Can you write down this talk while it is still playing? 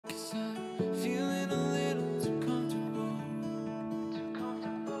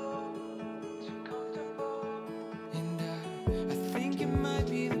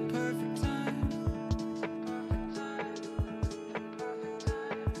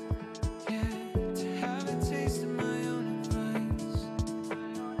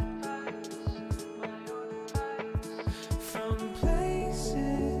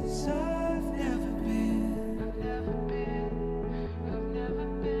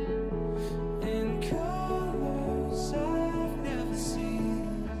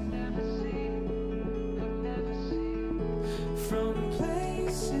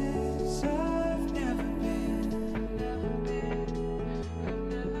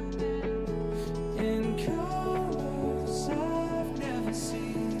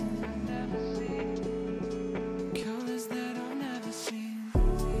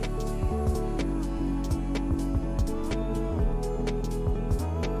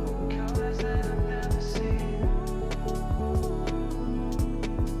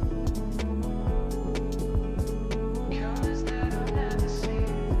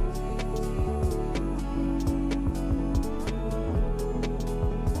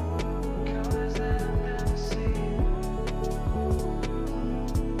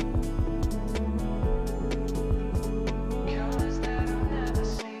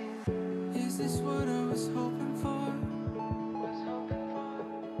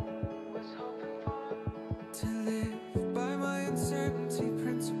to live by my uncertainty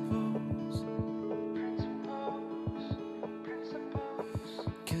principles.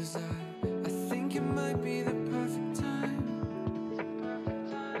 'Cause I think it might be the perfect time.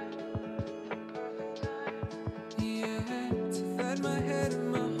 Yeah, to let my head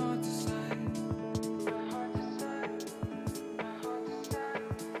and my heart decide.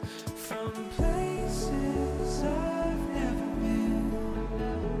 From places I've never been,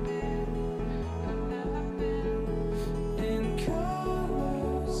 in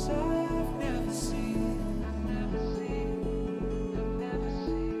colors I've never seen,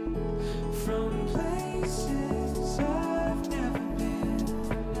 from places I've never been,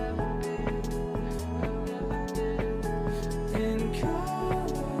 in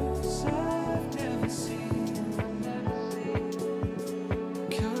colors I've never seen,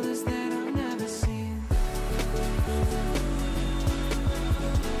 colors that I've never seen.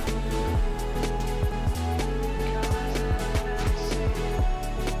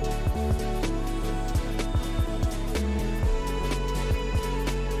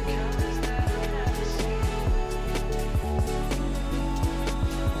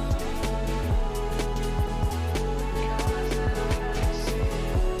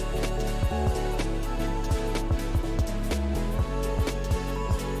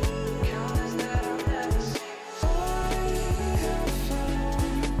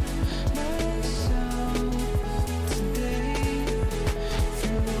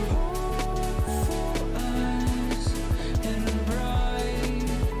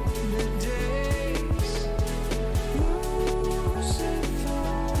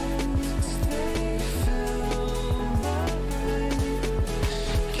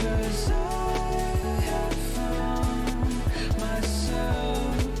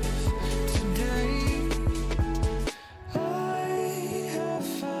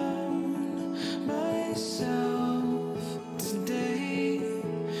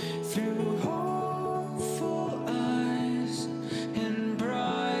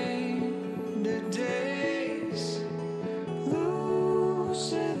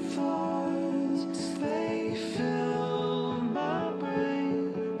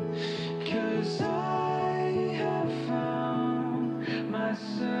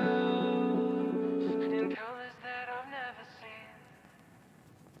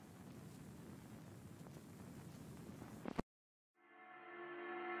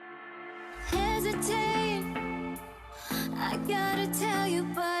 Hesitate, I gotta tell you,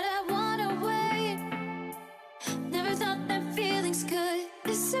 but I wanna wait. Never thought that feelings could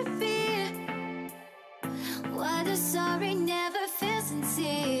disappear. Why the sorry never feels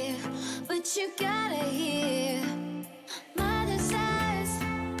sincere? But you gotta hear my desires.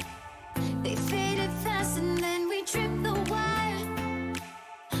 They faded fast and then we tripped the wire.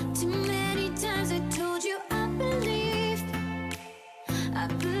 Too many times I told you I believed. I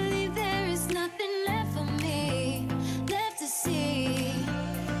believe there is nothing left for me, left to see.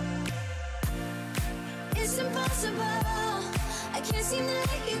 It's impossible, I can't seem to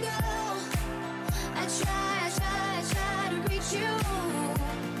let you go. I try to reach you.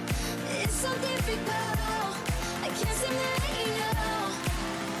 It's so difficult, I can't seem to let you know.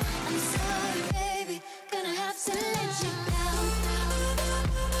 I'm sorry, baby, gonna have to let you down.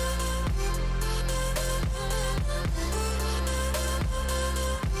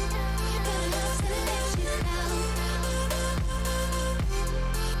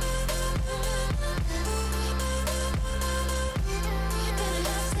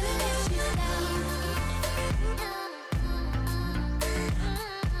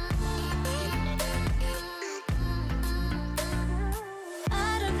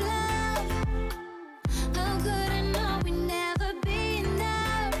 Out of love, how could I know we'd never be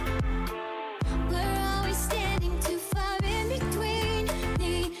enough? We're always standing too far in between.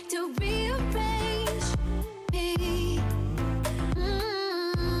 Need to rearrange me.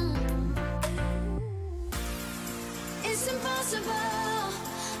 It's impossible,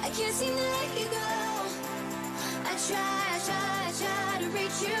 I can't seem to let you go. I try to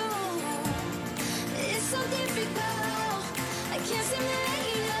reach you. It's so difficult, I can't seem to let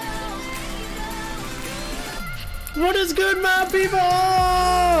you know. What is good, my people?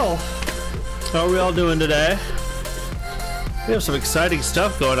 How are we all doing today? We have some exciting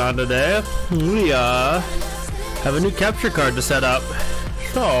stuff going on today. We have a new capture card to set up.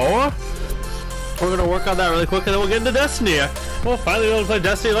 So we're gonna work on that really quick and then we'll get into Destiny. We'll finally be able to play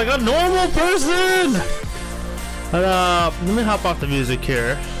Destiny like a normal person. But let me hop off the music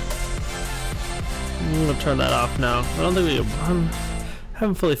here. I'm gonna turn that off now. I don't think we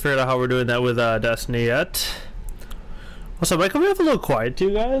haven't fully figured out how we're doing that with Destiny yet. Also, Mike, can we have a little quiet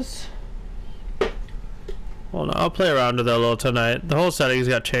too, guys? Well, no, I'll play around with it a little tonight. The whole settings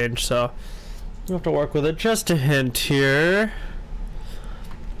got changed, so you have to work with it. Just a hint here.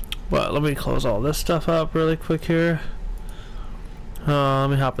 Well, let me close all this stuff up really quick here. Let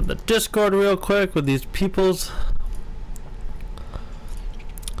me hop in the Discord real quick with these peoples.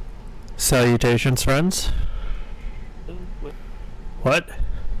 Salutations, friends. What?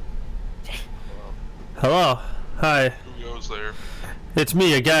 Hello. Hi. Who goes there? It's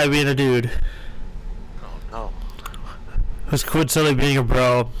me, a guy being a dude. Oh no. Who's quit silly being a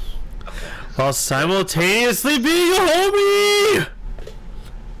bro while simultaneously being a homie.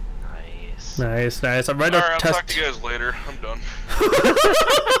 Nice. Nice, nice. I'm right Alright, up I'll test. talk to you guys later. I'm done.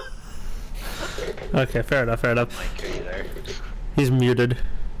 Okay, fair enough, fair enough. Mike, are you there? He's muted.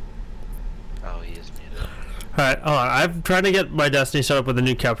 Oh, he is muted. Alright, hold on. I'm trying to get my Destiny set up with a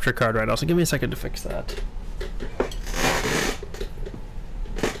new capture card right now, so give me a second to fix that.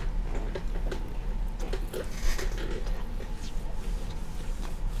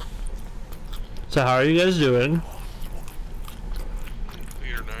 So how are you guys doing?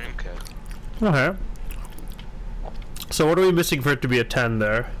 8 or 9. Okay. Okay. So what are we missing for it to be a 10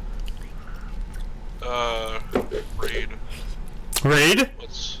 there? Raid. Raid?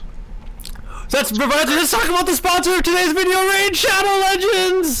 Let's Let's talk about the sponsor of today's video, Raid Shadow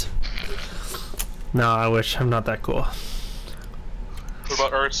Legends! No, I wish. I'm not that cool. What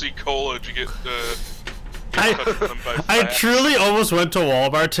about RC Cola? Did you get I truly almost went to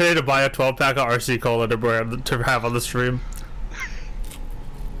Walmart today to buy a 12-pack of RC Cola to have on the stream.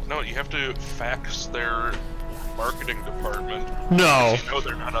 No, you have to fax their marketing department. No. You know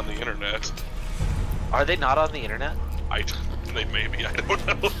they're not on the internet. Are they not on the internet? They may be, I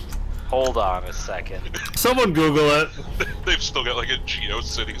don't know. Hold on a second. Someone Google it. They've still got like a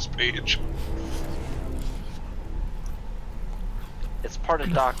GeoCities page. It's part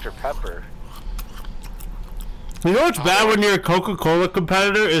of Dr. Pepper. You know what's bad when your Coca-Cola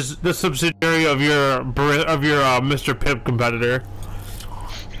competitor is the subsidiary of your Mr. Pimp competitor?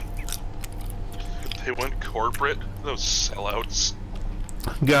 They went corporate. Those sellouts.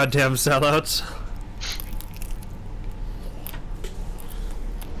 Goddamn sellouts.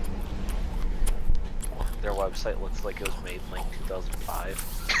 Their website looks like it was made in like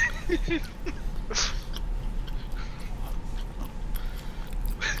 2005.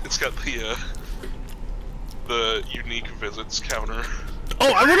 It's got the unique visits counter.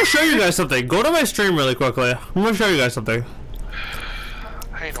 Oh, I'm gonna show you guys something. Go to my stream really quickly. I'm gonna show you guys something.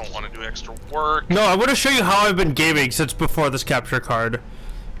 I don't want to do extra work. No, I'm gonna show you how I've been gaming since before this capture card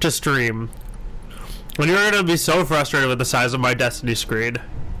to stream. When you're gonna be so frustrated with the size of my Destiny screen.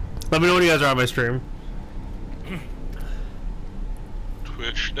 Let me know when you guys are on my stream.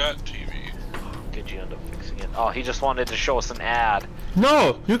 Twitch.tv. Did you end up fixing it? Oh, he just wanted to show us an ad.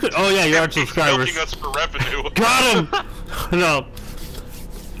 No, you could. Oh yeah, you're on subscribers. Helping us for revenue. Got him. No.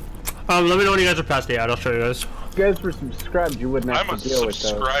 Let me know when you guys are past the ad. I'll show you guys. If you guys were subscribed, you wouldn't have I'm a to deal with those.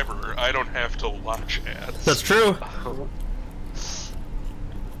 subscriber. I don't have to watch ads. That's true.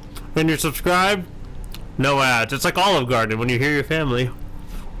 When you're subscribed, no ads. It's like Olive Garden when you hear your family.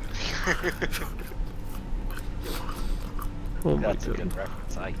 Oh my That's a God. good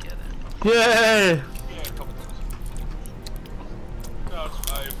reference. I get it. Yay! Yeah, a couple times. No,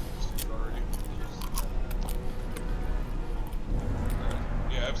 I've seen it already.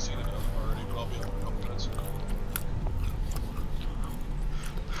 Yeah, I've seen it already, but I'll be up in a couple minutes.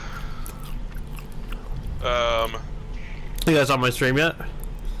 You guys on my stream yet?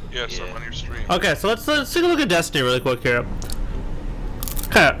 Yes, I'm Yeah. on your stream. Okay, so let's take a look at Destiny really quick here.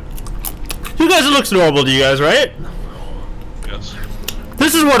 Okay. You guys, it looks normal to you guys, right? Yes.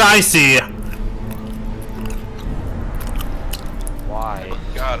 This is what I see. Why?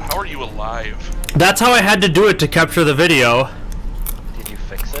 God, how are you alive? That's how I had to do it to capture the video. Did you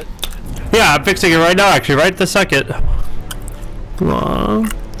fix it? Yeah, I'm fixing it right now, actually, right this second.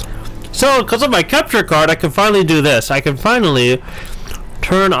 So, because of my capture card, I can finally do this. I can finally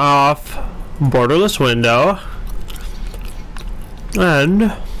turn off borderless window.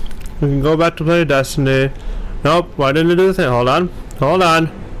 And we can go back to play Destiny. Nope, why didn't it do the thing? Hold on. Hold on.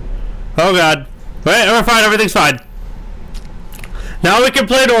 Oh god. Wait, we're fine, everything's fine. Now we can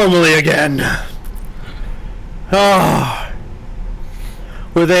play normally again. Oh.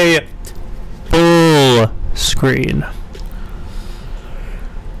 With a full screen.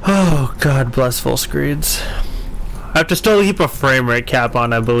 Oh, God bless full screens. I have to still keep a frame rate cap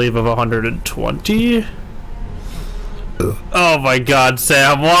on, I believe, of 120. Oh my God,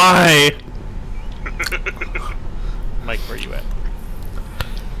 Sam, why? Mike, where you at?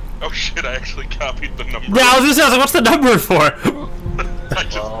 Oh shit, I actually copied the number. Yeah, I was gonna say, what's the number for? I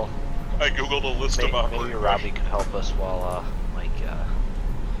just, Well, I googled a list of Maybe operating. Robbie could help us while Mike.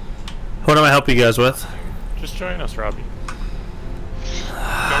 What do I help you guys with? Just join us, Robbie.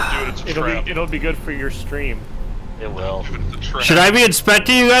 Don't do it. It's a trap. It'll be good for your stream. It will. It's a trap. Should I be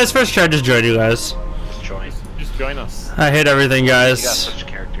inspecting you guys first? Or should I just join you guys? Just join. Just join us. I hate everything, You got guys. such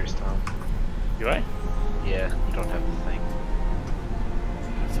characters, Tom. Do I? Yeah, you don't have the thing.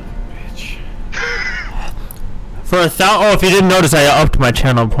 Son of a bitch. For oh, if you didn't notice, I upped my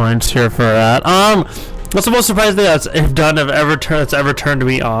channel points here for that. What's the most surprising thing that's ever turned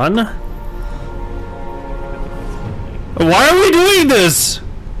me on? Why are we doing this?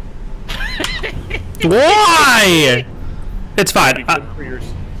 Why? It's fine. It'll be good for your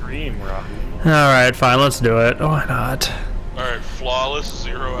stream, Robbie. Alright, fine, let's do it. Why not? Alright, flawless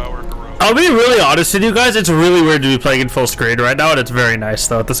 0-hour heroic. I'll be really honest with you guys, it's really weird to be playing in full screen right now, and it's very nice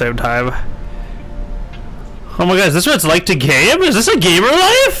though at the same time. Oh my god, is this what it's like to game? Is this a gamer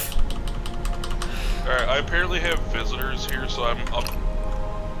life? Alright, I apparently have visitors here, so I'm up.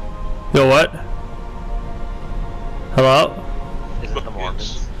 Yo, what? Hello? Is it the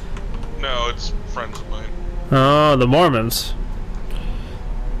Mormons? No, it's friends of mine. Oh, the Mormons.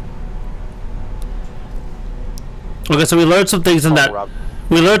 Okay, so we learned some things in that.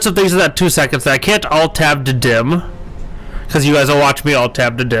 We learned some things in that 2 seconds that I can't alt tab to dim, because you guys will watch me alt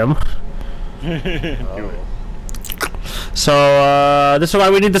tab to dim. Do it. So this is why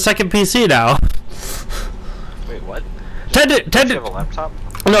we need the second PC now. Wait, what? Tend Do you have a laptop?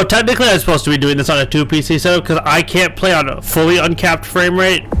 No, technically I'm supposed to be doing this on a 2 PC setup because I can't play on a fully uncapped frame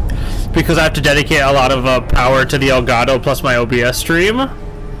rate because I have to dedicate a lot of power to the Elgato plus my OBS stream.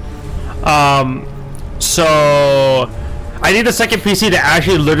 So I need a second PC to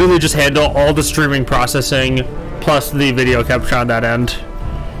actually literally just handle all the streaming processing plus the video capture on that end.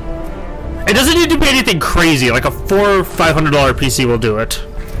 It doesn't need to be anything crazy, like a $400 or $500 PC will do it.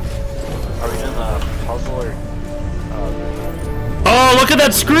 Are we doing a puzzle or? Oh, look at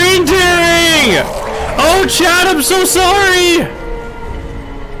that screen tearing! Oh, Chad, I'm so sorry!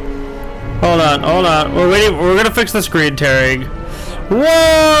 Hold on, hold on. We're waiting. We're gonna fix the screen tearing.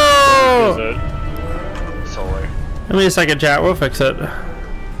 Whoa! Is it? Solar. Give me a second, chat. We'll fix it. I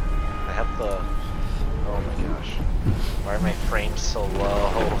have the. Oh my gosh. Why are my frames so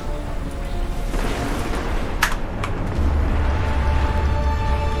low?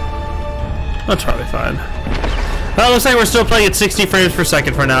 That's probably fine. Well, it looks like we're still playing at 60 frames per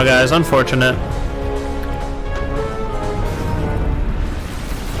second for now, guys. Unfortunate.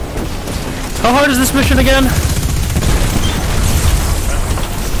 How hard is this mission again?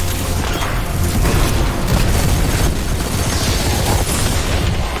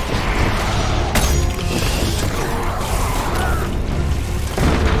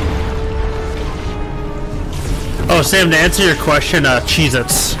 Oh, Sam, to answer your question,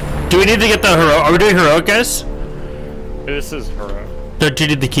 Cheez-Its. Do we need to get the heroic? Are we doing heroic, guys? This is her. Do you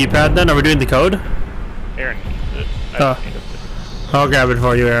need the keypad then? Are we doing the code? Aaron. Oh. I'll grab it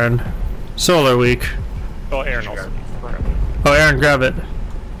for you, Aaron. Solar Week. Oh, Aaron also. Oh, Aaron, grab it.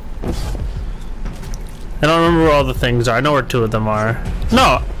 I don't remember where all the things are. I know where 2 of them are.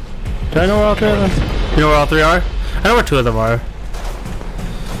 No! Do I know where all 3 of them? You know where all 3 are? I know where 2 of them are. I'm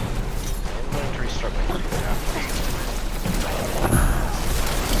going to restart my computer after.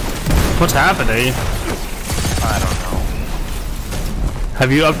 What's happening? I don't know.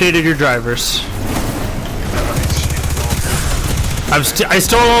 Have you updated your drivers? I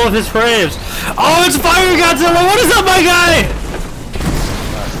stole all of his frames. Oh, it's Fire Godzilla! What is up, my guy?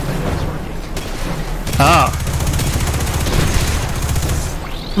 Oh.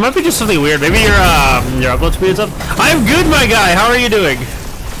 It might be just something weird. Maybe your upload speed's up. I'm good, my guy. How are you doing?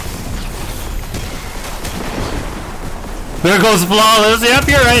 There goes Flawless. Yep,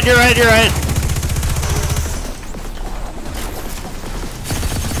 you're right. You're right. You're right.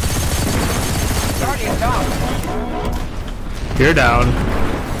 You're down.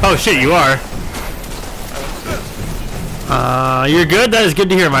 Oh shit, you are. You're good? That is good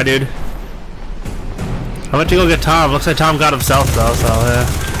to hear, my dude. I went to go get Tom. Looks like Tom got himself though, so yeah.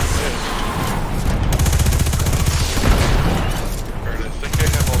 Alright, I think I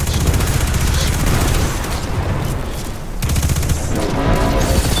have all the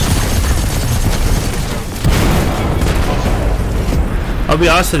stuff. I'll be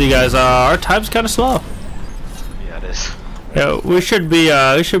honest with you guys, our time's kinda slow. Yeah, it is. Yeah, we should be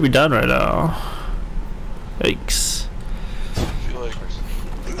done right now. Yikes. I feel like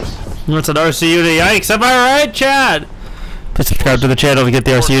What's an RC unit? Yikes, am I right, Chad? Please subscribe to the channel to get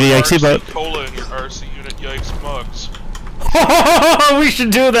the RC unit yikes but Cola in your RC unit yikes mugs. we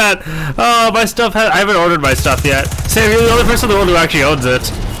should do that. Oh, my stuff I haven't ordered my stuff yet. Sam, you're the only person in the world who actually owns it.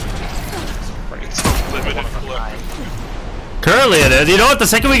 limited collection. Currently it is. You know what? The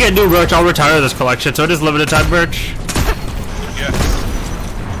second we get new merch, I'll retire this collection. So it is limited time merch. Yes.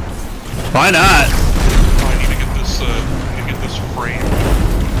 Why not? Oh, I need to get this. Frame.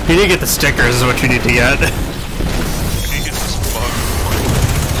 You need to get the stickers. Is what you need to get. I need to get this bug.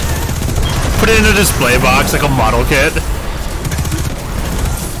 Put it in a display box like a model kit.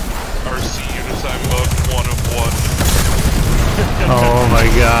 RC Unitime mug 1 of 1. Oh my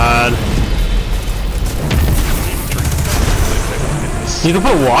god. You can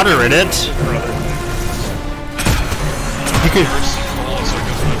put water in it. You could.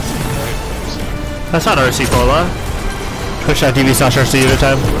 That's not RC Cola. Twitch.tv/RC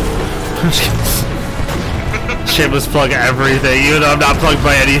Unitime. Shameless plug everything, even though I'm not plugged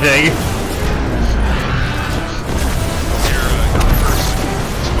by anything.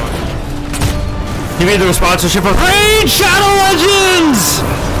 You mean the sponsorship of Raid Shadow Legends?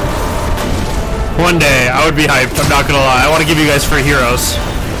 One day, I would be hyped, I'm not gonna lie. I want to give you guys free heroes.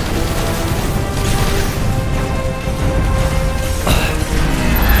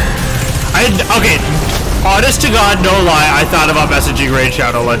 Okay, honest to God, no lie, I thought about messaging Raid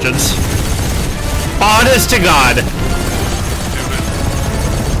Shadow Legends. Honest to God.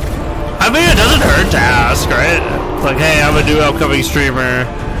 I mean, it doesn't hurt to ask, right? Like, hey, I'm a new upcoming streamer.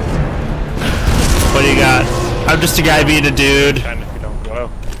 What do you got? I'm just a guy being a dude. And if you don't go.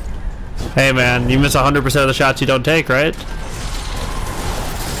 Hey man, you miss 100% of the shots you don't take, right?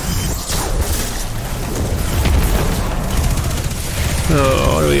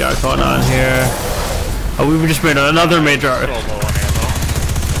 Oh, what do we got going on here? Oh, we just made another major. Still low on ammo.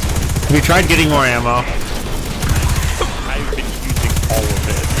 Have you tried getting more ammo? I've been using all of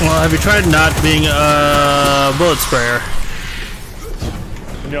it. Well, have you tried not being a bullet sprayer?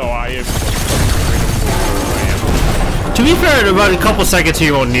 No, I am. To be fair, in about a couple seconds here,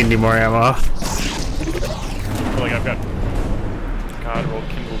 you won't need any more ammo. Like I've got Godroll,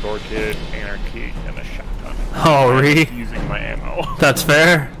 Kindle Door Kit, Anarchy, and a shotgun. Oh, really? Using my ammo. That's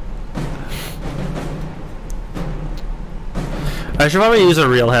fair. I should probably use a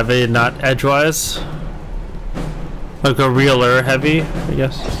real heavy, not edgewise. Like a realer heavy, I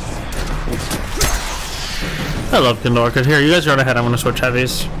guess. I love Kindle Orchid. Here, you guys run ahead. I'm gonna switch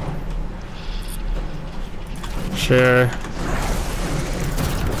heavies. Sure.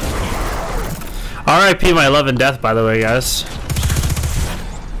 RIP my love and death, by the way, guys.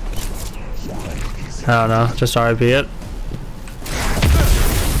 I don't know, just RIP it.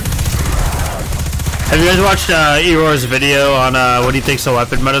 Have you guys watched Eror's video on what he thinks the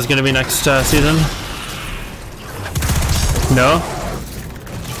weapon meta is going to be next season? No?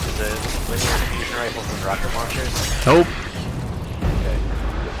 Is it linear fusion rifles and rocket launchers? Nope. Okay.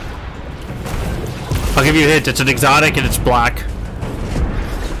 I'll give you a hint. It's an exotic and it's black.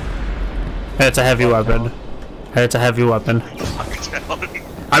 And it's a heavy weapon. And it's a heavy weapon.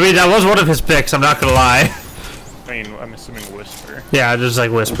 I mean, that was one of his picks, I'm not gonna lie. I mean, I'm assuming Whisper. Yeah, just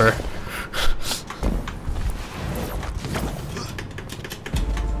like Whisper.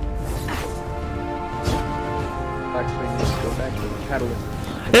 Actually, need to go back to the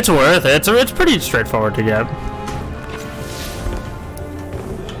catalyst. It's worth it. It's pretty straightforward to get.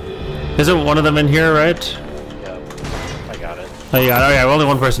 Isn't one of them in here, right? Yeah, I got it. Oh, you got it. Oh, yeah, only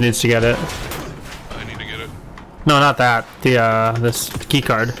one person needs to get it. I need to get it. No, not that. The, this key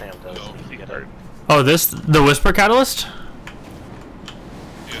card. Sam does. You get it. Oh, the Whisper Catalyst?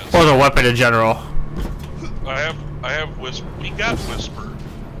 Yes. Or the weapon in general? I have Whisper. We got Whisper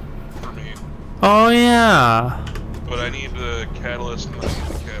for me, Oh, yeah. but I need the catalyst and I need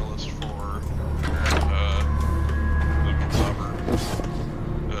the catalyst for the clobber.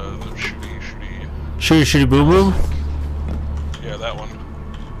 The shooty. Shooty boom boom? Yeah, that one.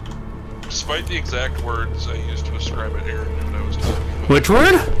 Despite the exact words I used to describe it, Aaron knew what I was talking about. Which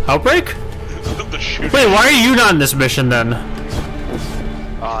word? Outbreak? The shooty. Wait, why are you not in this mission then?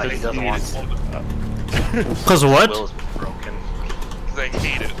 Oh, he doesn't want to. Cause what? Will's broken. Because I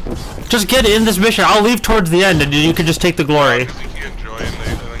hate it. Just get in this mission. I'll leave towards the end and you can just take the glory. Because you can't join. I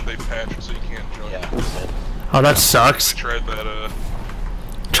think they patched it so you can't join. Yeah. Oh, that sucks. I tried that,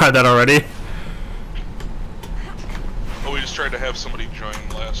 Tried that already. oh, we just tried to have somebody join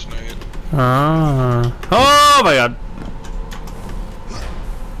last night. Ah. Oh my god.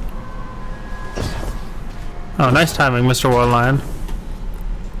 Oh, nice timing, Mr. Warlion.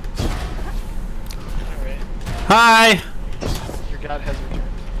 Hi! Your god has returned.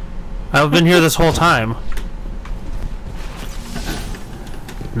 I've been here this whole time.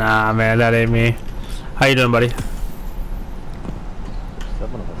 Nah, man, that ain't me. How you doing, buddy?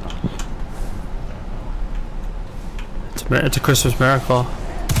 7 of them. It's a Christmas miracle.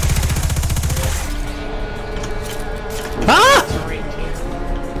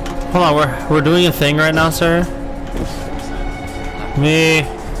 Hold on, we're doing a thing right now, sir. Me.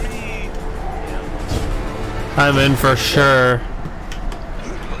 I'm in for sure.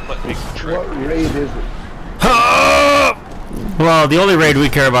 Let me trick. What raid is it? Well, the only raid we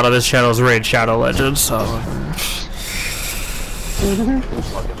care about on this channel is Raid Shadow Legends, so Look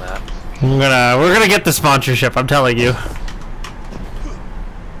at that. we're gonna get the sponsorship, I'm telling you.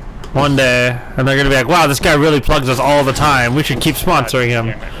 One day, and they're gonna be like, wow, this guy really plugs us all the time. We should keep sponsoring him.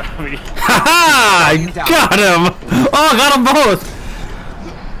 Haha! Got him! Oh, got them both!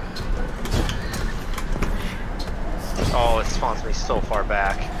 Oh, it spawns me so far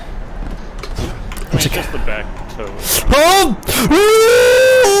back. It's just the back toe. Oh!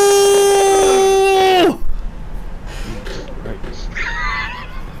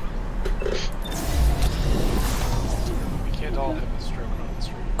 We can't all have a stroke on the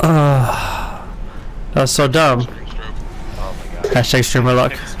street. That was so dumb. Oh my god. Hashtag streamer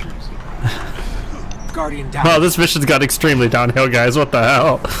luck. Guardian down. Oh, this mission's got extremely downhill, guys. What the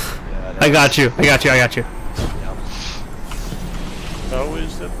hell? Yeah, I got you. I got you. I got you. Oh,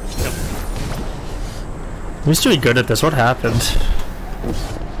 is it? We used to be good at this. What happened?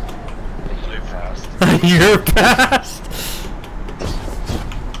 You're fast. You're past.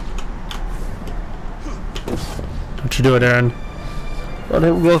 What you doing, Aaron? Let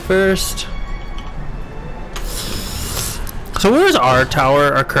him go first. So where is our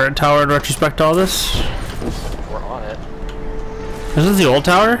tower, our current tower in retrospect to all this? We're on it. Is this the old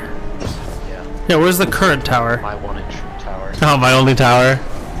tower? Yeah. Yeah, where's the current tower? My one and true tower. Oh, my only tower.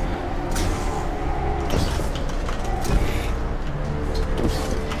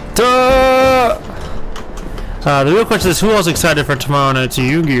 Duh! The real question is, who else excited for tomorrow night's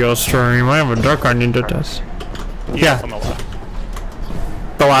Yu-Gi-Oh stream? I have a Dark Card Ninja test. Yeah. On the left.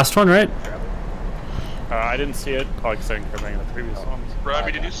 The last one, right? I didn't see it. Oh, because I didn't care about the previous ones.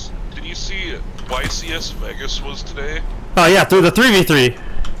 Robbie, did you see YCS Vegas was today? Oh yeah, through the 3v3.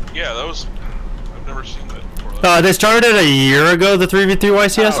 Yeah, that was. I've never seen that before. They started a year ago, the 3v3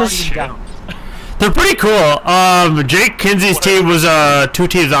 YCSs. Down. They're pretty cool. Jake Kinsey's team was 2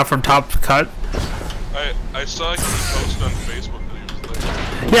 teams out from Top Cut. I saw he posted on Facebook that he was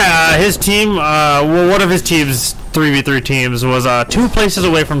there. Yeah, his team, well, one of his team's 3v3 teams was 2 places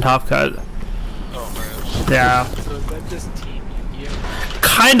away from Top Cut. Oh man. Yeah. So is that just Team Yu-Gi-Oh?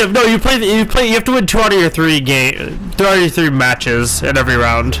 Kind of. No, you have to win 2 out of your 3 matches in every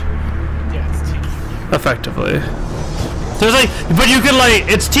round. Yeah, it's Team Yu-Gi-Oh. Effectively. There's like, but you can like,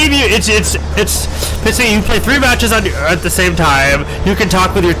 it's team, it's basically you play 3 matches at the same time. You can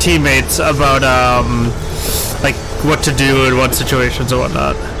talk with your teammates about like what to do in what situations and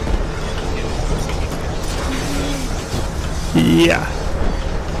whatnot. Yeah.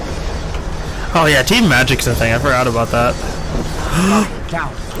 Oh yeah, Team Magic's a thing. I forgot about that.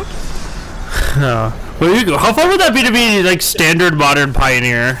 Down. Oh. Well, you go. How fun would that be to be like standard modern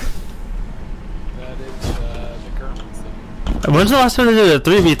pioneer? That is the current one. When's the last time they did a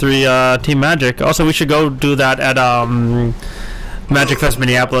 3v3 Team Magic? Also, we should go do that at Magic Fest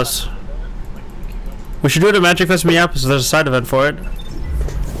Minneapolis. We should do it at Magic Fest Minneapolis. There's a side event for it.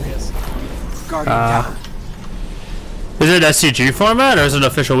 Yes. Guardian down. Is it SCG format or is it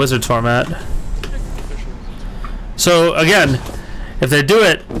official Wizards format? So again, if they do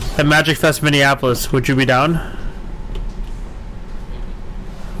it at Magic Fest Minneapolis, would you be down?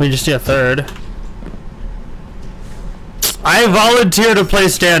 We just need a 3rd. I volunteer to play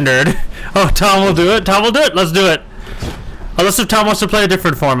standard. Oh, Tom will do it. Tom will do it. Let's do it. Unless if Tom wants to play a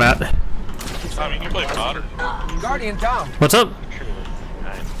different format. I mean, you play modern. Guardian down. What's up?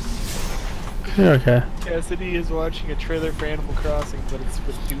 You're okay. Cassidy is watching a trailer for Animal Crossing, but it's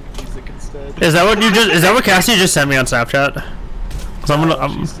with Doom music instead. Is that what you just? Is that what Cassie just sent me on Snapchat? 'Cause I'm gonna.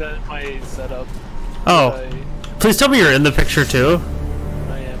 She sent my setup. Oh, please tell me you're in the picture too.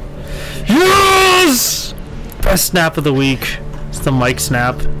 I am. Yes! Best snap of the week. It's the Mike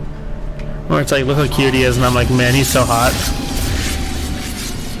snap. Where it's like, look how cute he is, and I'm like, man, he's so hot.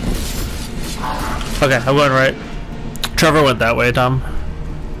 Okay, I'm going right. Trevor went that way, Tom.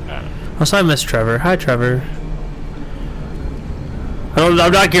 Also, I miss Trevor. Hi, Trevor. I'm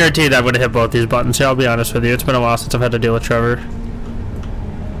not guaranteed I'm going to hit both these buttons here, I'll be honest with you. It's been a while since I've had to deal with Trevor.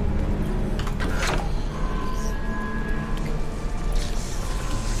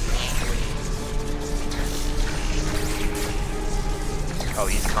 Oh,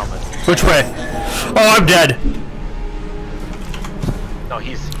 he's coming. Which way? Oh, I'm dead. No,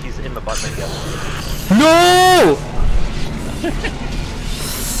 he's in the button again. No!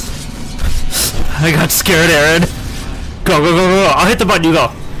 I got scared, Aaron. Go, go, go, go, go. I'll hit the button, you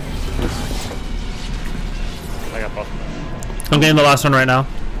go. I got both. I'm getting the last one right now.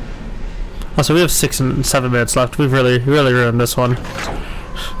 Also, we have 6 and 7 minutes left. We've really ruined this one.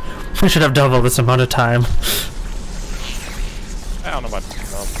 We should have double this amount of time. I don't know about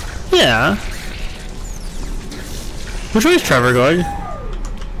Yeah. Which way is Trevor going?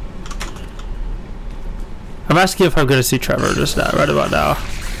 I'm asking if I'm going to see Trevor just now, right about now.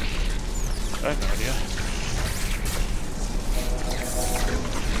 I have no idea.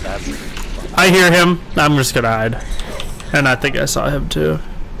 I hear him. I'm just going to hide. And I think I saw him too.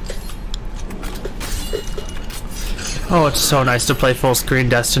 Oh, it's so nice to play full screen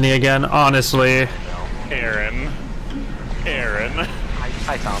Destiny again, honestly. Aaron.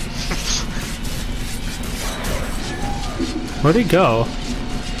 Hi, Tom. Where'd he go?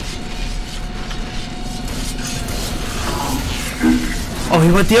 Oh,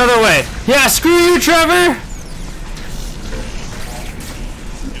 he went the other way. Yeah, screw you, Trevor!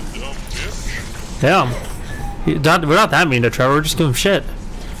 Damn. We're not that mean to Trevor, we're just giving him shit.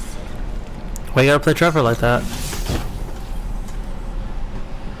 Why you gotta play Trevor like that?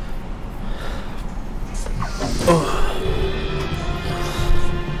 Oh.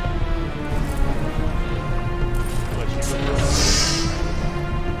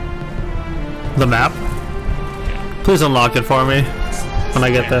 The map? Please unlock it for me when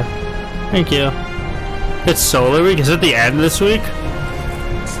I get there. Thank you. It's Solar Week? Is it the end this week?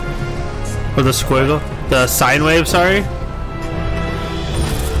 Or the squiggle? The sine wave, sorry? You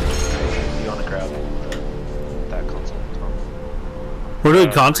wanna grab that console, Tom? We're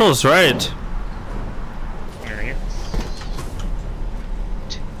doing consoles, right? Where are you?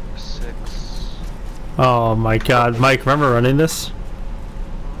 2, 6. Oh my god. Mike, remember running this?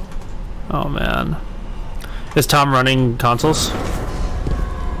 Oh man. Is Tom running consoles?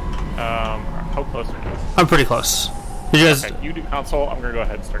 How close are you? I'm pretty close. Did you guys... Okay, you do console, I'm gonna go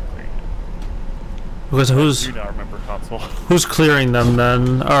ahead and start clearing it. Because who's... You now remember console. Who's clearing them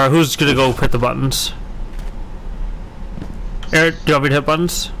then? Or who's gonna go hit the buttons? Eric, do you want me to hit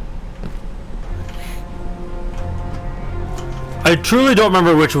buttons? I truly don't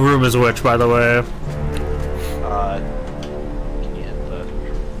remember which room is which, by the way. Can you hit the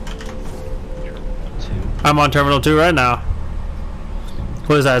Terminal 2? I'm on Terminal 2 right now.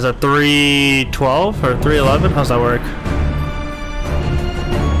 What is that? Is that 312 or 311? How's that work?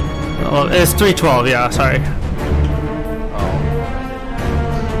 Oh, it's 312, yeah, sorry. Oh.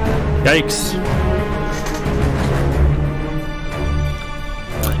 Yikes.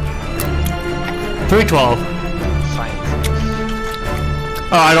 $312. Science.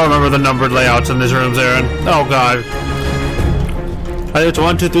 Oh, I don't remember the numbered layouts in these rooms, Aaron. Oh god. I think it's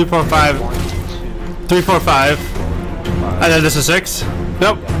 1, 2, 3, 4, 5. 3, 4, 5. And then this is 6?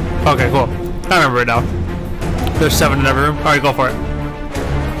 Yep. Okay, cool. I remember it now. There's 7 in every room. Alright, go for it.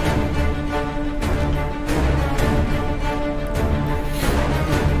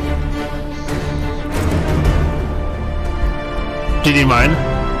 Do you need mine?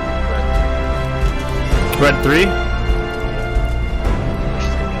 Red 3?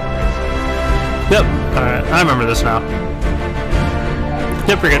 Yep. Alright, I remember this now.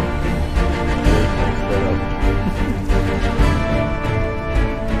 Yep, we're good.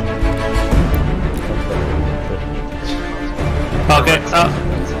 Okay,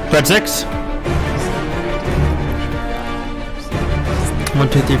 red 6? 1,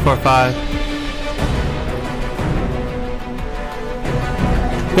 2, 3, 4, 5.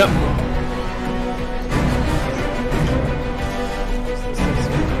 Yep.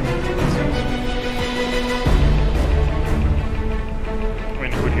 I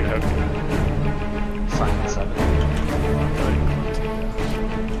mean, who do you have? Science 7.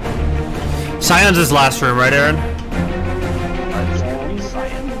 Scion's is last room, right, Aaron?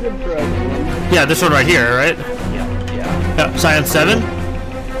 Science. Yeah, this one right here, right? Yeah. Yep, Scion 7?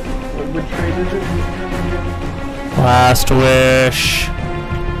 Which trade is it? Last wish.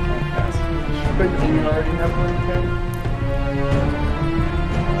 But do you already have one, Ken?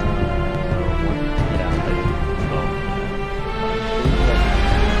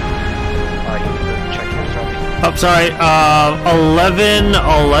 You need to check yours, Robbie. Oh, sorry,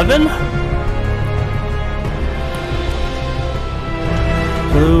 11?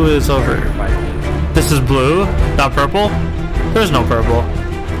 Blue is over. This is blue, not purple? There's no purple.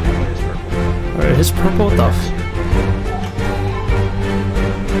 Alright, is purple? What the f...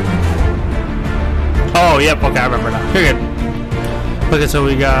 Oh, yep, okay, I remember now. You're good. Okay, so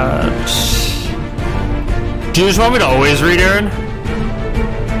we got... Do you just want me to always read, Aaron?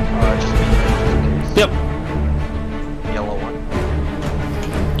 Just Yep. yellow one.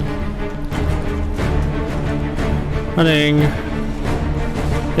 Running.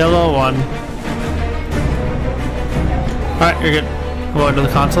 Yellow 1. Alright, you're good. Going to the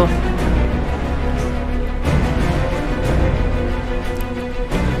console.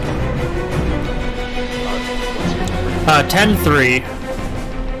 10-3.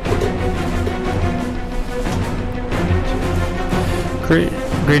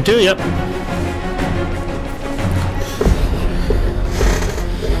 Green 2, yep.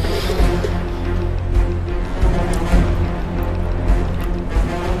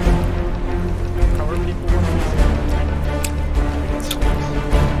 Cover people when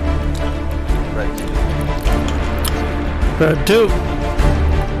Red 2. Red 2.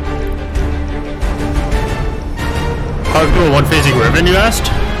 How do a one-phasing ribbon, you asked?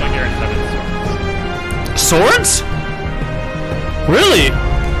 Like you're in 7 Swords? Really?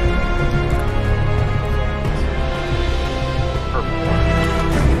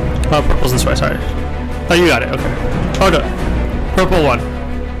 Oh, purple's this way, sorry. Oh, you got it, okay. Oh, no. Purple 1.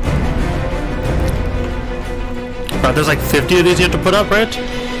 Right, there's like 50 of these you have to put up, right?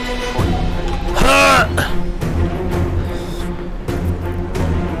 Ha!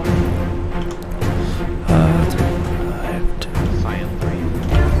 Cyan 3.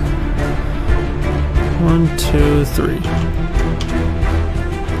 1, 2, 3.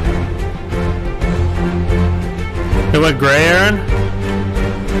 It went gray, Aaron?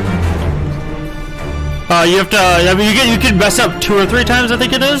 You have to, I mean, you can mess up 2 or 3 times, I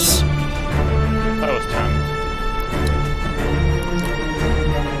think it is? That was 10.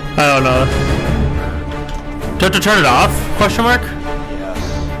 I don't know. Do I have to turn it off? Question mark? Yes.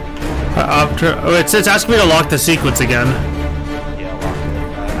 It's asking me to lock the sequence again. Yeah, lock it.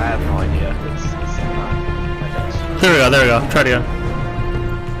 I have no idea. It's not my desk. There we go. Try it again.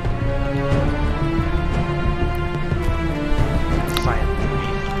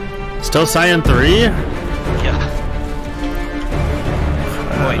 Cyan Still Cyan 3? 3. Yeah.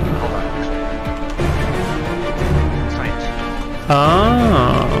 Wait, hold on. Cyan 2. Oh.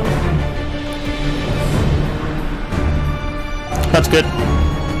 That's good.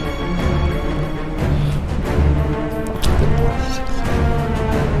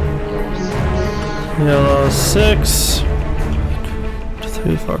 Yellow 6.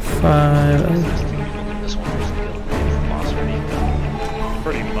 3, 4, 5. This one was good. Lost already.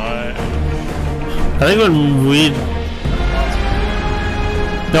 Pretty much. I think when we...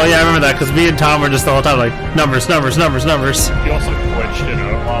 No, yeah, I remember that, because me and Tom were just the whole time like, numbers. You also glitched it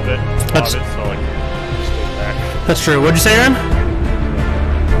out a lot of it. That's- So like, just go back. That's true. What'd you say, Aaron?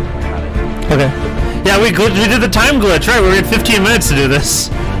 Okay. Yeah, we did the time glitch, right? We had 15 minutes to do this.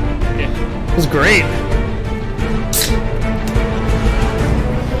 Yeah. It was great.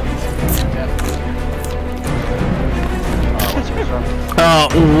 What's your result?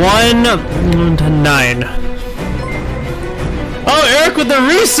 1 to 9. Oh, Eric with the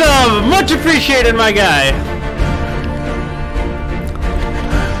resub! Much appreciated, my guy.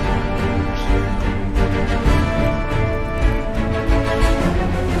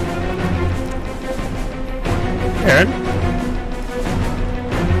 Aaron?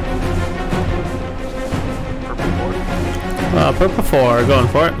 Purple 4, going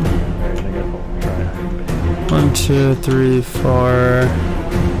for it. 1, 2, 3, 4.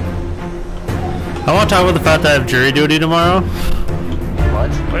 I want to talk about the fact that I have jury duty tomorrow. What?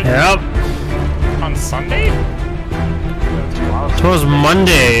 Wait, Yep. on Sunday? Tomorrow's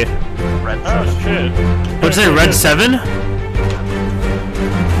Monday. Red Oh 7. shit. What'd you say, Red 7?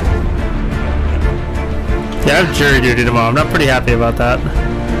 Yeah, I have jury duty tomorrow. I'm not pretty happy about that.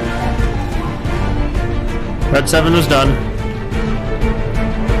 Red 7 was done.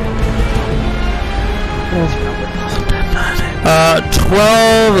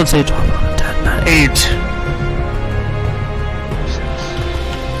 12, let's see, 12, 10, 8.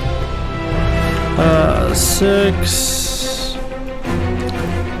 6.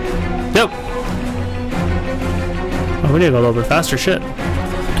 Yep. Oh, we need to go a little bit faster, shit. 9.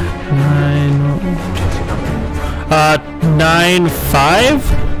 9,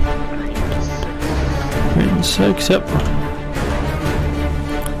 5? 6, yep.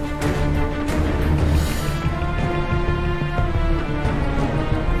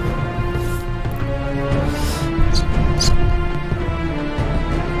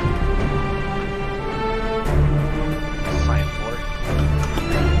 Cyan 4.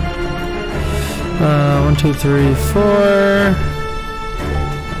 1, 2, 3, 4.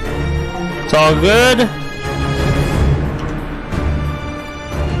 It's all good.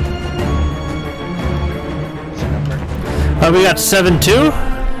 We got 7-2.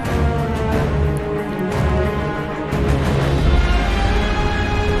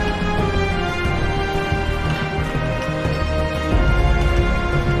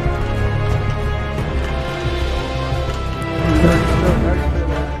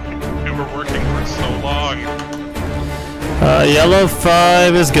 We were working for so long. Yellow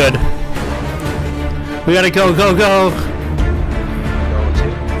 5 is good. We gotta go, go, go.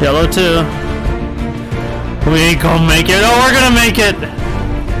 Yellow 2. We ain't gonna make it. Oh, we're gonna make it.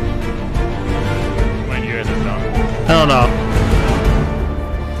 When you guys are done. I don't know.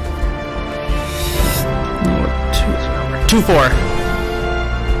 2-4.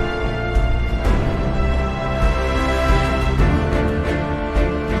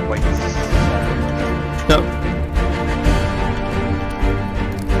 Yep.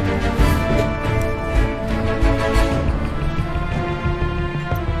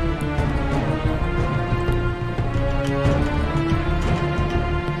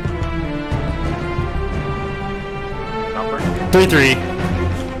 Number? 3-3.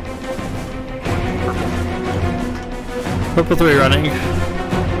 Purple 3 running.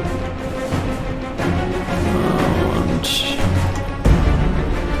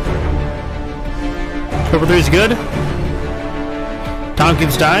 Purple 3 is good. Tom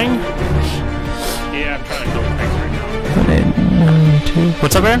keeps dying. Yeah, I'm trying to kill things right now.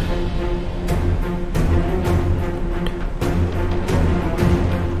 What's up, Aaron?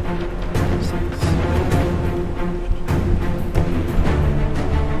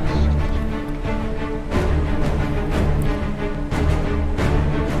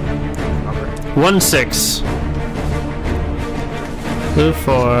 Number? 1-6. Blue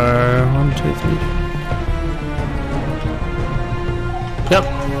 4. 1, 2, 3. Yep.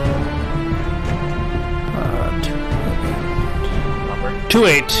 Number?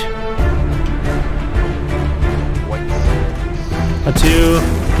 2-8. White. That's you.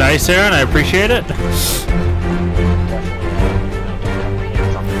 Nice, Aaron. I appreciate it.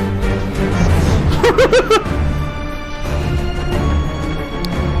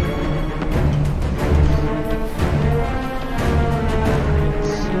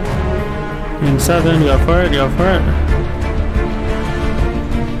 In 7, go for it, go for it.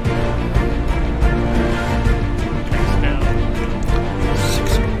 Things down.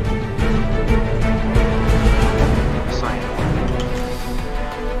 6.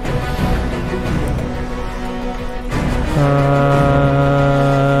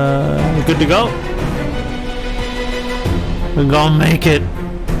 Good to go. We're gonna make it.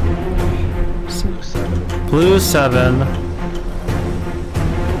 Blue 7.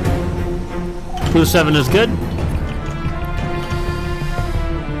 Blue 7 is good.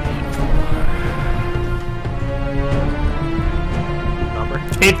 Number?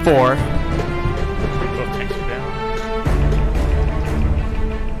 8-4. Both tanks are down.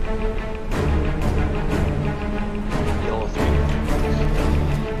 Yellow 3.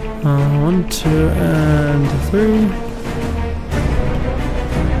 1, 2, and 3.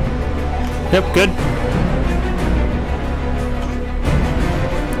 Yep, good.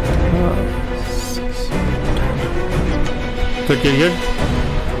 Good, good, good.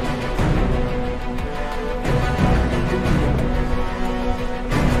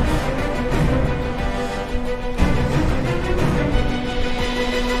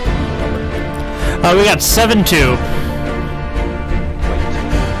 We got 7-2.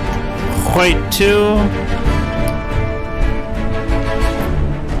 White 2.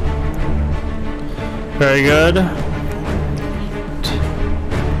 Very good.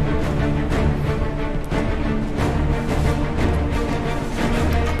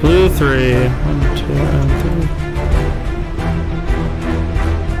 Blue 3. 1, 2, and 3.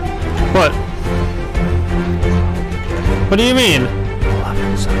 What? What do you mean?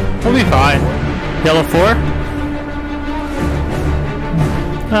 We'll be fine. Yellow 4?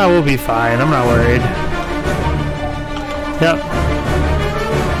 Oh, we'll be fine. I'm not worried. Yep.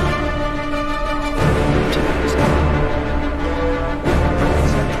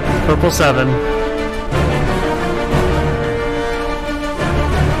 Purple 7.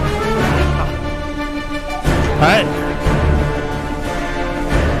 Alright.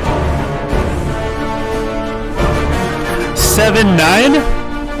 Seven, 9?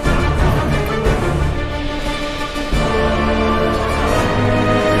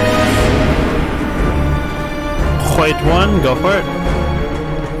 White 1, go for it.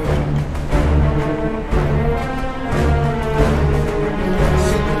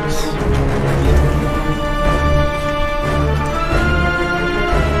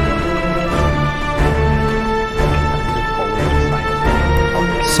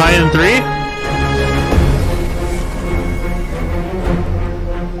 Cyan 3?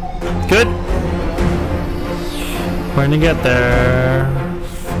 Good. We're gonna get there.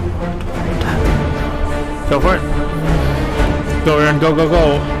 Go for it. Go, Aaron, go, go,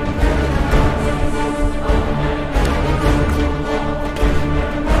 go.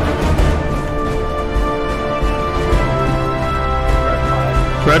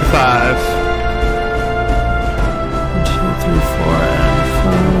 Red 5. 4, and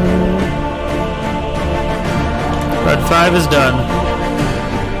 5. Red 5 is done.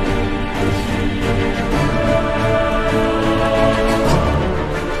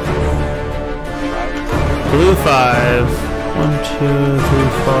 Blue 5. 1, 2, 3,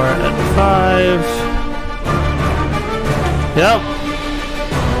 4, and 5. Yep.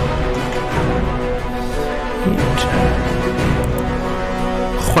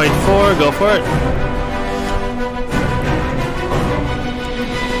 White 4, go for it.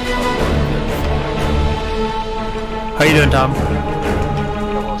 How you doing, Tom?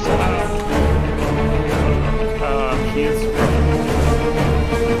 He's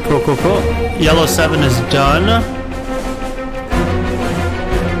Cool, cool, cool. Yellow 7 is done.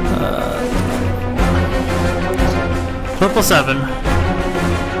 Purple 7.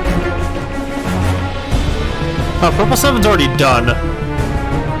 Oh, purple 7's already done.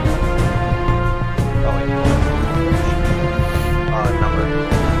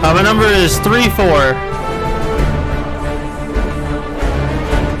 Number. My number is 3, 4.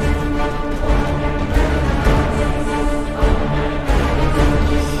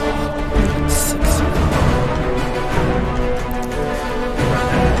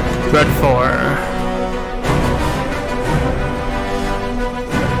 Red 4.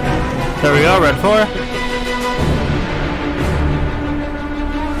 There we go, red 4.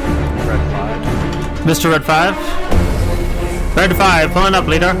 Red 5. Mr. Red 5. Red 5, pulling up,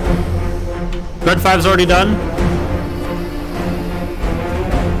 leader. Red 5's already done.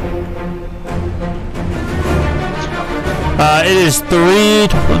 It is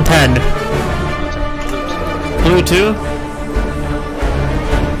 3:10. Blue 2.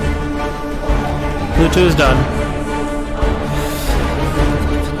 Blue 2 is done.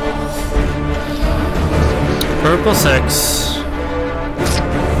 Purple 6.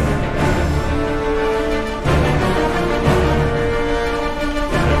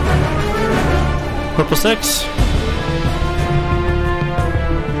 Purple 6.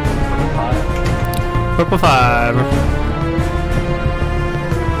 Purple 5.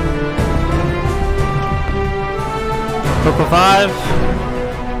 Purple 5.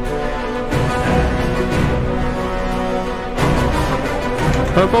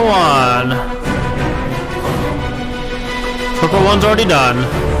 Purple 1. Purple 1's already done.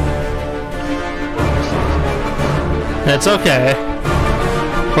 It's okay.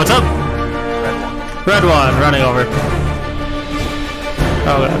 What's up? Red 1, running over.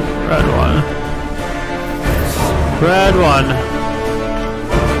 Oh god, red 1. Red 1.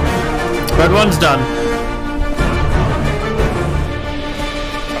 Red 1's done.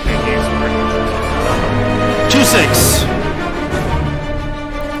 2-6.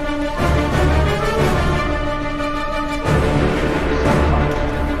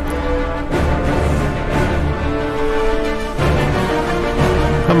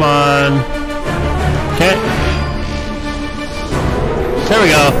 Come on. Okay. There we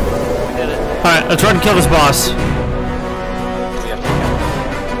go. Alright, let's run and kill this boss.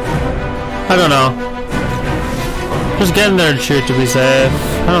 I don't know. Just get in there and shoot to be safe.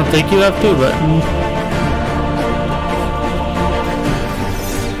 I don't think you have to, but...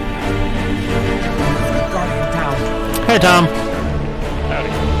 Hey, Tom.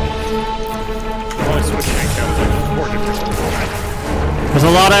 howdy. Only switching accounts like 4 different ones. There's a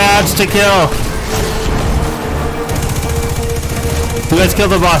lot of ads to kill. You guys kill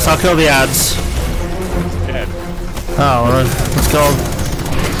the boss, I'll kill the ads. Dead. Oh, let's go.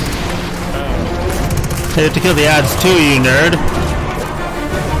 You have to kill the ads too, you nerd.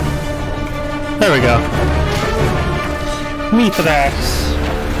 There we go. Meat axe.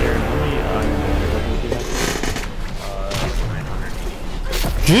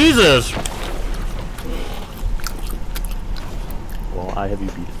 Jesus! Well, I have you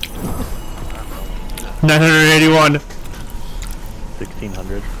beat. 981.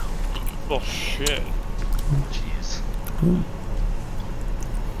 1600. Oh shit. Jeez.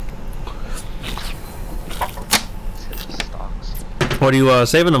 Let's hit the stocks. What are you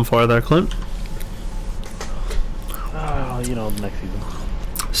saving them for there, Clint? You know, next season.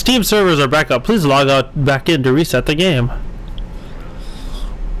 Steam servers are back up. Please log out back in to reset the game.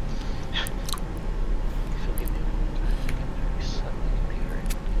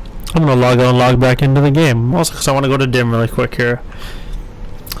 I'm gonna log out and log back into the game. Also, because I want to go to dim really quick here.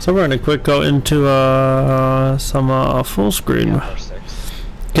 So we're gonna quick go into some full screen.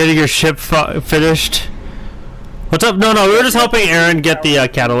 Getting your ship finished. What's up? No, we were just helping Aaron get the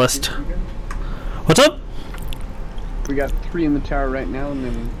catalyst. What's up? We got 3 in the tower right now, and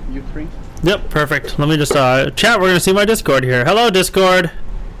then you 3. Yep, perfect. Let me just chat. We're gonna see my Discord here. Hello, Discord.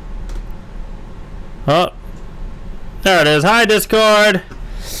 Oh, There it is. Hi, Discord.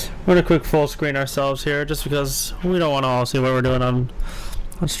 We're gonna quick full screen ourselves here, just because we don't want to all see what we're doing on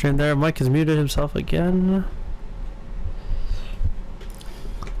stream. There, Mike has muted himself again.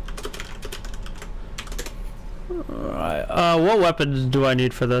 Alright. What weapons do I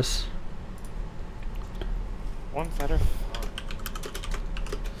need for this? Ones that are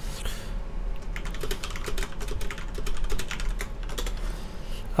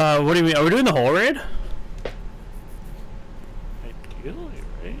fun. What do you mean? Are we doing the whole raid? Ideally,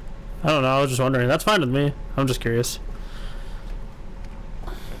 right? I don't know. I was just wondering. That's fine with me. I'm just curious.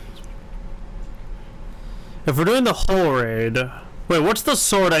 If we're doing the whole raid, wait, what's the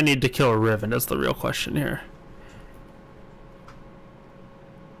sword I need to kill Riven? That's the real question here.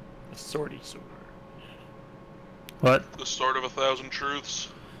 A swordy sword. What? The Sword of 1,000 Truths.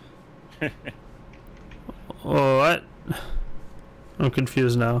 What? I'm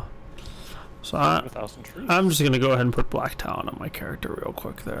confused now. So I'm just gonna go ahead and put Black Talon on my character real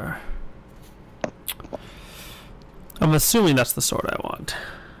quick there. I'm assuming that's the sword I want.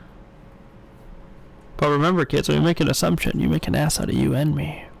 But remember, kids, when you make an assumption, you make an ass out of you and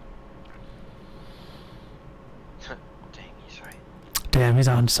me. Dang, he's right. Damn, he's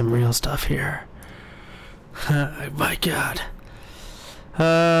on some real stuff here. My God.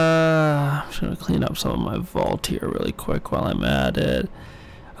 I'm just gonna clean up some of my vault here really quick while I'm at it.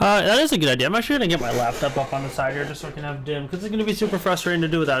 That is a good idea. I'm actually gonna get my laptop up on the side here just so I can have dim, because it's gonna be super frustrating to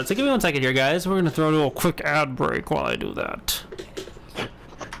do without it. So give me 1 second here, guys. We're gonna throw a little quick ad break while I do that.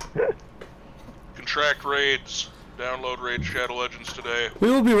 Contract raids. Download Raid Shadow Legends today. We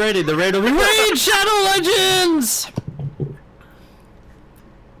will be raiding. The raid will be Raid Shadow Legends!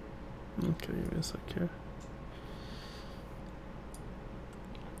 Okay, give me a sec here.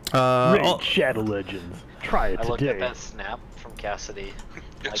 Raid Shadow Legends. Try it I looked today. at that snap from Cassidy.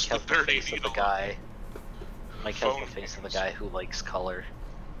 Mike It's has the the dirty face of the needle. guy. Mike has Phone the face of the games. guy who likes color.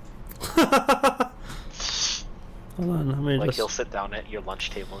 Hold on, let me Like just... he'll sit down at your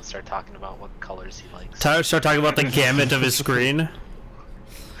lunch table and start talking about what colors he likes. Start talking about the gamut of his screen.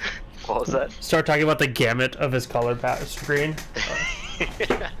 What was that? Start talking about the gamut of his color screen.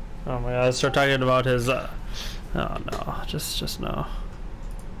 Oh my God! Start talking about his. Oh no! Just no.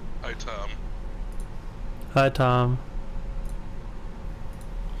 Hi, Tom. Hi, Tom.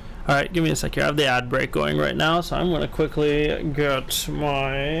 All right, give me a sec here. I have the ad break going right now, so I'm gonna quickly get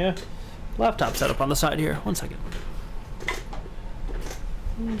my laptop set up on the side here. 1 second.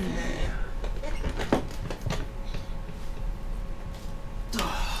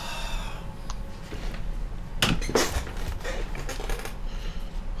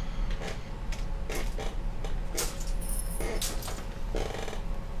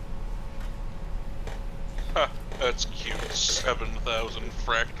 Huh, that's cute. 7,000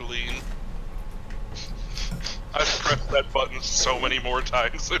 fractaline. I've pressed that button so many more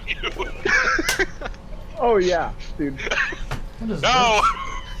times than you. Oh yeah, dude. No!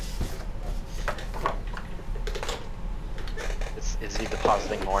 Is he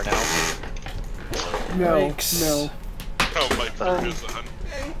depositing more now? No, Yikes. no. Oh, my bird is on.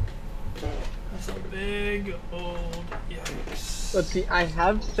 That's a big old yikes. Let's see. I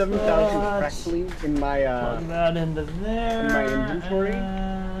have 7,000 fractally in my Plug that into there. in my inventory.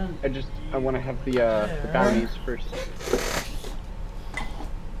 and- I want to have the bounties first.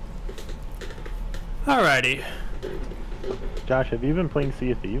 Alrighty. Josh, have you been playing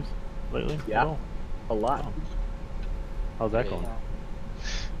Sea of Thieves lately? Yeah. at all? A lot. How's that going?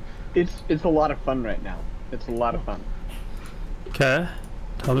 It's a lot of fun right now. It's a lot of fun. Okay.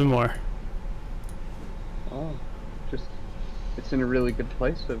 Tell me more. Oh, just it's in a really good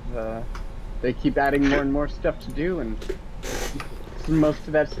place. They keep adding more and more stuff to do, and most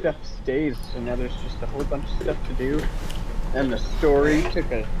of that stuff stays. So now there's just a whole bunch of stuff to do, and the story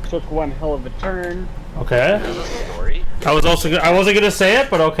took one hell of a turn. Okay. There's a story. I wasn't gonna say it,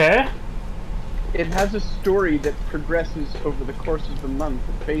 but okay. It has a story that progresses over the course of the month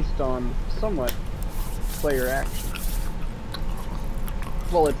based on somewhat player action.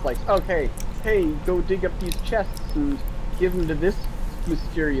 Well, it's like, okay, hey, go dig up these chests and give them to this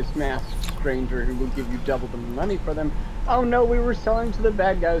mysterious masked stranger who will give you double the money for them. Oh no, we were selling to the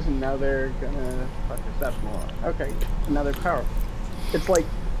bad guys and now they're gonna fuck us up more. Okay, now they're powerful. It's like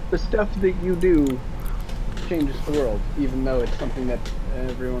the stuff that you do changes the world, even though it's something that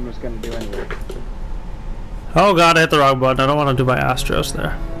everyone was gonna do anyway. Oh god, I hit the wrong button. I don't want to do my Astros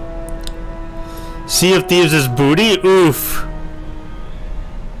there. Sea of Thieves is booty? Oof.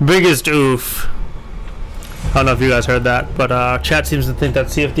 Biggest oof. I don't know if you guys heard that, but chat seems to think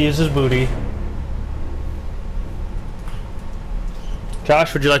that Sea of Thieves is booty.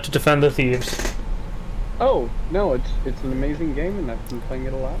 Josh, would you like to defend the thieves? Oh, no, it's an amazing game, and I've been playing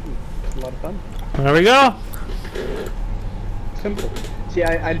it a lot, and it's a lot of fun. There we go. Simple. See,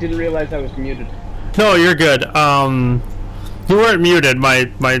 I didn't realize I was muted. No, you're good. You weren't muted.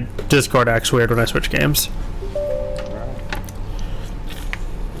 My Discord acts weird when I switch games.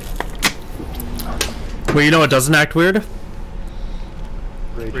 Well, you know what doesn't act weird?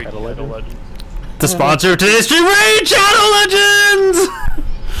 Raid Shadow Legends. The sponsor of today's stream, Raid Shadow Legends!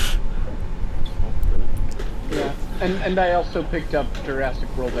 Yeah, and I also picked up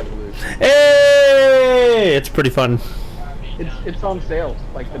Jurassic World Evolution. Hey! It's pretty fun. It's on sale.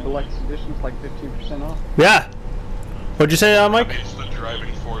 Like the deluxe edition's like 15% off. Yeah. What'd you say, Mike? It's the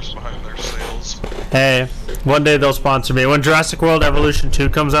driving force behind their sales. Hey, one day they'll sponsor me. When Jurassic World Evolution 2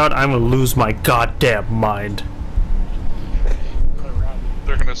 comes out, I'm gonna lose my goddamn mind.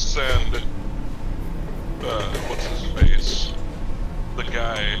 They're gonna send, what's his face? The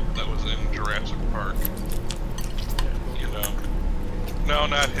guy that was in Jurassic Park. You know? No,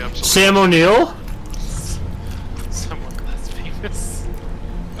 not him. Sam O'Neill? Someone less famous.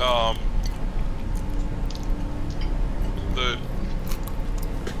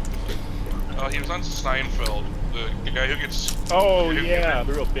 He was on Seinfeld. The guy who gets. Oh yeah,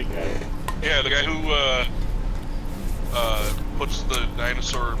 the real big guy. Yeah, the guy who puts the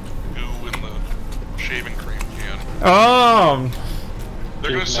dinosaur goo in the shaving cream can.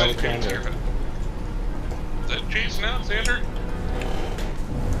 They're gonna send him to. Is that Jason Alexander?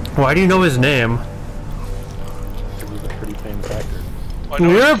 Why do you know his name? He's a pretty famous actor.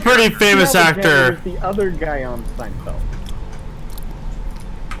 You're a pretty famous actor. The other guy on Seinfeld.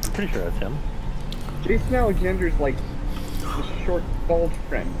 I'm pretty sure that's him. Jason Alexander's like the short, bald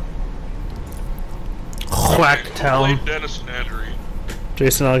friend. Whack tell him. Dennis Nedry.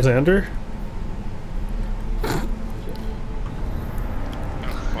 Jason Alexander? Oh,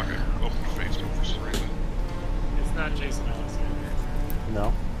 fuck, I opened Facebook for some reason. It's not Jason Alexander.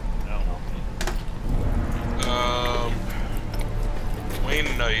 No.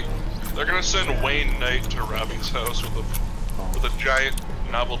 Wayne Knight. They're gonna send Wayne Knight to Robbie's house with a giant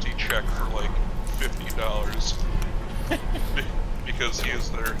novelty check for like $50 because he is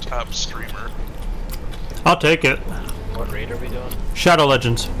their top streamer. I'll take it. What raid are we doing? Shadow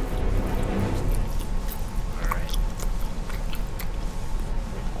Legends. Alright.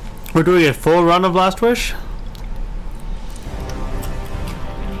 We're doing a full run of Last Wish?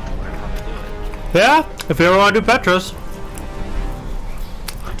 Yeah, if you ever want to do Petros.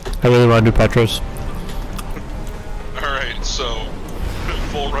 I really want to do Petros. Alright, so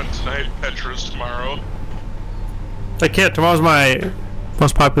full run tonight, Petra's tomorrow. I can't, tomorrow's my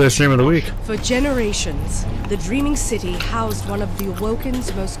most popular stream of the week. For generations, the Dreaming City housed one of the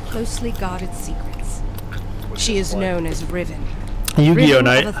Awoken's most closely guarded secrets. She is known as Riven. Yu-Gi-Oh! Riven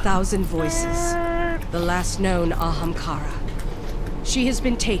Night. of 1,000 voices. The last known Ahamkara. She has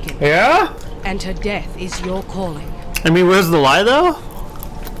been taken. Yeah? And her death is your calling. I mean, where's the lie though?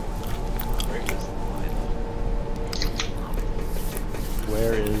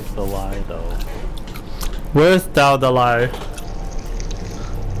 Where is the lie, though? Where's thou the lie?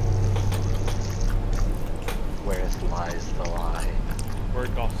 Where lies the lie? Where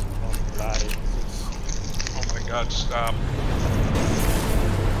gossip lies. Oh my god, stop.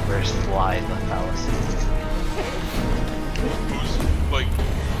 Where's the lie the fallacy? Who's, like,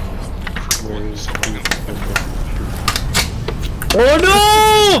 Oh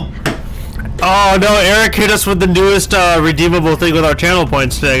no! Oh no, Eric hit us with the newest redeemable thing with our channel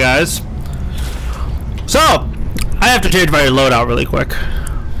points today, guys. So, I have to change my loadout really quick.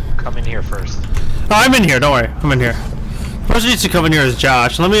 Come in here first. Oh, I'm in here, don't worry, I'm in here. First needs to come in here is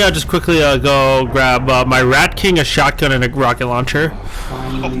Josh. Let me just quickly go grab my Rat King, a shotgun, and a rocket launcher.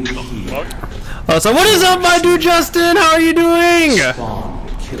 So what is up, my dude Justin? How are you doing? Spawn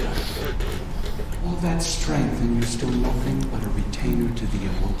killer. All that strength and you're still nothing but a retainer to the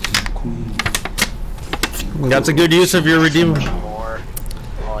Awoken Queen. That's a good use of your redeem. More.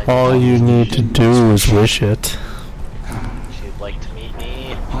 All you need to do is wish it. She'd like to meet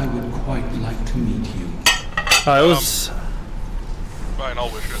me. I would quite like to meet you. It was... Fine, I'll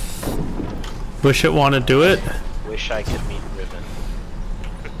wish it. Wish it, want to do it? Wish I could meet Riven.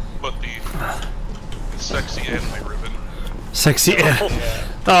 But the sexy anime Riven. Sexy.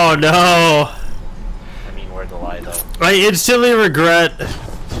 Oh no. I mean, where the lie though? I instantly regret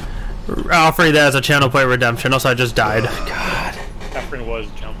offering that as a channel point redemption, else I just died. God. Catherine was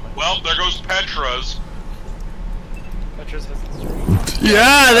jumping. Well, there goes Petra's. Petra's has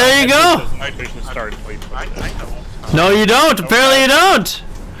Yeah, there you go. I know. No, you don't. Apparently you don't.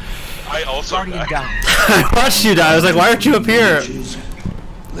 I also died. I watched you die. I was like, why aren't you up here?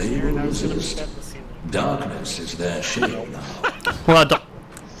 They will resist, Darkness is their shield now. Well,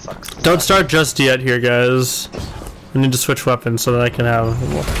 Sucks. don't start just yet here, guys. We need to switch weapons so that I can have.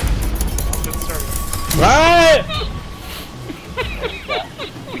 Right!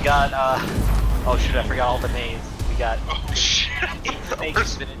 We got, oh shoot, I forgot all the names. We got Oh shit. Snake,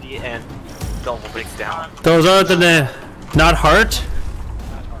 Infinity, and Double Big Down. Those are the not heart?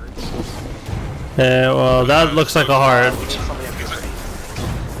 Yeah, well, that looks like a heart. Somebody on Infinity.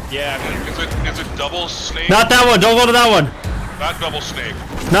 Yeah, Is it double snake? Not that one, don't go to that one! Not double snake.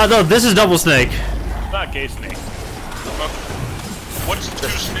 No, this is double snake. it's not gay snake. What's two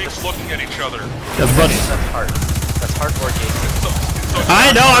snakes looking at each other? That's but That's Heart. That's Heart or Gate. So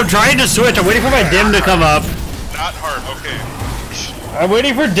I know, I'm trying to switch. I'm waiting for my dim to come up. not hard. Okay. I'm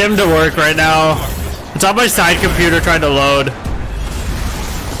waiting for dim to work right now. It's on my side computer trying to load.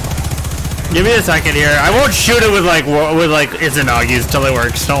 Give me a second here. I won't shoot it with like Izanagi's till it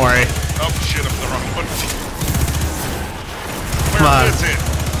works. Don't worry. Oh shit, I'm the wrong one. Come on. Where is it?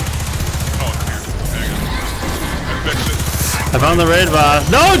 Oh, here. Hang on. I fixed it. I found the raid boss.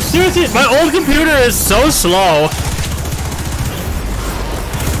 No, seriously, my old computer is so slow.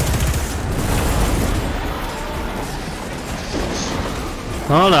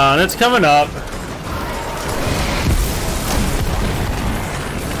 Hold on, it's coming up.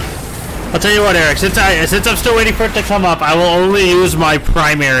 I'll tell you what, Eric. Since I'm still waiting for it to come up, I will only use my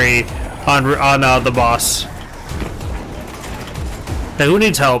primary on the boss. Hey, who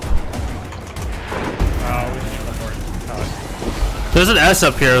needs help? We need one more. There's an S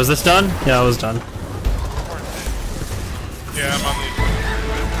up here. Was this done? Yeah, it was done. Yeah, I'm on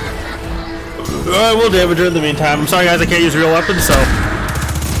Alright, we'll damage her in the meantime. I'm sorry, guys. I can't use real weapons, so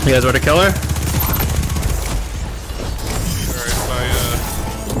you guys want to kill her?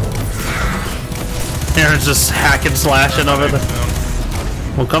 Aaron's just hacking, slashing over the.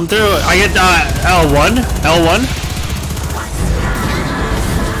 We'll come through. I get L1. L1.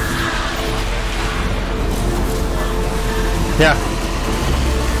 Yeah.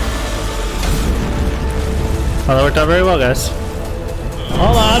 Oh, that worked out very well, guys.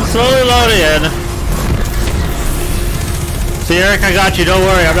 Hold on, slowly loading in. See, Eric, I got you. Don't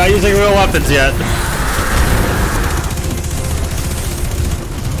worry. I'm not using real weapons yet.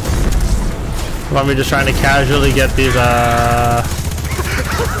 Let me just trying to casually get these,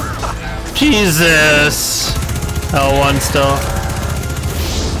 Jesus! L1 still.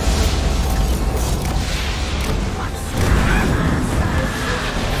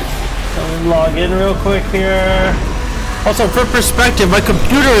 Let me log in real quick here. Also, for perspective, my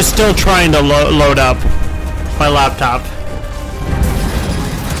computer is still trying to load up my laptop.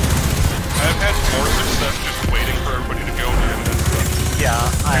 I've had more success just waiting for everybody to go in. Yeah,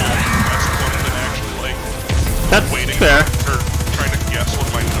 I That's fun than actually, like, That's waiting fair. or trying to guess what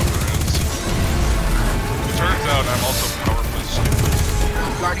my number is. It turns out I'm also powerless.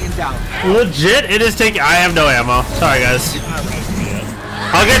 Guardian down. Legit, it is taking. I have no ammo. Sorry, guys.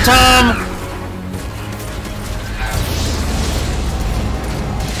 I'll get Tom.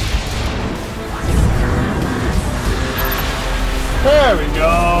 There we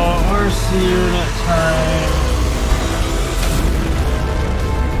go. Mercy unit time.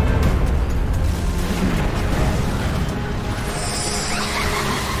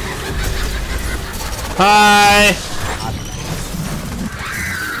 Hi.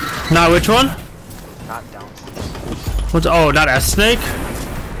 Not which one? not down. What's oh, not S snake? Yeah,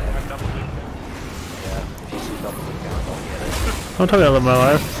 if you see Double Big Down, don't get it. Don't tell me I live my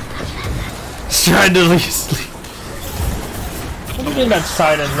life. Just trying to sleep. What do you mean that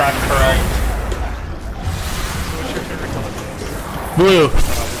sign is not correct? What's your favorite color? Blue.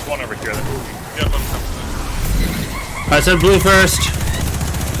 There's one over here. Yep, I'm I said blue first.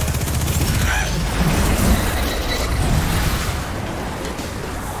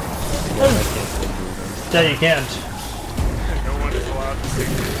 Yeah, you can't. No one is allowed to see.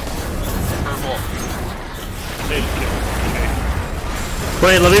 purple.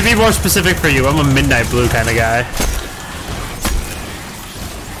 Wait, let me be more specific for you. I'm a midnight blue kind of guy.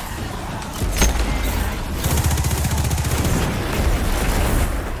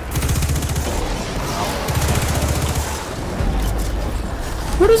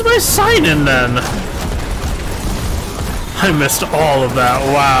 What is my sign in then? I missed all of that.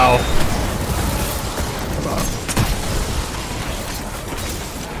 Wow.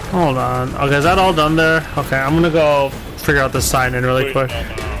 Hold on. Okay, is that all done there? Okay, I'm gonna go figure out the sign in really quick.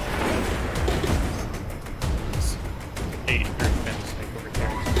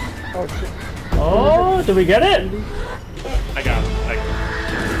 Oh shit. Oh, did we get it? I got it.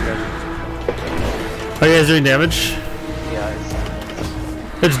 Are you guys doing damage?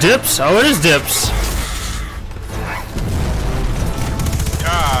 Yeah, It's dips? Oh, it is dips.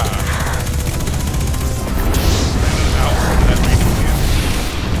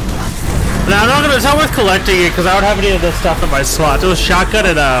 I'm not gonna. It's not worth collecting it because I don't have any of this stuff in my slots. It was shotgun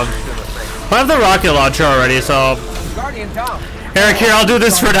and I have the rocket launcher already, so. Guardian down. Eric, here, I'll do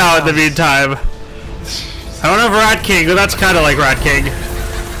this for now in the meantime. I don't have Rat King, but that's kind of like Rat King.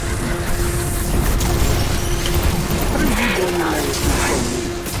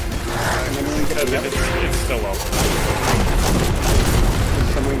 It's still low. Did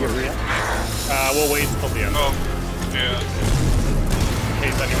someone get real? We'll wait until the end. Oh, yeah. In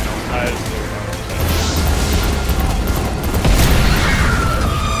case anyone else has.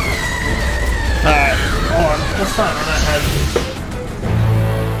 Alright, hold on. Let's not run ahead.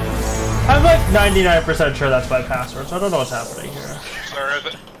 I'm like 99% sure that's my password, so I don't know what's happening here.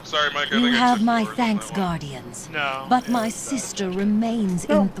 Sorry, Mike. I You think I have took my yours on thanks, that one. Guardians. No. But my sister remains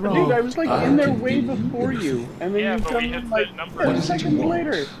No, enthralled. dude, I was like in there way before you, and then Yeah, you but we come hit in the like number. 10 seconds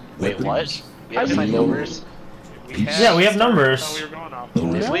later. Wait, what? We have I my mean- numbers? Yeah, we have numbers. We were going off. Did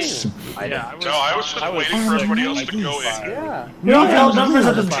we? Yeah, I was just waiting for everybody else to go in. Yeah. You don't have numbers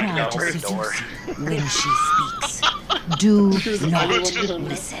at the Try to seduce when she speaks. Do not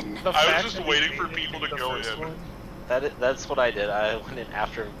listen. I was just waiting for people to go in. That's what I did. I went in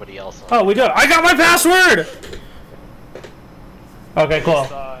after everybody else. Oh, we do. I got my password! Okay, cool.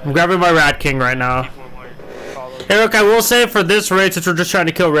 I'm grabbing my Rat King right now. Eric, I will say for this raid, since we're just trying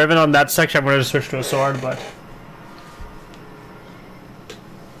to kill Riven on that section, I'm going to switch to a sword, but...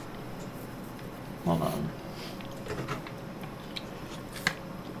 Hold on.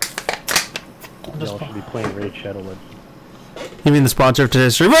 Y'all should be playing Raid Shadow Legends. You mean the sponsor of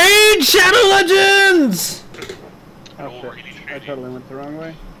today's stream? Raid Shadow Legends! Oh shit, I totally went the wrong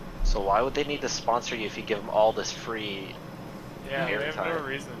way. So why would they need to sponsor you if you give them all this free Yeah, they have no airtime?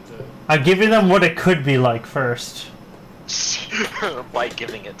 reason to. I'm giving them what it could be like first. By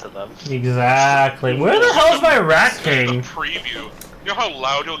giving it to them. Exactly. Where the hell's my Rat King? Preview. You know how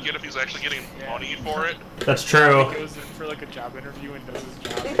loud he'll get if he's actually getting money for it? That's true. He goes in for like a job interview and does his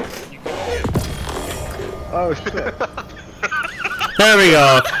job. You can Oh shit. There we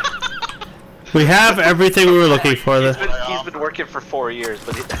go. We have everything we were looking for. He's been working for 4 years,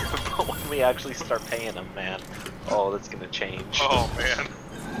 but, but when we actually start paying him, man, oh, that's gonna change. Oh man.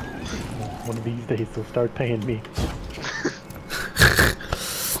 One of these days they'll start paying me.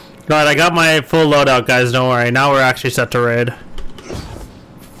 Alright, I got my full loadout, guys. Don't worry. Now we're actually set to raid.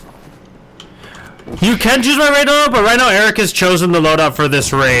 You can choose my raid loadout, but right now Eric has chosen the loadout for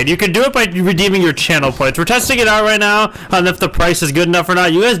this raid. You can do it by redeeming your channel points. We're testing it out right now on if the price is good enough or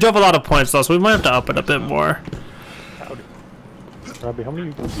not. You guys do have a lot of points though, so we might have to up it a bit more. Robbie, how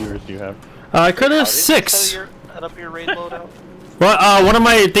many viewers do you have? I could have How did you 6. set up your raid loadout? Well, one of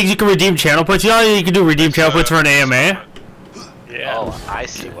my things you can redeem channel points. You know how you can do redeem channel points for an AMA? Yeah. Oh, I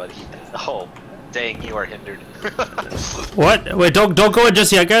see what he did. Oh, dang, you are hindered. What? Wait, don't go in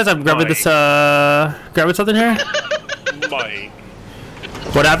just yet, guys. I'm grabbing this, grabbing something here. Mike.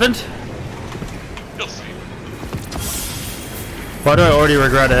 What happened? You'll see. Why do I already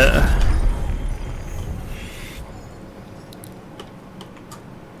regret it?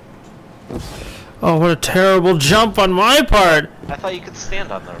 Oh, what a terrible jump on my part! I thought you could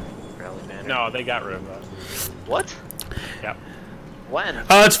stand on the rally banner. No, they got rid of that. What? Yep. When?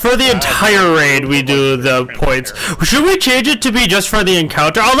 It's for the entire raid we do the points. Should we change it to be just for the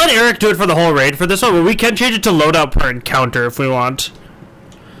encounter? I'll let Eric do it for the whole raid for this one, but we can change it to loadout per encounter if we want.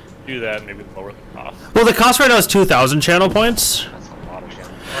 Do that, maybe lower the cost. Well, the cost right now is 2,000 channel points. That's a lot of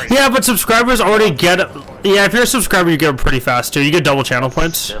channels. Yeah, but subscribers already get... Yeah, if you're a subscriber, you get them pretty fast, too. You get double channel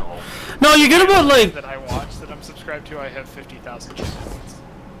points. Still. No, you get about, like... that I watch that I'm subscribed to, I have 50,000 channel points.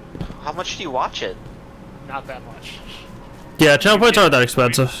 How much do you watch it? Not that much. Yeah, channel points aren't that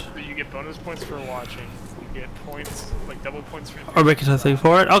expensive. But you get bonus points for watching. You get points, like double points for. Or making something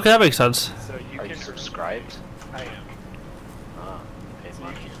for it. Okay, that makes sense. So you Are can. you subscribed? I am. You pay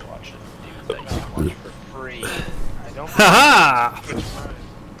money to watch it. Do you watch it for free? I don't. Haha!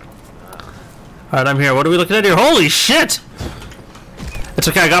 Alright, I'm here. What are we looking at here? Holy shit! It's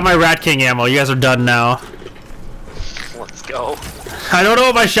okay, I got my Rat King ammo. You guys are done now. Let's go. I don't know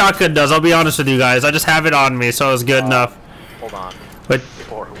what my shotgun does, I'll be honest with you guys. I just have it on me, so it's good enough. Hold on. Wait.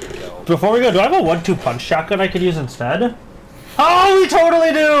 Before we go. Before we go, do I have a 1-2 punch shotgun I could use instead? Oh, we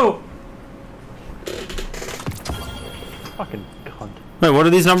totally do! Fucking cunt. Wait, what are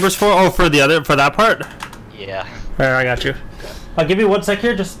these numbers for? Oh, for that part? Yeah. Alright, I got you. I'll give you 1 sec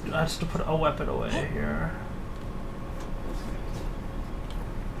here, just I have to put a weapon away here.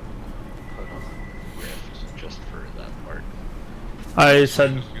 Put on Rift just for that part. I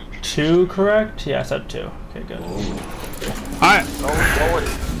said 2, correct? Yeah, I said 2. Okay, good. Alright. Oh,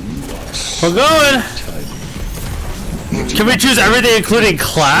 We're going! Can we choose everything including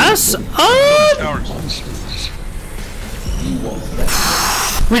class?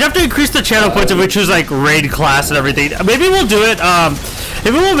 We'd have to increase the channel points if we choose like raid class and everything. Maybe we'll do it.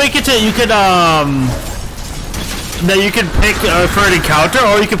 Maybe we'll make it to you could that you can pick for an encounter,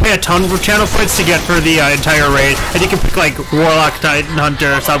 or you can pay a ton of channel points to get for the entire raid, and you can pick like Warlock, Titan,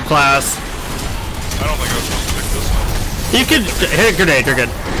 Hunter, subclass. I don't think I was supposed to pick this one. You could hit a grenade. You're good.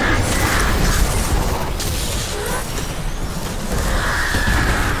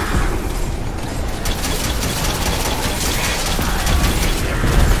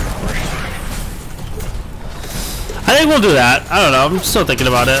 I think we'll do that. I don't know. I'm still thinking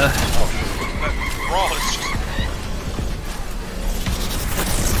about it. Brawl is just...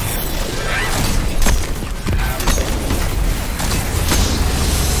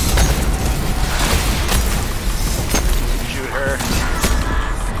 Shoot her.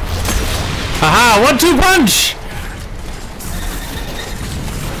 Aha! 1-2 punch!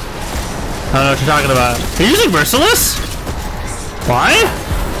 I don't know what you're talking about. Are you using Merciless? Why?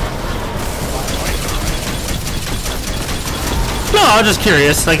 No, I'm just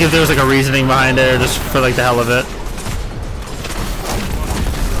curious, like if there was like a reasoning behind it, or just for like the hell of it.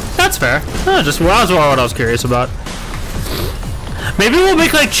 That's fair. Just that was what I was curious about. Maybe we'll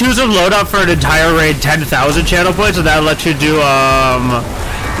make like choose a loadout for an entire raid 10,000 channel points, and that'll let you do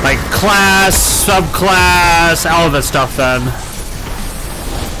like class, subclass, all of that stuff. Then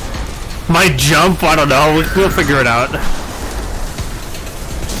might jump. I don't know. We'll figure it out.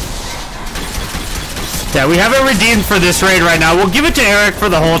 Yeah, we haven't redeemed for this raid right now. We'll give it to Eric for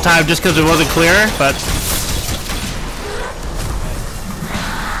the whole time just because it wasn't clear, but...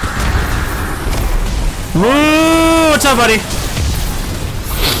 Woo! What's up, buddy?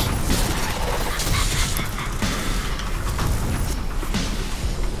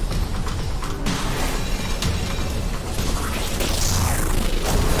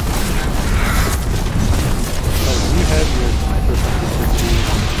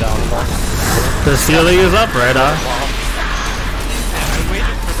 The ceiling is up, right on.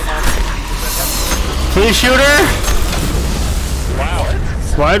 Please shoot her! Wow.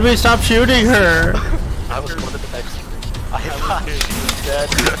 Why'd we stop shooting her? I was one of the next three. I thought she was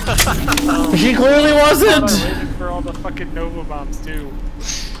dead. She clearly wasn't! I waited for all the fucking Nova bombs too.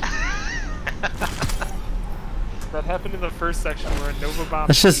 That happened in the first section where a Nova bomb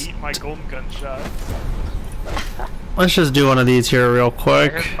beat my golden gun shot. Let's just do one of these here real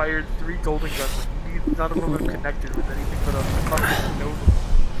quick. I had fired 3 golden guns. None of them are connected with anything but a fucking Nova.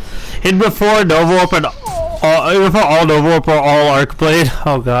 Hit before Nova Warp and before all Nova Warp or all Arc Blade.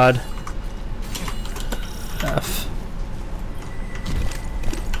 Oh god. F.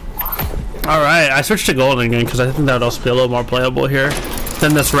 Alright, I switched to Golden again because I think that would also be a little more playable here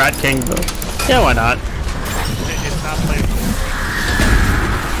than this Rat King. But yeah, why not? It's not playable.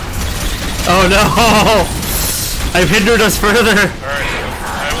 Oh no! I've hindered us further! Alright,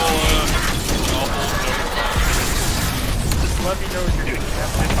 I will, Just let me know what you're doing.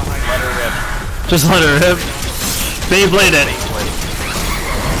 Behind. Let her rip. Just let her rip. Beyblade it.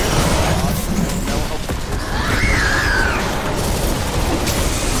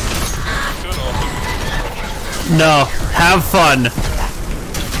 No, have fun.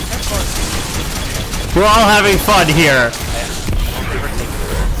 We're all having fun here.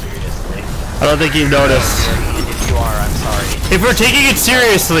 I don't think you've noticed. If you are, I'm sorry. If we're taking it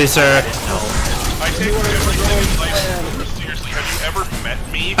seriously, sir. I take everything like seriously. Have you ever met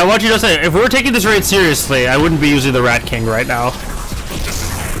me? I want you to say, if we were taking this raid seriously, I wouldn't be using the Rat King right now.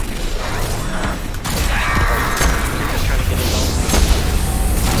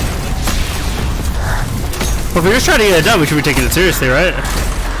 Well, if we're just trying to get it done, we should be taking it seriously, right?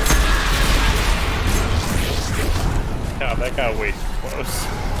 Yeah, that got way too close.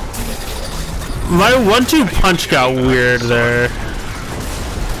 My 1-2 punch got weird there.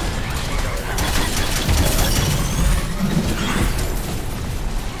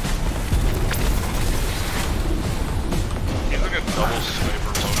 Using a double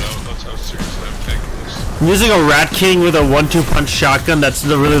sniper loadout, that's how seriously I'm taking this. I'm using a Rat King with a 1-2 punch shotgun that's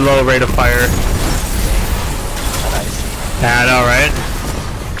the really low rate of fire. Yeah, I know, right?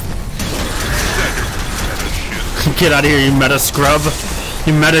 Get out of here, you meta scrub.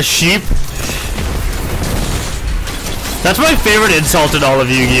 You meta sheep. That's my favorite insult in all of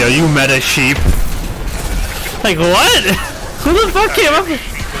Yu-Gi-Oh! You meta sheep. Like, what? Who the fuck came up with...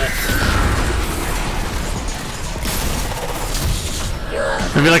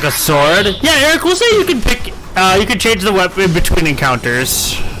 Maybe like a sword? Yeah, Eric, we'll say you can pick... you can change the weapon between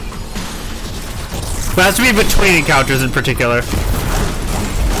encounters. But it has to be between encounters in particular.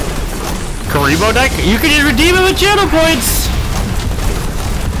 Kareem Freebo deck? You can redeem it with channel points!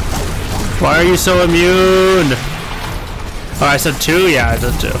 Why are you so immune? Oh, I said 2? Yeah, I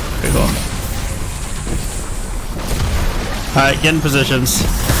said 2. Okay, cool. Alright, get in positions.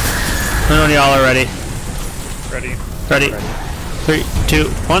 I know y'all are ready. Ready. Ready. 3, 2,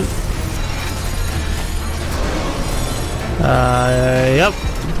 1. Yep.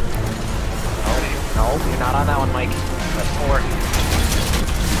 No, you're not on that one, Mike. That's 4.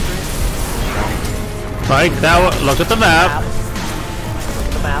 Mike, that one. Look at the map. Look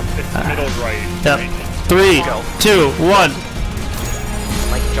at the map. It's middle right. Yep. Right. 3, 2, 1.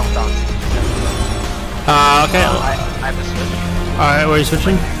 Mike jumped on. Okay. I have to switch. Alright, where are you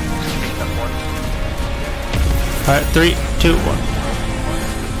switching? Alright, 3, 2, 1.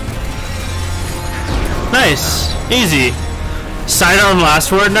 Nice. Easy. Sidearm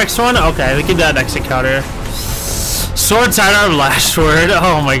last word next one? Okay, we can do that next encounter. Sword sidearm last word.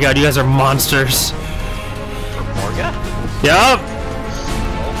 Oh my god, you guys are monsters. For Morga? Yup. Oh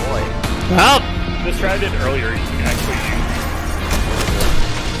boy. Well. This try I did earlier, you can actually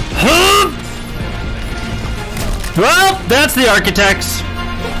Well, that's the architects.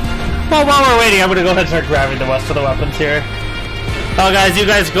 Well, while we're waiting, I'm gonna go ahead and start grabbing the rest of the weapons here. Oh guys, you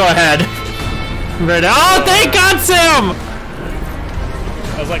guys go ahead. Right now. Oh, thank God, Sam!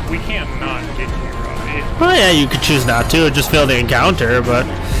 I was like, we can't not get you, Robbie. Well, yeah, you could choose not to. It just failed the encounter, but...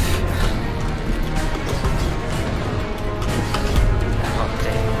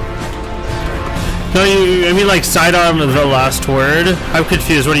 No, I mean like sidearm the last word? I'm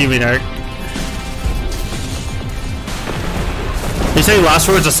confused. What do you mean, Eric? You say last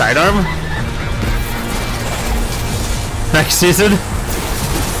word's a sidearm? Next season?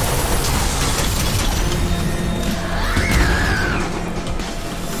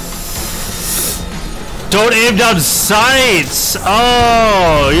 Don't aim down sights!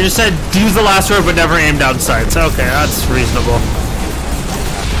 Oh, you just said use the last word but never aim down sights. Okay, that's reasonable.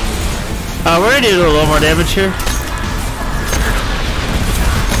 We're gonna do a little more damage here.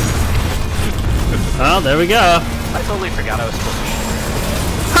 Oh, there we go. I totally forgot I was supposed to shoot.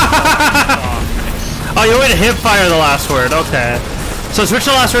 Oh, you want to hip fire the last word. Okay. So switch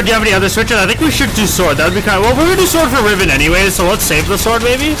the last word. Do you have any other switches? I think we should do sword. That would be kind of... Well, we're gonna do sword for Riven anyways, so let's save the sword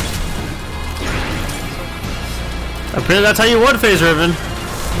maybe. I'm pretty that's how you would phase Riven.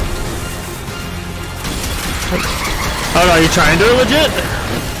 Oh no, are you trying to do it legit?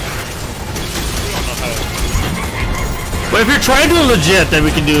 Well, if you're trying to do it legit, then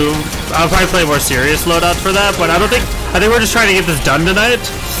we can do... I'll probably play a more serious loadout for that, but I think we're just trying to get this done tonight.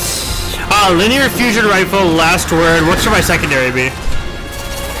 Linear fusion rifle, last word. What should my secondary be?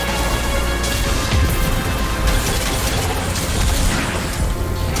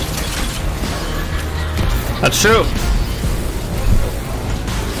 That's true.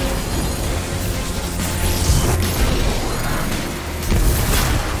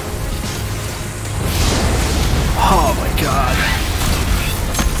 Oh my god.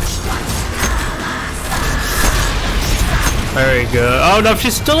 Very good. Oh no,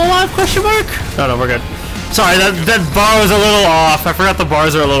 she's still alive? Question mark? No, we're good. Sorry, that bar was a little off. I forgot the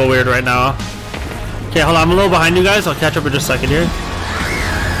bars are a little weird right now. Okay, hold on. I'm a little behind you guys. I'll catch up in just a second here.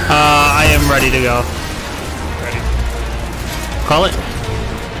 I am ready to go. Ready. Call it.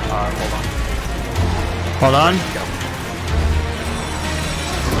 Hold on. Hold on.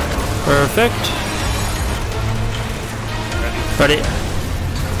 Perfect. Ready.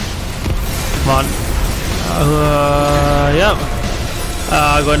 Come on. Yep.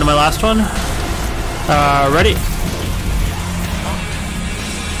 Go into my last one. Ready.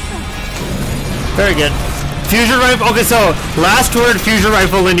 Very good. Fusion rifle. Okay, so last word fusion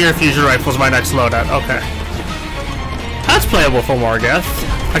rifle, linear fusion rifle is my next loadout. Okay. That's playable for Morgoth.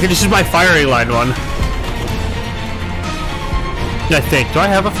 I can just use my firing line one. I think. Do I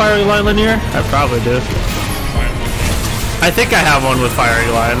have a firing line linear? I probably do. I think I have one with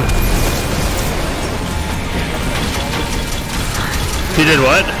firing line. You did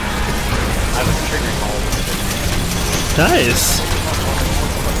what? I was triggering all of it. Nice.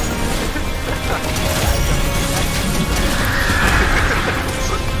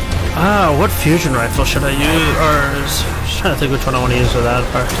 What fusion rifle should I use? Or just trying to think which one I want to use for that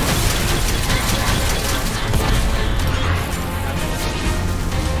part.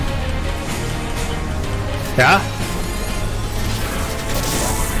 Yeah?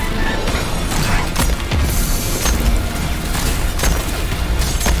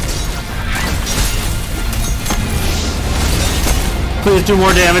 Please do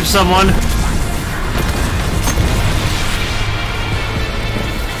more damage, someone.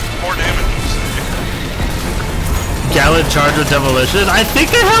 More damage, you say? Gallon charge with demolition. I think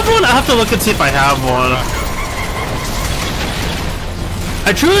I have one. I have to look and see if I have one.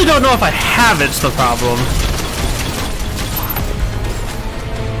 I truly don't know if I have it's the problem.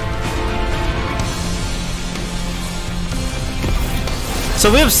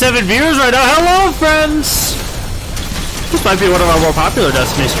 So we have 7 viewers right now. Hello, friends! This might be one of our more popular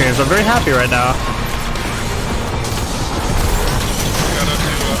Destiny streams. I'm very happy right now.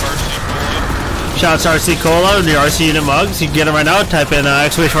 Shout out to RC Cola and the RC Unit mugs. You can get them right now. Type in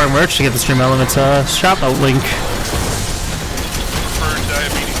exclamation mark merch to get the Stream Elements shop link.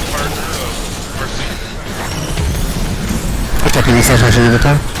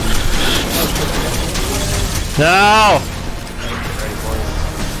 No!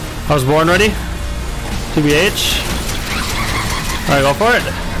 I was born ready. TBH. Alright, go for it.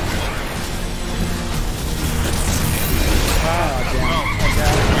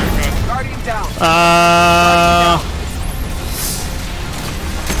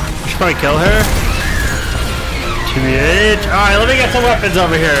 Should probably kill her. TBH. Alright, let me get some weapons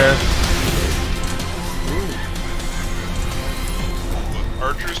over here.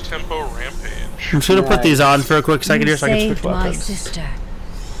 Archer's Tempo Rampage. I'm just gonna put these on for a quick second here so I can switch my weapons. sister.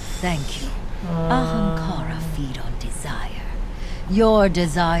 Thank you. Ahankara feed on desire. Your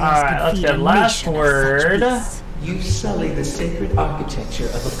desires Alright, let's get last word. You sully the sacred architecture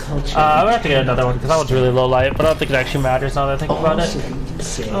of a culture. I'm gonna have to get another one because that one's really low light, but I don't think it actually matters now that I think about it.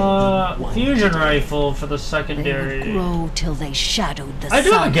 Fusion rifle for the secondary. They will grow till they shadowed the I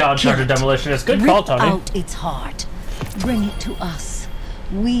do have a sun. Gallon Charger Demolition. It's good Rip call, Tony. out its heart. Bring it to us.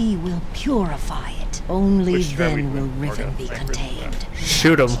 We will purify it. Only then will Riven be contained.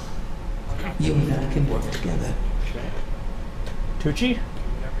 Shoot him. You and I can work together. Tucci?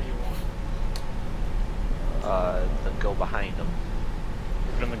 Then go behind him.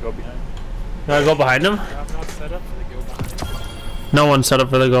 We're gonna go behind. You wanna go behind him? I'm not set up for the go behind. No one's set up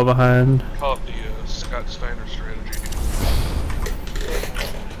for the go behind. Call it the Scott Steiner strategy.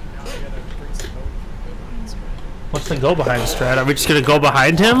 What's the go behind strat? Are we just gonna go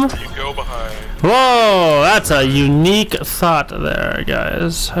behind him? You go behind. Whoa, that's a unique thought there,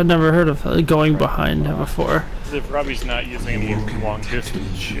 guys. I'd never heard of going behind him before. If Robbie's not using any long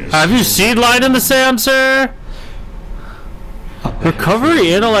distance shit. Have you seen Line in the Sand, sir? Recovery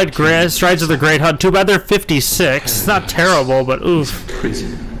Analyte Strides of the Great Hunt. Too bad they're 56. It's not terrible, but oof.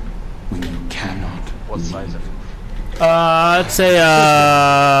 Prison when you cannot. What size of I'd say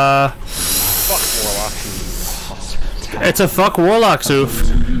Fuck Warlock. it's a fuck Warlock's oof.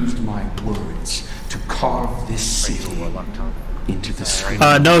 Used my words to carve this city into the screen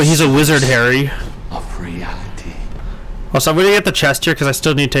No, he's a wizard, Harry. of reality. Also, I'm gonna get the chest here because I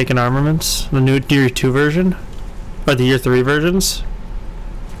still need taken armaments. The new Year 2 version. Or the Year 3 versions.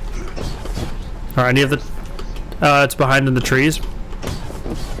 Alright, I need the... it's behind in the trees.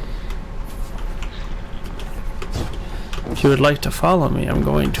 If you would like to follow me, I'm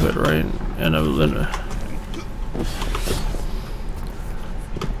going to it right in a minute.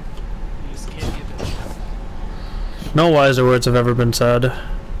 No wiser words have ever been said.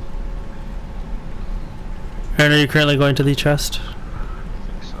 Aaron, are you currently going to the chest?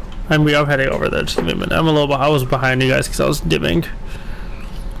 I'm heading over there. Just give me a minute. I was behind you guys because I was dimming.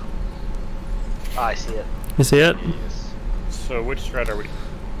 I see it. You see it? So which strat are we?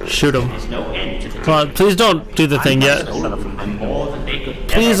 Shoot him. Come on, please don't do the thing yet.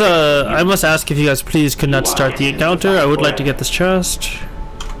 Please, I must ask if you guys please could not start the encounter. I would like to get this chest.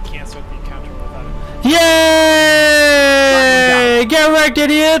 Can't start the encounter without it. Yay! Get wrecked,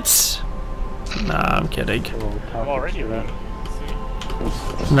 idiots! Nah, I'm kidding. I'm already then.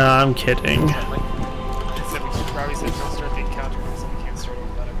 Nah, I'm kidding. Robbie said don't start the encounter because we can't start it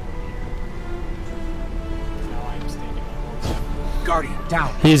without everyone here. Now I'm standing on Guardian,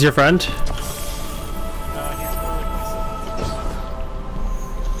 down. He's your friend? he's more like myself.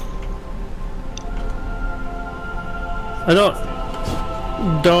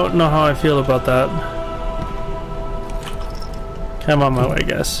 I don't know how I feel about that. I'm on my way,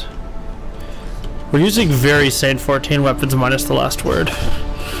 guys. We're using very Saint 14 weapons minus the last word.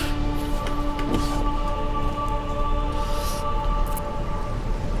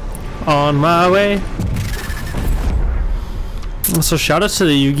 On my way. So shout out to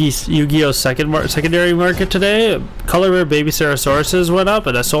the Yu-Gi-Oh! Secondary market today. Color Rare Baby Cerasauruses went up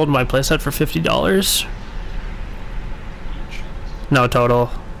and I sold my playset for $50. No,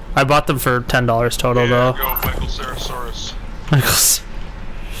 total. I bought them for $10 total though. Go Michael Sarasaurus. Michael's.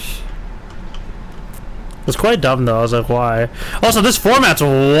 It was quite dumb though, I was like, why? Also, this format's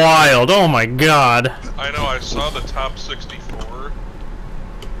wild, oh my god. I know, I saw the top 64.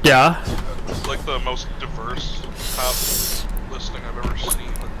 Yeah? It's like the most diverse top listing I've ever seen.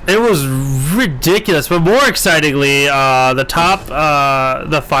 It was ridiculous, but more excitingly,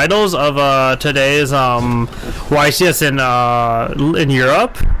 the finals of today's YCS in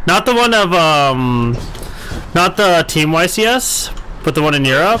Europe. Not the one of not the team YCS, but the one in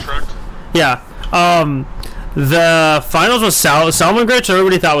Europe. Yeah. The finals was Salmon Grit, so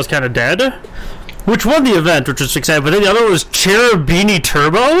everybody thought was kind of dead, which won the event, which was exciting. But then the other was Cherubini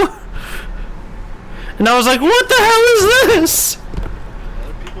Turbo, and I was like, "What the hell is this?"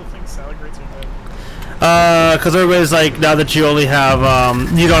 Because everybody's like, now that you only have,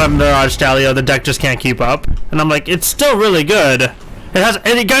 you don't have Mirage Stalio, the deck just can't keep up. And I'm like, it's still really good. And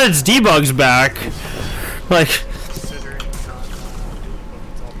it got its debugs back. Like,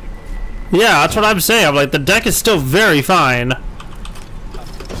 yeah, that's what I'm saying. I'm like, the deck is still very fine.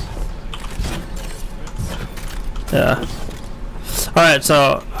 Yeah. Alright,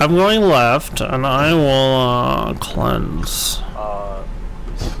 so I'm going left, and I will, cleanse.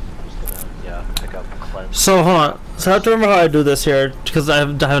 So hold on. So I have to remember how I do this here because I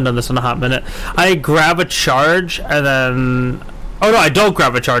haven't done this in a hot minute. I grab a charge and then. Oh no, I don't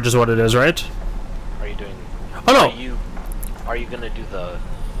grab a charge. Is what it is, right? Are you doing? Oh no. Are you gonna do the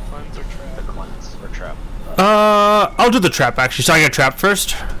cleanse or trap? I'll do the trap actually. So I get trap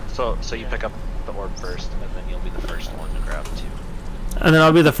first. So you pick up the orb first, and then you'll be the first one to grab 2. And then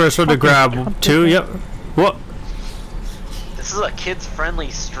I'll be the first one to grab 2. Yep. What? This is a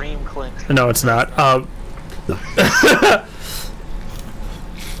kids-friendly stream, Clint. No, it's not.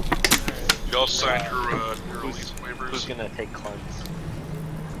 Y'all signed your release waivers. Who's gonna take cleanse?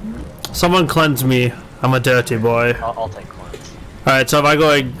 Someone cleanse me. I'm a dirty boy. I'll take cleanse. Alright, so am I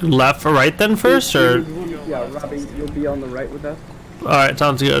going left or right then first, or? Yeah, Robbie, you'll be on the right with us. Alright,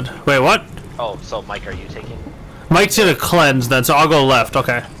 sounds good. Wait, what? Oh, so Mike, are you taking? Mike's gonna cleanse then, so I'll go left.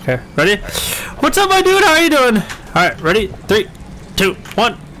 Okay. Okay. Ready? What's up, my dude? How are you doing? Alright, ready? 3, 2,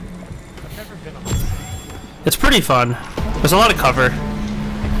 1. It's pretty fun. There's a lot of cover.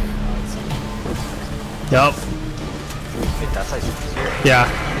 Yup. Wait, that side's here. Yeah.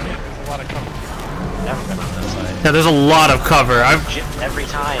 There's a lot of cover. Never been on that side. Yeah, there's a lot of cover. Every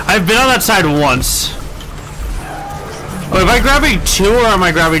time. I've been on that side once. Oh, am I grabbing 2 or am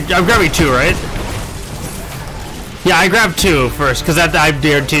I grabbing? I'm grabbing 2, right? Yeah, I grabbed 2 first because that I'm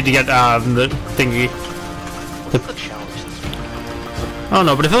guaranteed to get the thingy. What's the challenge? I don't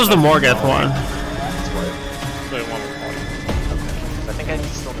know, but if it was the Morgoth one. I think I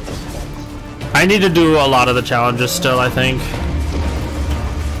still need this. I need to do a lot of the challenges still, I think.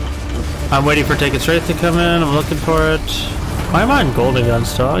 I'm waiting for Take It Straight to come in. I'm looking for it. Why am I on Golden Gun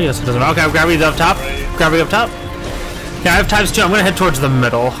still? I guess it doesn't matter. Okay, I'm grabbing up top. Grabbing up top. Yeah, I have times 2. I'm gonna head towards the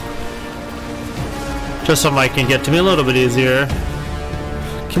middle. Just so Mike can get to me a little bit easier.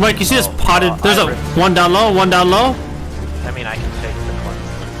 Okay, Mike, you see this potted? There's a one down low, one down low. I mean, I can take the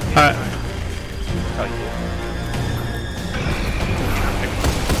cleanse. Alright.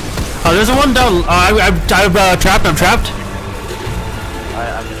 Oh, there's a one down. I'm trapped. I'm trapped.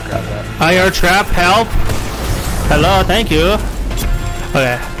 I'm gonna grab that. IR trap. Help. Hello. Thank you.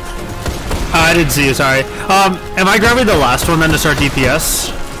 Okay. I didn't see you. Sorry. Am I grabbing the last one then to start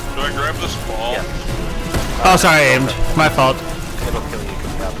DPS? Do I grab this ball? Yeah. Oh, sorry. I aimed. My fault. It'll kill you.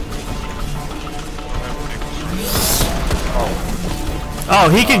 Oh,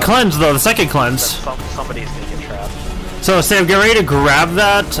 he can cleanse though. The second cleanse. Somebody's gonna get trapped. So Sam, get ready to grab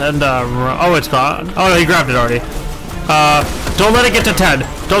that and oh, it's gone. Oh no, he grabbed it already. Don't let it get to 10.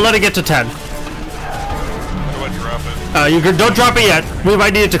 Don't let it get to 10. How do I drop it? You don't drop it yet. We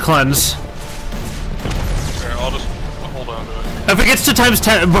might need it to cleanse. Okay, I'll just hold on to it. If it gets to times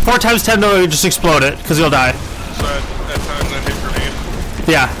 10, before times 10 though, you just explode it because you'll die. So at times I hit grenade.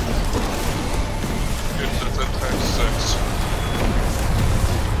 Yeah. Good, so it's at times 6.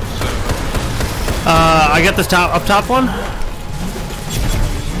 I get this up top one.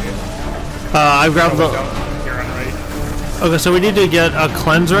 I grabbed the. Okay, so we need to get a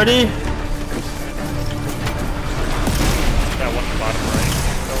cleanse ready.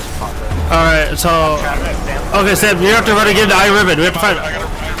 Alright, so. Okay, Sam, you have to run again to Iron Ribbon. We have to find.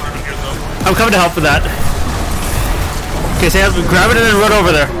 I'm coming to help with that. Okay, Sam, grab it and then run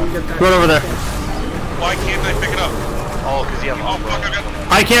over there. Run over there. Why can't I pick it up? Oh, because you have. Oh, fuck, I got.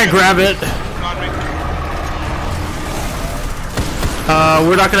 I can't grab it.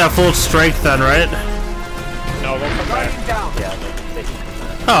 We're not gonna have full strength then, right? No, they'll come back. Yeah, they can come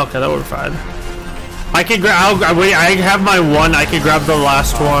back. Oh, okay, that would be fine. I can grab. Wait, I have my one. I can grab the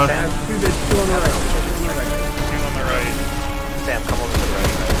last one. Sam, on the right. Sam, come over to the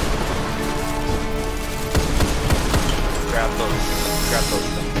right. Grab those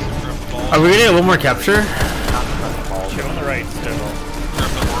things. Are we gonna get one more capture? not the ball. Shit on the right still.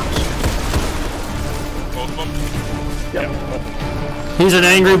 Grab the orbs. Both of them? Yep. He's an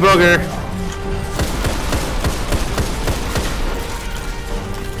angry booger.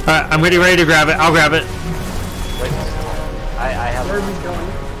 Alright, I'm getting ready to grab it. I'll grab it. Wait, I have. Where are we going?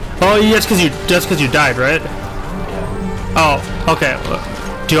 Oh, yes, because you died, right? Yeah. Oh, okay.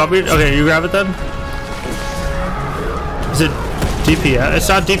 Do you want me to? Okay, you grab it then? Is it DPS? It's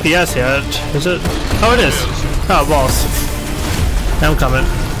not DPS yet, is it? Oh, it is. Oh, balls. I'm coming.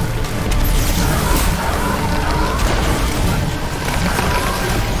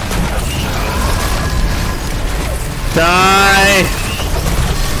 Die!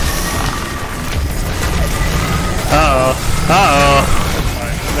 Uh-oh. Uh-oh.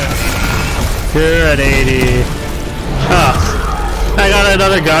 You're at 80. Ah. I got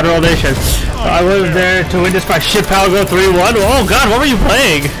another God Roll Nation. I was there to witness my ship power go 3-1. Oh god, what were you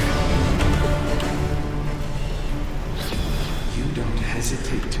playing? You don't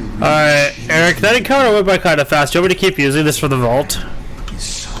hesitate to reach. Alright, Eric, that encounter went by kind of fast. Do you want me to keep using this for the vault? Is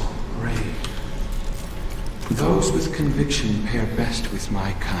so brave. Those with conviction pair best with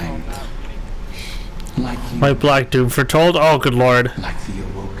my kind. Like you. My Black Doom foretold? Oh, good lord. Like the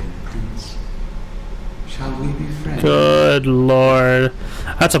awoken prince. Shall we be friends? Good lord.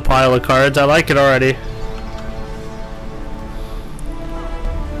 That's a pile of cards. I like it already.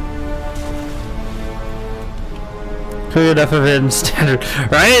 Could have been standard,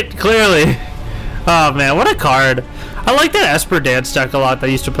 right? Clearly. Oh man, what a card. I like that Esper Dance deck a lot that I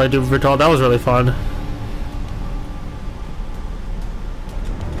used to play Doom Foretold. That was really fun.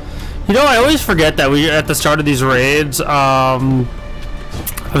 You know, I always forget that we at the start of these raids, I'm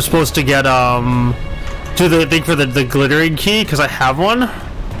supposed to get do the thing for the glittering key because I have one.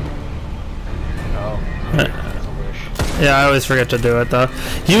 Yeah, I always forget to do it though.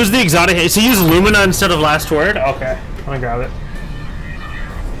 Use the exotic. So use Lumina instead of Last Word. Okay, I'm gonna grab it.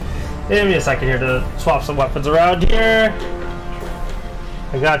 Give me a second here to swap some weapons around here.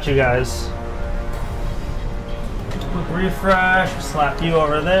 I got you guys. Quick refresh. Slap you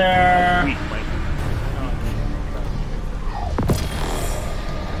over there.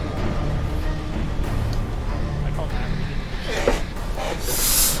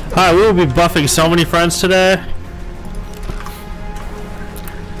 Alright, we will be buffing so many friends today.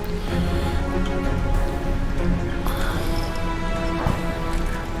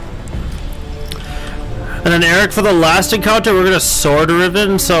 And then Eric, for the last encounter, we're gonna Sword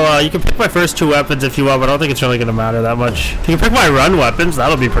Ribbon. So you can pick my first two weapons if you want, but I don't think it's really gonna matter that much. If you can pick my run weapons,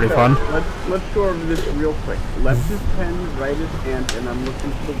 that'll be pretty fun. Let's go over this real quick. Left is 10, right is ant, and I'm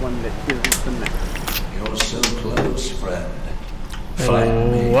looking for the one that isn't the next. You're so close, friend.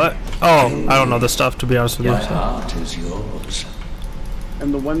 Find me. What? Oh, I don't know the stuff, to be honest with you. My heart is yours.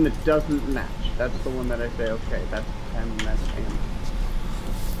 And the one that doesn't match, that's the one that I say, okay, that's 10, that's ant.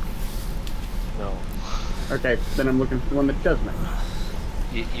 No. Okay, then I'm looking for the one that does match.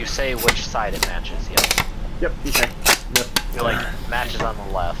 You say which side it matches, yep. Yep, okay. Yep. You're like, matches on the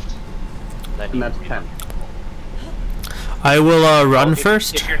left. Then And that's 10. I will run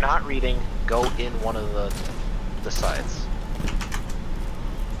first. If you're not reading, go in one of the sides.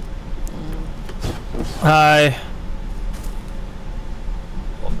 Hi.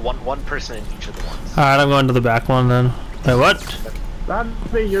 One person in each of the ones. Alright, I'm going to the back one then. Wait, what?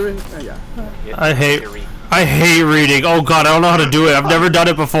 You're in. Yeah. I hate reading. Oh god, I don't know how to do it. I've never done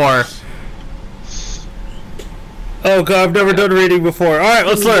it before. Oh god, I've never done reading before. Alright,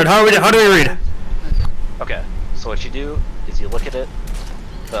 let's learn. How do we read? Okay, so what you do is you look at it.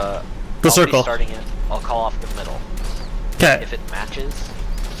 The circle. Be starting it. I'll call off the middle. Okay. If it matches,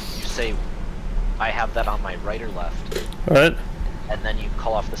 you say, I have that on my right or left. Alright. And then you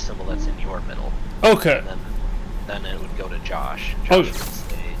call off the symbol that's in your middle. Okay. And then it would go to Josh. Josh would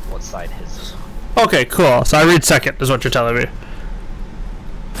say what side his is on. Okay, cool. So I read second, is what you're telling me.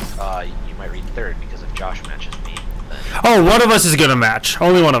 You might read third because if Josh matches me, then... Oh, one of us is gonna match.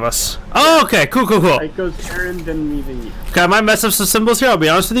 Only one of us. Oh, okay, cool. It goes Aaron, then me, then you. Okay, I might mess up some symbols here, I'll be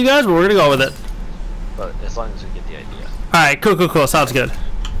honest with you guys, but we're gonna go with it. But as long as we get the idea. Alright, cool. Sounds good.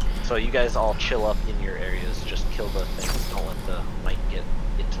 So you guys all chill up in your areas, just kill the things, don't let the might get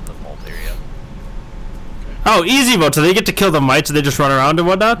into the vault area. Oh, easy mode, so they get to kill the mites and they just run around and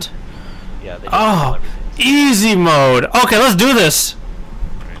whatnot? Yeah, they just kill everything. Easy mode. Okay, let's do this.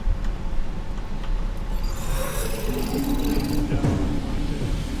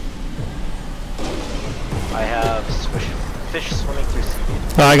 I have fish swimming through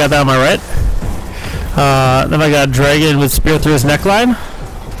seaweed. I got that on my right. Then I got dragon with spear through his neckline.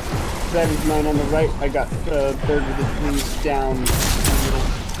 That is mine on the right. I got bird with his wings down.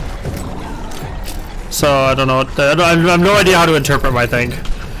 So I don't know. I have no idea how to interpret my thing.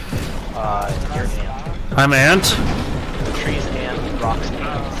 You're ant. I'm ant. The trees and rocks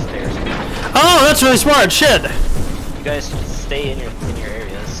and stairs. Oh, that's really smart. Shit. You guys stay in your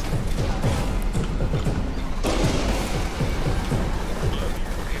areas.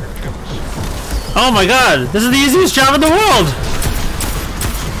 Oh my god, this is the easiest job in the world.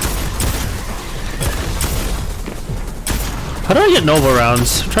 How do I get noble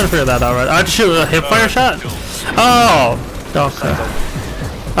rounds? I'm trying to figure that out. Right, I have to shoot a hip fire shot. Oh, okay.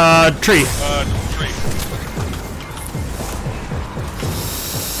 Tree. Tree.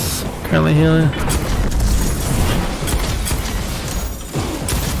 Currently healing.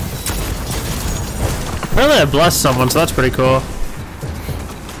 Apparently I blessed someone, so that's pretty cool.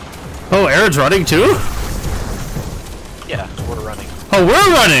 Oh, Aaron's running too? Yeah, we're running. Oh,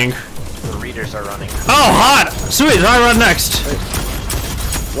 we're running! The readers are running. Oh, hot! Sweet, I run next.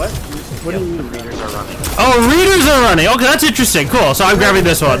 What? What do you mean? The readers are running. Oh, readers are running! Okay, that's interesting. Cool, so I'm grabbing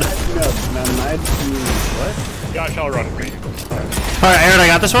this one. No, what? Josh, I'll run for you. Alright, Aaron, I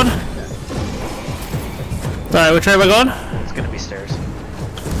got this one. Alright, which way am I going? It's gonna be stairs.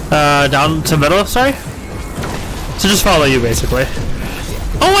 Down to middle, sorry? So just follow you, basically.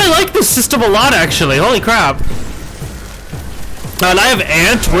 Oh, I like this system a lot, actually. Holy crap. And I have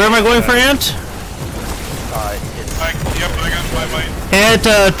ant. Where am I going for ant? Yep, I got my mite. Ant,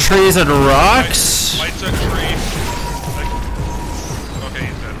 trees and rocks. Mite's a tree. Okay,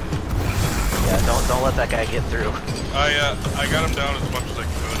 he's dead. Yeah, don't let that guy get through. I got him down as much as I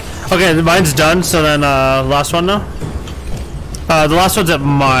could. Okay, mine's done, so then, last one now? The last one's at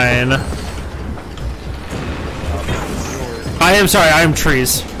mine. I am sorry, I am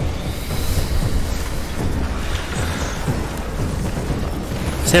trees.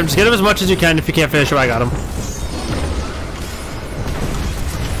 Sam, just get him as much as you can. If you can't finish him, I got him.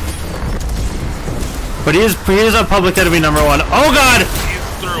 But he is a public enemy #1. Oh god! He's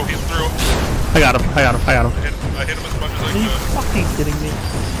through. I got him. I hit him as much as I Are you could. fucking kidding me?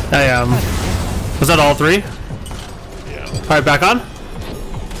 I am. Was that all 3? Yeah. Alright, back on?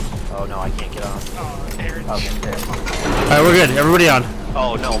 Oh no, I can't get on. Aaron. Okay, there. Alright, we're good. Everybody on.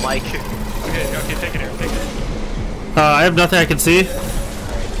 Oh no, Mike. Okay, take it, Aaron, take it. I have nothing I can see.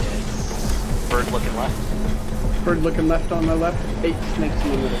 Bird looking left. Bird looking left on my left. 8 snakes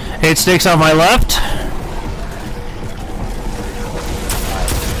in the middle. 8 snakes on my left.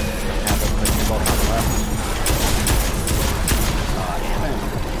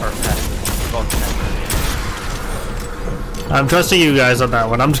 I'm trusting you guys on that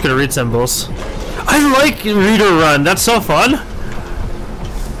one. I'm just gonna read symbols. I like reader run. That's so fun.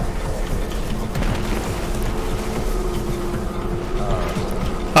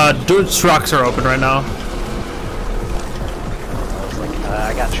 Dude's rocks are open right now.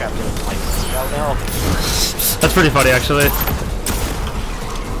 I got trapped in the mic. Oh no. That's pretty funny, actually.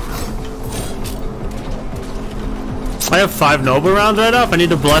 I have 5 noble rounds right now. If I need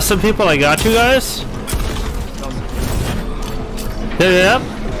to bless some people, I got you guys. Yep.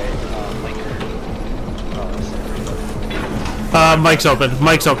 Mic's open.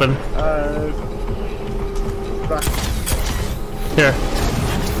 Mic's open. Here.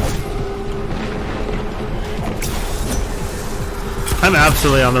 I'm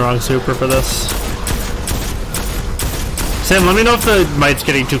absolutely on the wrong super for this. Sam, let me know if the mite's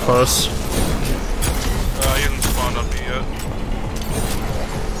getting too close. He hasn't spawned on me yet.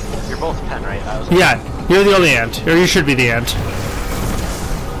 You're both pen, right? Yeah, you're the only ant. Or you should be the ant.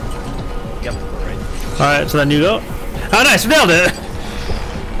 Yep, right. Alright, so then you go. Oh, nice, nailed it!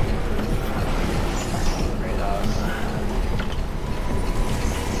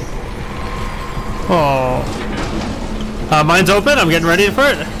 Oh. Mine's open, I'm getting ready for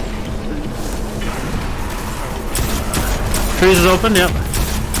it. Trees is open, yep.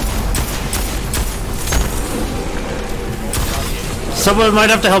 Someone might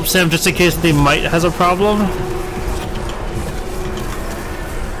have to help Sam just in case the mite has a problem.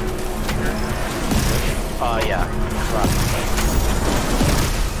 Yeah.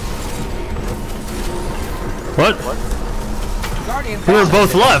 What? We were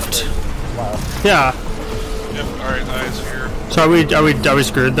both left. Yeah. Yep, alright, eyes here. So are we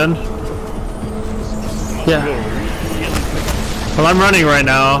screwed then? Yeah. Well, I'm running right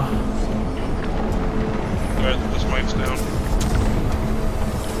now. Alright, this mite's down.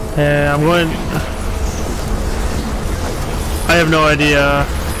 Yeah, I'm going. I have no idea.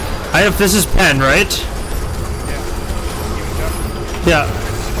 This is pen, right? Yeah.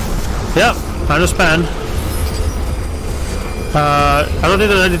 Yep, I just pen. I don't think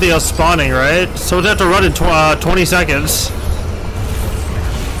there's anything else spawning, right? So we'll have to run in 20 seconds.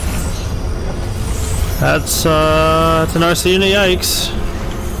 That's an RC unit, yikes.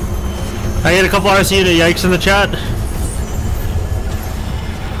 I get a couple RC unit yikes in the chat.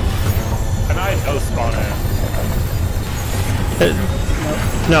 And I no spawn in.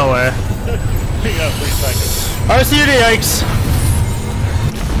 No way. You got 3 seconds. RC unit yikes.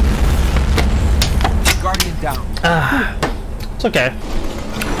 Guardian down. It's okay.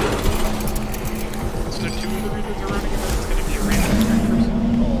 So 2 of the readers are running, and then it's gonna be a random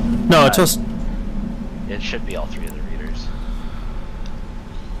person. No, it's just. It should be all 3 of the readers.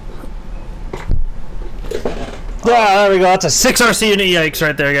 Yeah, there we go. That's a 6 RC unit yikes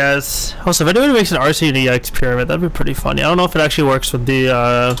right there, guys. Also, if anybody makes an RC unit yikes pyramid, that'd be pretty funny. I don't know if it actually works with the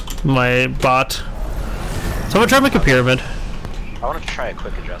my bot. So I'm gonna try to make a pyramid. I want to try a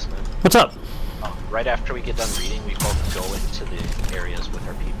quick adjustment. What's up? Right after we get done reading, we both go into the areas with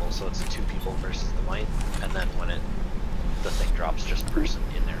our people, so it's 2 people versus the might, and then when the thing drops just a person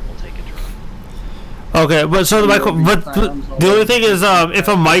in there, we'll take a turn. Okay, but so the only thing is, if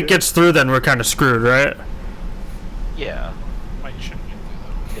a mic gets through, then we're kind of screwed, right? Yeah. Might shouldn't get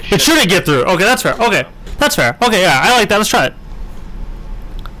through It shouldn't get through. Okay, that's fair. Okay, that's fair. Okay, yeah, I like that. Let's try it.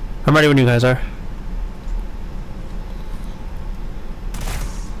 I'm ready when you guys are.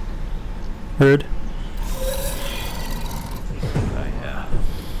 Rude. Yeah.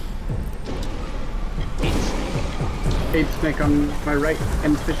 8 snake on my right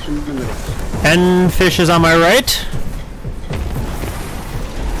and fish in the middle. And fish is on my right.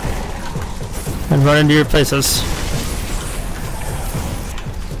 And run into your places.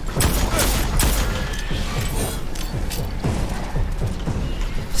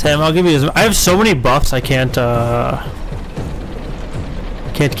 Sam, I'll give you. I have so many buffs. I can't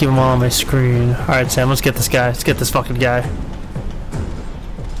keep them all on my screen. All right, Sam. Let's get this guy. Let's get this fucking guy.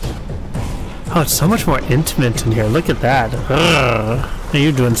 Oh, it's so much more intimate in here. Look at that. Ugh. How are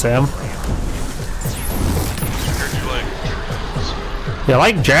you doing, Sam? You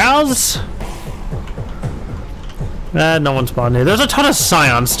like jazz? No one spawned here. There's a ton of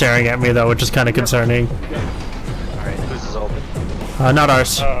scions staring at me though, which is kind of concerning. Alright, whose is open? Not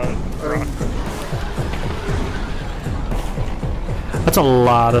ours. That's a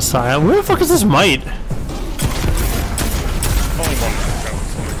lot of scion. Where the fuck is this might?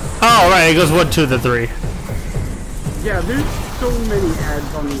 Oh, right, it goes 1, 2, then 3. Yeah, there's so many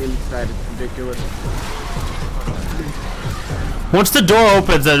ads on the inside, it's ridiculous. Once the door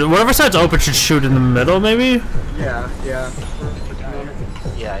opens, then whatever side's open should shoot in the middle, maybe? Yeah.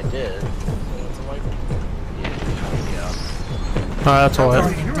 Yeah, I did. Oh, that's all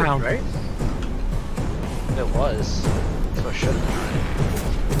right. Right? It was. So it should have been.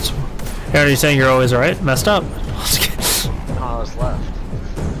 Aaron, are you saying you're always right? Messed up. I was left.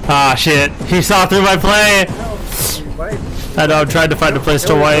 Ah, shit. He saw through my play! I know, I'm trying to find a place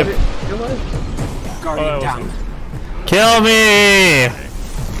to wipe. Guardian down. Kill me!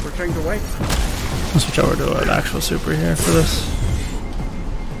 We're trying to wipe. Let's switch over to an actual super here for this.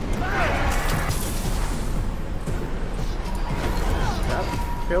 Stop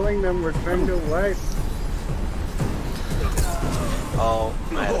killing them, we're trying to wipe. Oh,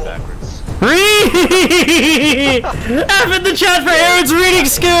 I had it backwards. Read! F in the chat for Aaron's reading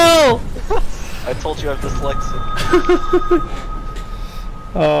skill! I told you I'm dyslexic.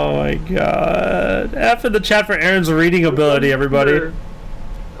 Oh my god. F in the chat for Aaron's reading ability, everybody.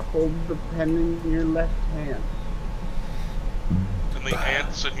 Hold the pen in your left hand. And the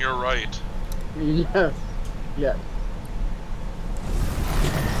ants in your right. Yes. Yes.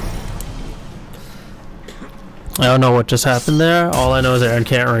 I don't know what just happened there. All I know is Aaron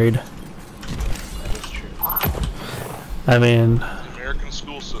can't read. That is true. I mean... The American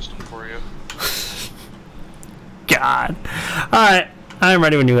school system for you. God. Alright. I'm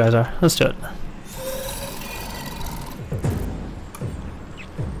ready when you guys are. Let's do it.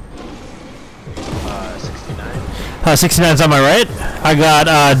 69's on my right. I got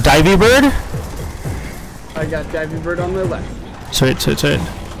Divey Bird. I got Divey Bird on my left. Sweet. Hey,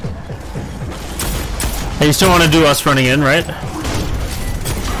 you still want to do us running in, right? I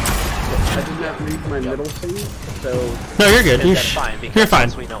did not read my middle thing, so... No, you're good. You're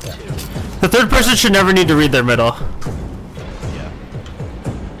fine. We know too. The third person should never need to read their middle. Yeah.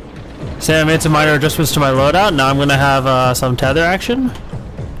 Say I made some minor adjustments to my loadout. Now I'm going to have some tether action.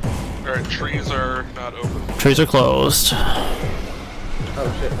 Alright, trees are not open. Trees are closed. Oh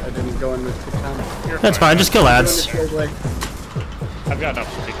shit, I didn't go in this time. That's fine, just kill ads. I've got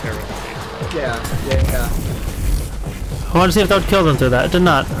enough to take care of it. Yeah. I want to see if that would kill them through that. It did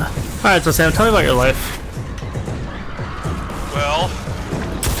not. Alright, so Sam, tell me about your life. Well,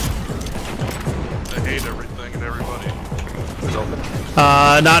 I hate everything and everybody. Who's open?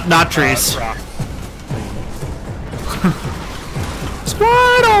 Not trees.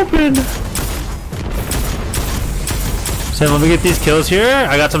 Wide open! So let me get these kills here.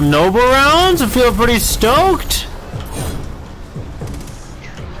 I got some noble rounds. I feel pretty stoked.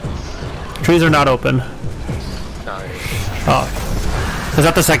 Trees are not open. Oh. Is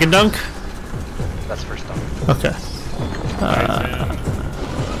that the second dunk? That's first dunk. Okay.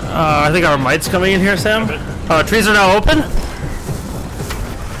 I think our might's coming in here, Sam. Trees are now open.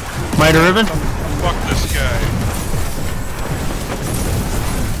 Might have ribbon. Fuck this guy.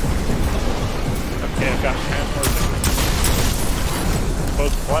 Okay, I've got transport.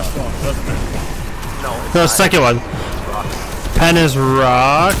 Both last one, doesn't it? No, second one. Pen is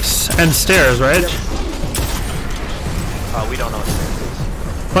rocks and stairs, right? We don't know what stairs is.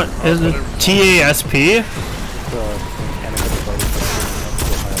 What is it? TASP?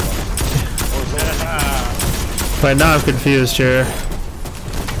 Wait, now I'm confused here.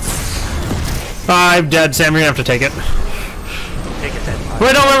 I'm dead, Sam. You're gonna have to take it. Take it then.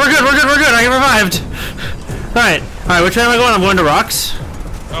 Wait, no, we're good. I revived. Alright, which way am I going? I'm going to rocks.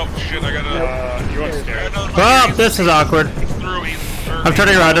 Oh shit, I gotta. You want stairs? Oh, this is awkward. I'm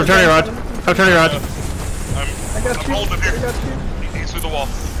turning around. I got I'm you. holding here. I got you. He's through the wall.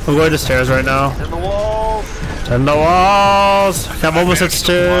 I'm going to stairs right now. In the walls. In the walls. I'm almost at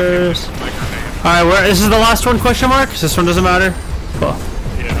stairs. Alright, this is the last one, question mark? This one doesn't matter? Cool.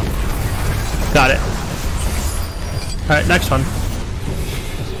 Yeah. Got it. Alright, next one.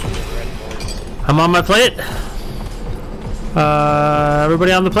 I'm on my plate.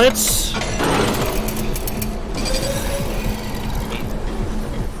 Everybody on the plates?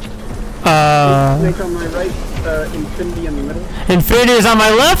 Snake on my right, Infinity in the middle. Infinity is on my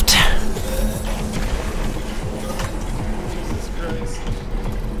left.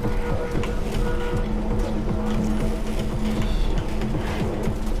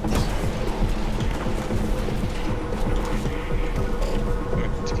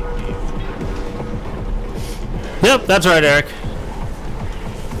 Yep, that's right, Eric.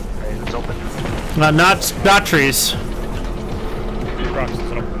 Alright, who's open? Not trees. Rocks is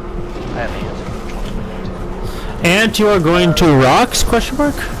open. I have hands. And you are going to rocks? Question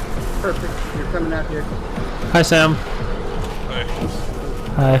mark. Perfect. You're coming out here. Hi, Sam. Hey.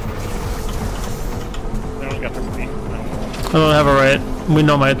 Hi. No one got their feet. I don't have a right. We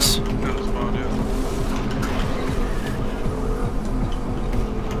know mites.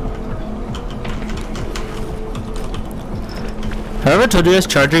 Have I ever told you guys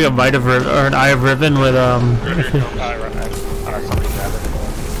charging a Might of Riven or an Eye of Riven with Somebody grab it.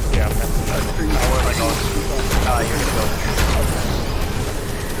 Yeah, where am I going? You're gonna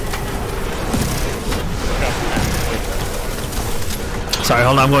go. Sorry,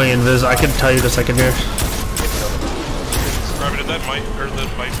 hold on, I'm going invis. I can tell you in a second here. Robin, did that might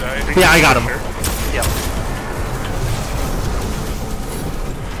die? Yeah, I got him. Yep.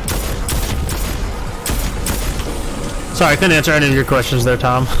 Sorry, I couldn't answer any of your questions there,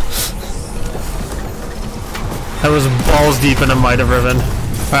 Tom. I was balls deep in a Might of Riven.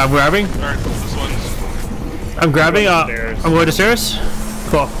 I'm grabbing. Alright, this one's. I'm grabbing. I'm going to stairs.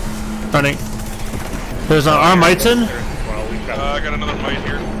 Cool. Running. There's our mites in. I got another might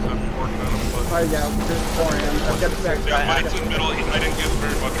here. I'm working on him, but. Yeah, there's 4 hands. I've got the back. Yeah, might's in the middle. I didn't get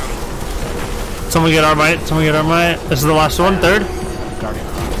very much on him. Someone get our might. This is the last one. Third.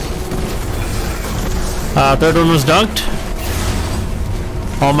 Third one was dunked.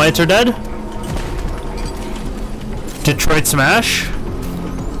 All mites are dead. Detroit smash.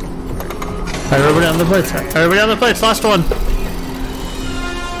 Everybody on the plates. Everybody on the plates. Last one.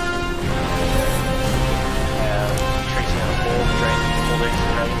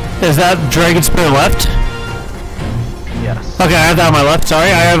 Is that Dragon Spear left? Yes. Okay, I have that on my left.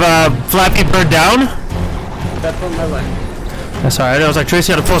 Sorry, I have Flappy Bird down. That's on my left. Sorry, I was like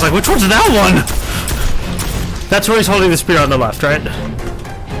Tracy had a pull. I was like, which one's that one? That's where he's holding the spear on the left, right?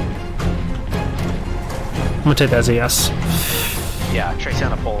 I'm gonna take that as a yes. Yeah, Tracy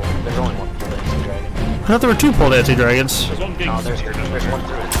on a pole. There's only one pole dancing dragon. I thought there were 2 pole dancing dragons. There's one big. No, there's one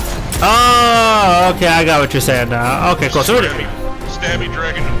through it. Oh, okay, I got what you're saying now. Okay, cool. So Stabby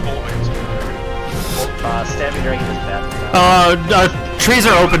dragon and pole dancing dragon. Stabby dragon is bad. Trees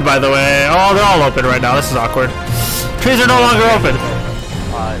are open, by the way. Oh, they're all open right now. This is awkward. Trees are no longer open.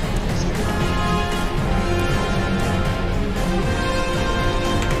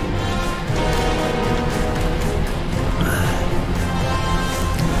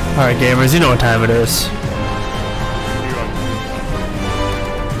 Alright, gamers, you know what time it is.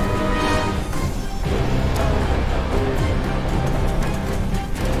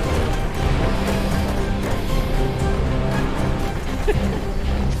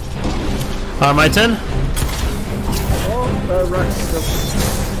 My 10? Oh,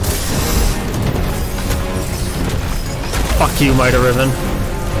 Fuck you, Might have Riven.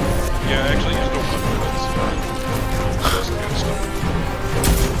 Yeah, actually, just don't put that's good stuff.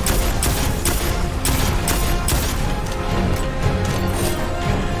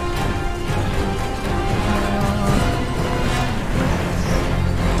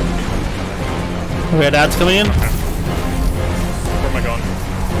 We got ads coming in. Where am I going?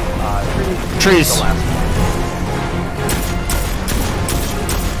 Trees.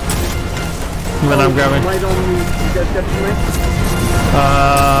 When I'm grabbing.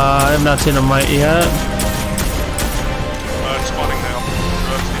 I have not seen a might yet. It's spawning now.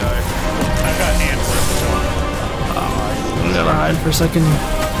 That's the eye. I've got ants. I'm gonna hide for a second.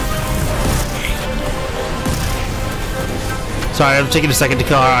 Sorry, I'm taking a second to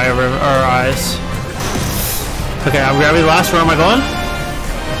kill our eyes. Okay, I'm grabbing the last. Where am I going?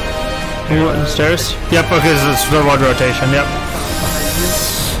 You went stairs? Yep, okay, so it's the one rotation, yep.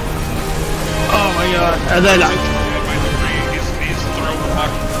 Oh my god. And then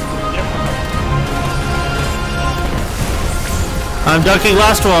I'm dunking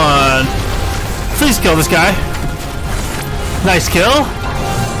last one. Please kill this guy. Nice kill.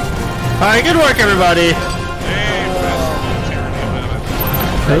 Alright, good work everybody.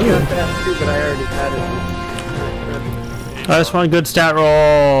 I just want good stat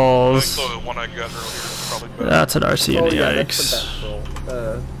rolls. The one I got earlier, probably that's an RC unit, yeah, yikes. that's the best roll.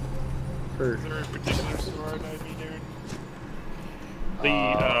 For Is there a particular sword I'd be doing?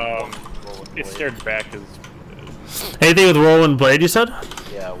 It stared back as. Anything with Whirlwind Blade, you said?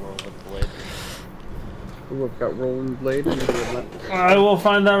 Yeah, Whirlwind Blade. We've got Rolling Blade and Relentless. I will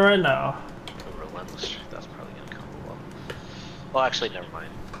find that right now. The Relentless, that's probably gonna come well. Well, actually, never mind.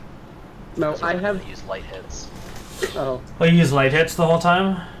 No, I have. Use light hits. Oh. Oh, you use light hits the whole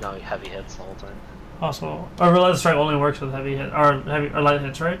time? No, heavy hits the whole time. Also, Relentless Strike only works with heavy hit or light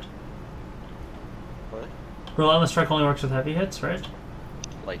hits, right? What? Relentless Strike only works with heavy hits, right?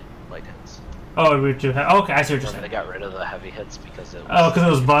 Light hits. Oh, we do. Okay, I see what you're They saying. got rid of the heavy hits because it was. Oh, because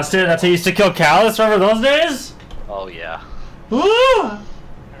it was busted. That's how you used to kill Callus. Remember those days? Oh yeah. Woo! Alright,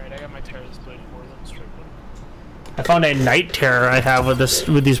 I got my Terror's Blade more than straight one. I found a Night Terror I have with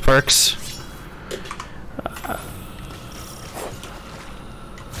these perks.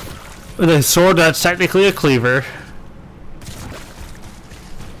 The sword that's technically a cleaver.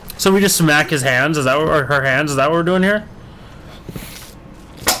 So we just smack his hands? Is that what, or her hands? Is that what we're doing here?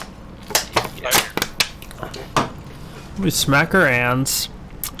 We smack her hands.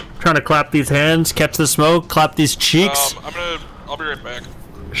 Trying to clap these hands, catch the smoke, clap these cheeks. I'll be right back.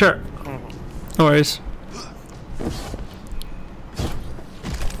 Sure. No worries.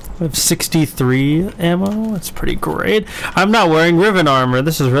 We have 63 ammo. That's pretty great. I'm not wearing Riven armor.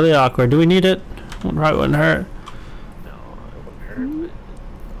 This is really awkward. Do we need it? Right, wouldn't hurt. No, it wouldn't hurt.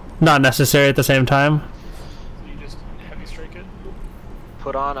 Not necessary at the same time. So you just heavy strike it?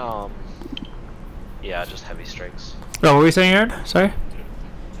 Put on yeah, just heavy strikes. Oh, what were you saying, Aaron? Sorry.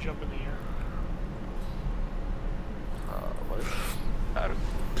 Jump in the air. What?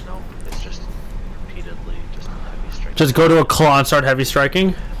 No, it's just repeatedly just heavy strikes. Just go to a claw and start heavy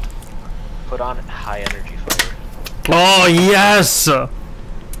striking. Put on high energy fire. Oh yes.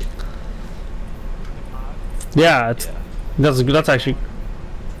 Yeah, that's actually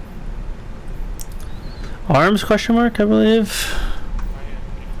arms question mark, I believe.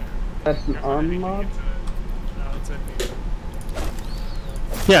 That's an arm mod?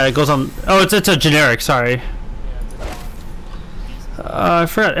 Yeah, it goes on. Oh, it's a generic. Sorry. I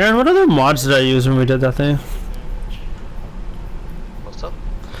forgot. Aaron, what other mods did I use when we did that thing? What's up?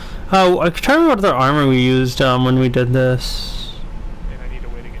 Oh, I can try to remember what other armor we used when we did this. And I need a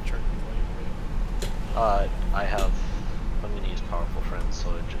way to get charged before I'm gonna use Powerful Friends,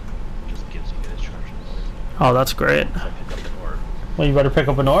 so it just gives you guys charging volume. Oh, that's great. If I pick up an orb. Well, you better pick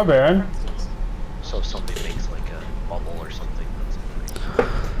up an orb, Aaron. So if somebody makes like a bubble or something, that's great.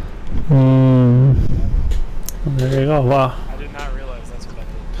 There you go. Wow. I did not realize that's what I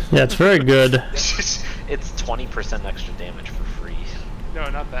did. Yeah, it's very good. It's 20% extra damage for free. No,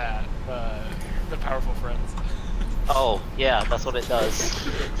 not that. The Powerful Friends. Oh, yeah, that's what it does.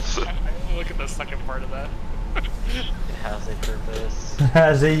 I look at the second part of that. It has a purpose.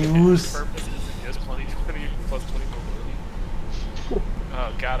 Has a use. Its purpose is just 20 plus 20 mobility.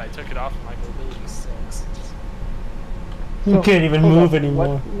 Oh god, I took it off and my mobility sucks. You can't even move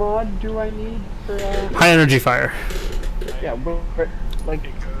anymore. What mod do I need for High energy fire. Yeah, but like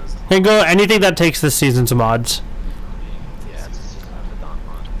It goes. Hey, go anything that takes this season's mods. Yeah, it's a season of the Dawn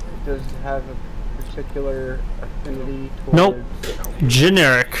mod. does it have a particular affinity towards Nope.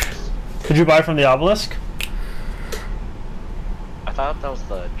 Generic. Did you buy from the Obelisk? I thought that was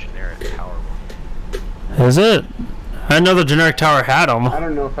the generic tower one. Is it? I know the generic tower had them. I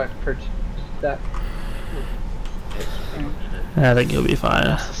don't know if I've purchased that. I think you'll be fine.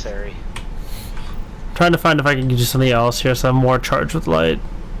 Necessary. Trying to find if I can get you something else here so I'm more charged with light.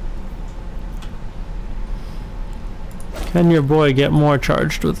 Can your boy get more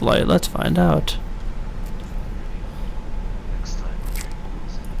charged with light? Let's find out.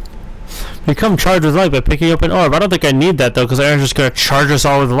 Become charged with light by picking up an orb. I don't think I need that though, because Aaron's just gonna charge us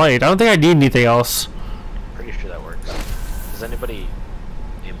all with light. I don't think I need anything else. Pretty sure that works. Is anybody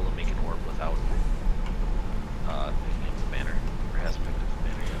able to make an orb without picking up the banner? Or has picked up the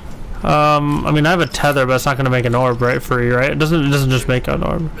banner yet? I mean I have a tether, but it's not gonna make an orb, right? For you, right? It doesn't just make an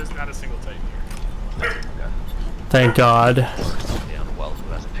orb. There's not a single Titan here. Okay. Thank God. Yeah, well,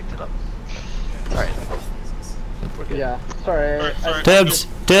 who hasn't picked it up? Alright. Yeah, sorry. Dibs!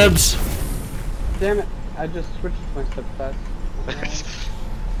 Dibs! Damn it, I just switched my step fast.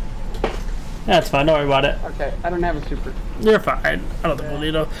 That's fine, don't worry about it. Okay, I don't have a super. You're fine. I don't think we'll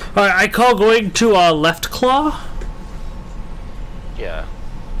need to. Alright, I call going to left claw. Yeah.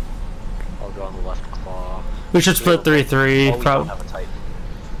 I'll go on the left claw. We should split 3-3. Oh, we don't have a Titan.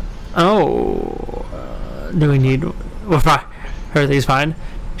 Oh. Do we need... We're fine. Everything's fine.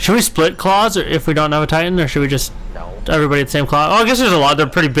 Should we split claws or if we don't have a Titan, or should we just... No. Everybody at the same claw? Oh, I guess there's a lot. They're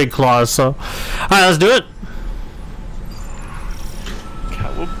pretty big claws, so... Alright, let's do it.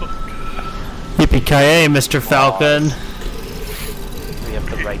 Yippee-ki-yay, Mr. Falcon. We have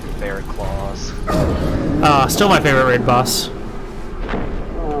the right bear claws. Still my favorite raid boss.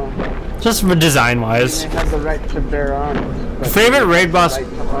 Just for design-wise. They have the right to bear arms. but Favorite raid boss right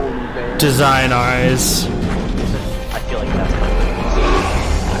to own bear. design-wise. I feel like that's my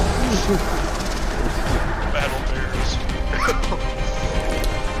Battle bears.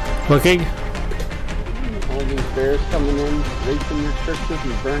 Looking? All these bears coming in, raping your churches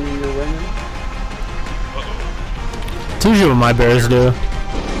and burning your women. It's usually what my bears do. The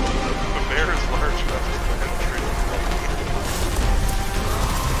bear is large enough to penetrate.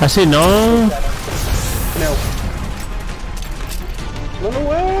 I see no. No. Run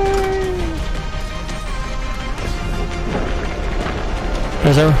away!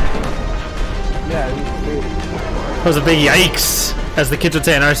 Is there? Yeah, That was a big yikes, as the kids would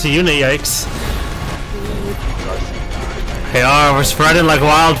say in RC unit. Yikes. They are. We're spreading like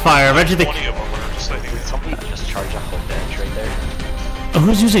wildfire. Eventually, Somebody just charge a honed edge right there. Oh,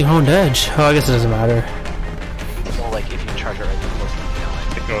 who's using honed edge? Oh, I guess it doesn't matter. Well, like if you charge it right there close to the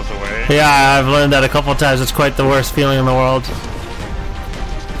line, It goes away. Yeah, I've learned that a couple times. It's quite the worst feeling in the world.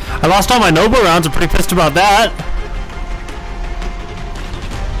 I lost all my noble rounds. I'm pretty pissed about that.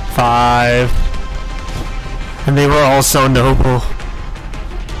 5. And they were all so noble.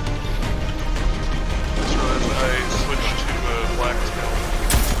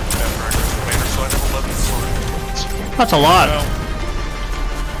 That's a lot.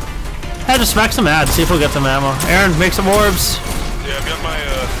 I just smack some ads, see if we'll get some ammo. Aaron, make some orbs. Yeah, I've got my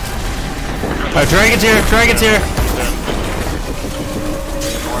Alright, Dragon's here, Dragon's here.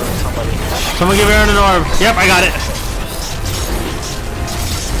 Someone give Aaron an orb. Yep, I got it.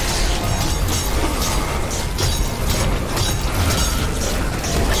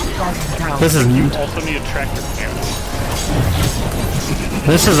 This is Also need a tractor cannon.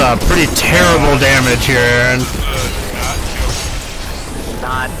 this is a pretty terrible damage here, Aaron.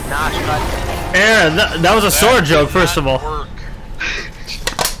 not. Aaron, that was a sword joke, first of all.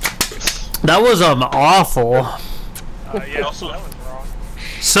 That was awful. Yeah, also that was wrong.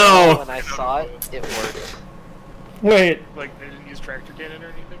 So when I saw it, it worked. wait, Like they didn't use tractor cannon or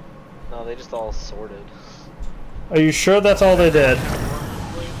anything. No, they just all sorted. are you sure that's all they did?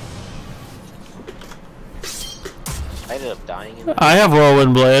 I ended up dying in I have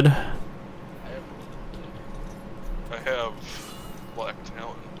whirlwind blade. I have Black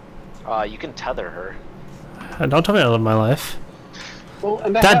Talon. You can tether her. Don't tell me I live my life. Well,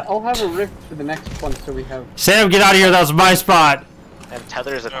 and I'll have a rift for the next one, so we have. Sam, get out of here. That was my spot. And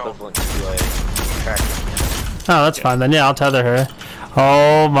tether is equivalent to a tractor cannon. Oh, that's fine then. Yeah, I'll tether her.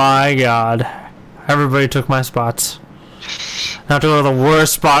 Oh my God! Everybody took my spots. I have to go to the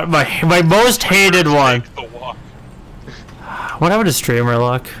worst spot. My most hated one. What happened to streamer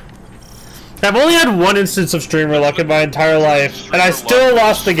luck? I've only had one instance of streamer luck in my entire life, and I still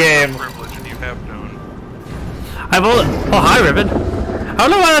lost the game. I've only. Oh, hi, Ribbon. I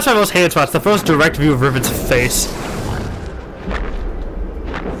don't know why that's my most hated spot. It's the first direct view of Ribbon's face.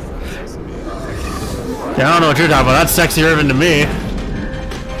 Yeah, I don't know what you're talking about. That's sexy Ribbon to me.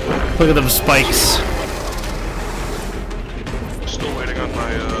 Look at them spikes. Still waiting on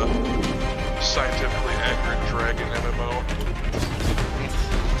my scientifically accurate dragon MMO.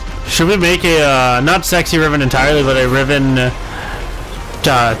 Should we make a not sexy Riven entirely, but a Riven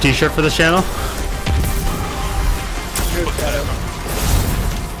t-shirt for this channel?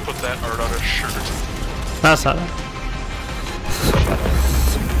 Put that art on a shirt. That's not.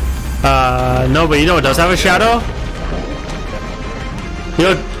 No, but you know what does have a shadow? You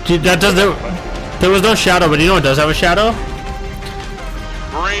know that does there was no shadow, but you know what does have a shadow?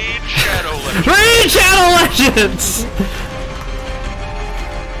 Raid Shadow Legends. Raid Shadow Legends.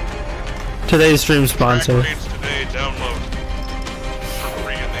 Today's stream sponsor. Today, download for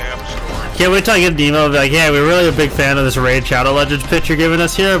free in the App Store. Can't wait till I get an email and be like, yeah, we're really a big fan of this Raid Shadow Legends pitch you're giving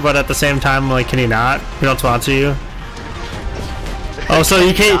us here, but at the same time, like, can you not? We don't sponsor you. Also,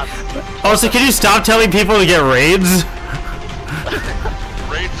 you can't. Also, can you stop telling people to get raids?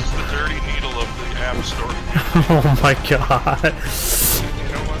 Raids is the dirty needle of the App Store. Oh my god.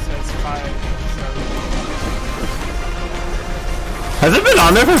 It almost has 5. Has it been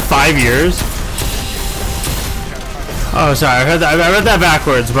on there for 5 years? Oh, sorry. I read that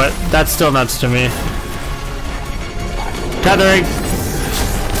backwards, but that's still nuts to me. Tethering.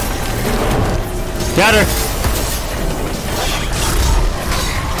 Gather.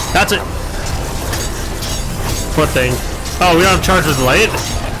 That's it. What thing? Oh, we don't have charge with light?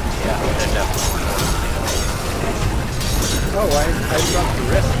 Yeah, they're definitely. Oh, I dropped the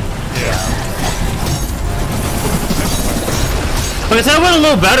wrist. Yeah. Okay, so that went a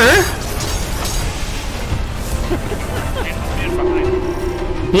little better.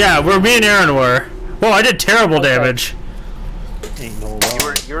 Yeah, where me and Aaron were. Whoa, I did terrible damage.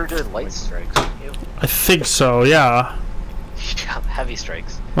 You were doing light strikes, weren't you? I think so, yeah. Yeah, heavy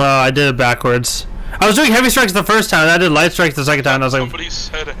strikes. Well, I did it backwards. I was doing heavy strikes the first time, and I did light strikes the second time, and I was like... Somebody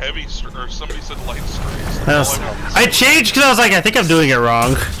said heavy or somebody said light strikes. I changed because I was like, I think I'm doing it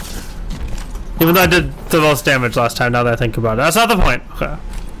wrong. Even though I did the most damage last time, now that I think about it. That's not the point. Okay.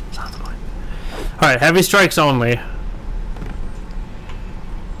 That's not the point. Alright, heavy strikes only.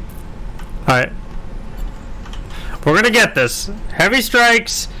 Alright. We're gonna get this. Heavy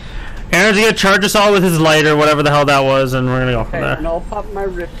strikes. Aaron's gonna charge us all with his light or whatever the hell that was, and we're gonna go from there. And I'll pop my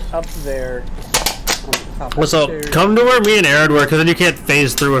rift up there. So, come to where me and Aaron were, because then you can't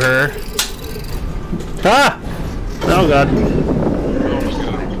phase through her. Ah! Oh god.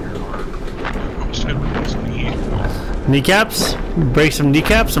 Kneecaps? Break some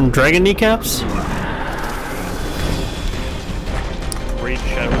kneecaps? Some dragon kneecaps?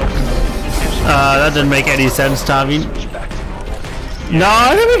 That didn't make any sense, Tommy. No,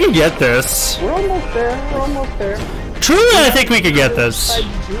 I think we can get this. We're almost there. We're almost there. Truly, I think we could get this. I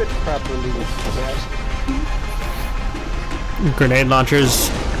do it properly. Grenade launchers.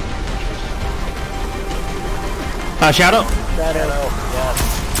 Shadow? Shadow.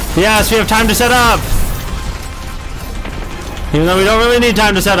 Yes, we have time to set up. Even though we don't really need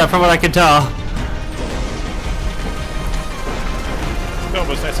time to set up, from what I can tell. No,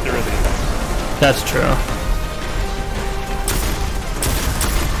 but it's nice to do everything. That's true.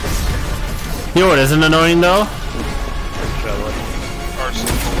 You know what isn't annoying though?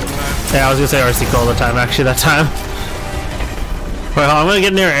 Yeah, I was gonna say RC all the time, actually, that time. Wait, I'm gonna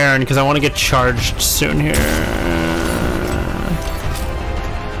get near Aaron because I want to get charged soon here.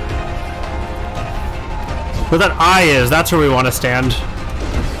 Where that eye is, that's where we want to stand.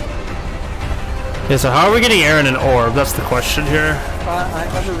 Okay, so how are we getting Aaron an orb? That's the question here. I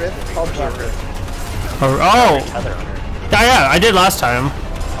have a rift called Blocker. Oh! Yeah, I did last time.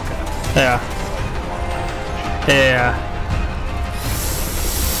 Yeah. Yeah.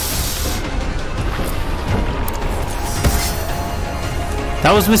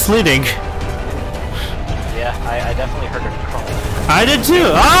 That was misleading. Yeah, I definitely heard her crawl. I did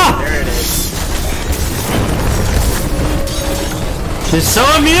too. Ah! There it is. She's so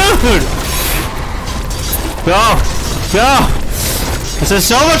immune! Go! Go! This is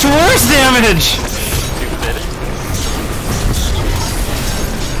so much worse damage!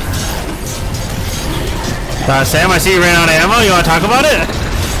 Sam, I see you ran out of ammo. You want to talk about it?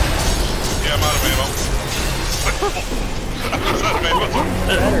 Yeah, I'm out of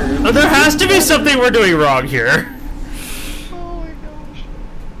ammo. There has to be something we're doing wrong here. Oh my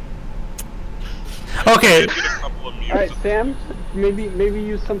gosh. Okay. Alright, Sam, maybe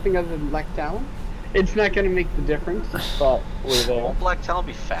use something other than Black Talon. It's not gonna make the difference, but we're there. Won't Black Talon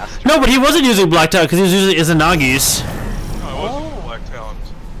be faster? No, but he wasn't using Black Talon because he was using Izanagi's. No, I wasn't Black Talon.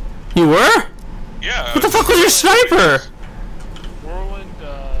 You were? Yeah. What the fuck was your sniper? Whirlwind,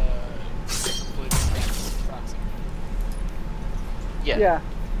 Yeah.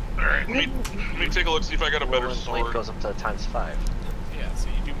 Alright, let me take a look, see if I got a better Whirlwind sword. blade goes up to _5. Yeah, so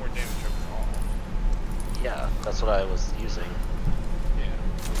you do more damage overall. Yeah, that's what I was using. Yeah.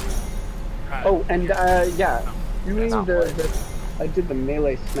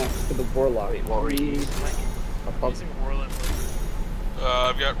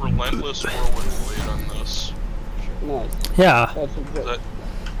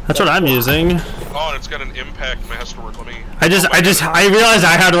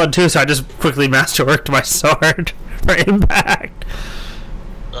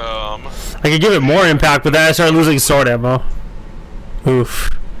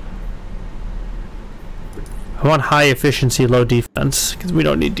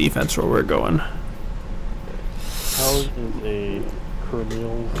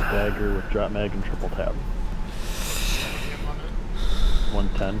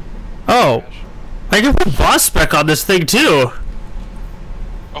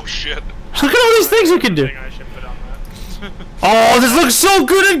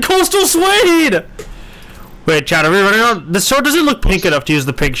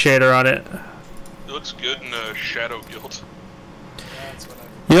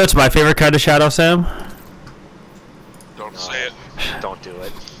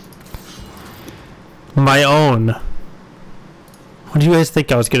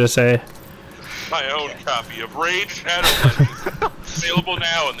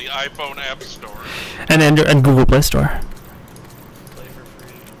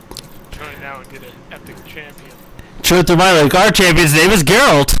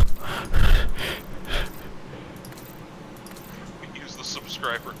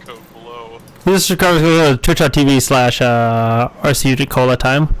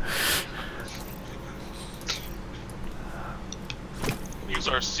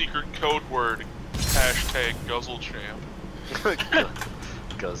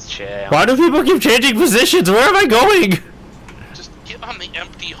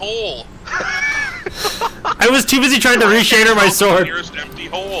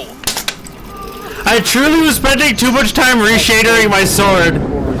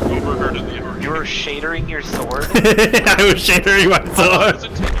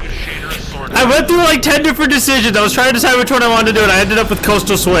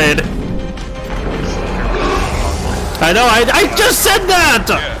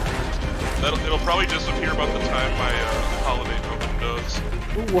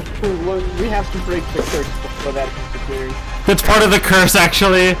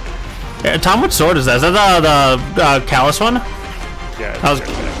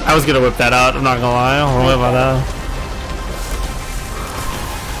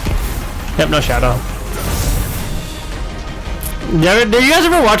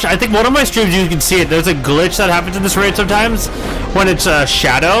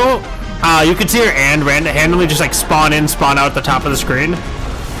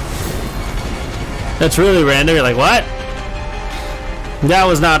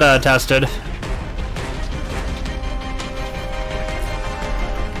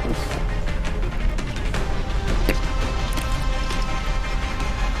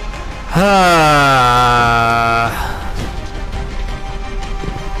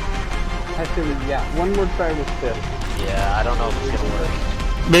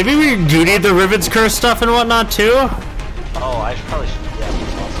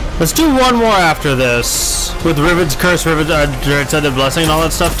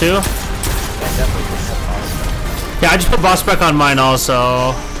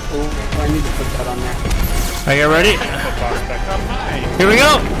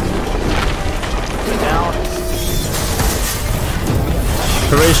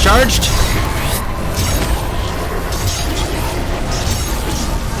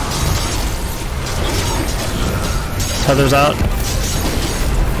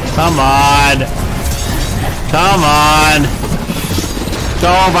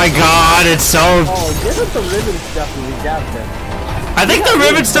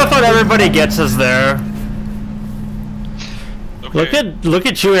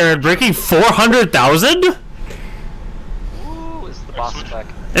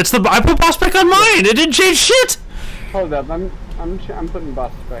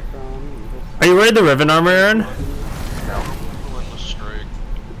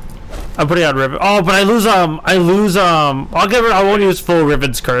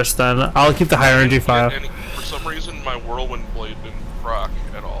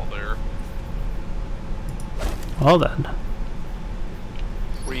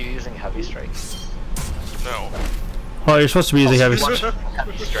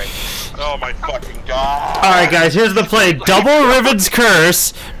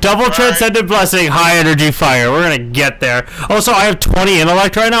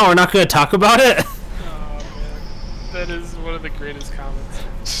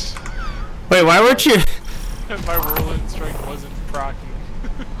 Wait, why weren't you? My whirlwind strike wasn't proccing.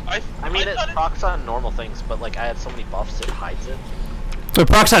 I mean, it procs on normal things, but like I had so many buffs, it hides it. It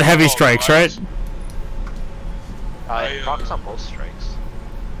procs on heavy strikes, right? It procs on both strikes.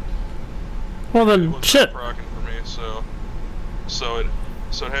 Well then, shit. Procking for me, so it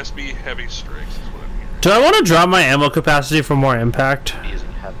has to be heavy strikes. Is what I'm hearing. Do I want to drop my ammo capacity for more impact?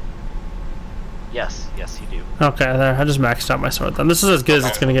 Yes, you do. Okay, there. I just maxed out my sword then. This is as good as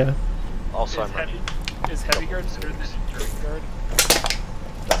it's gonna get. Also, I'm running. Is heavy guard better than enduring guard?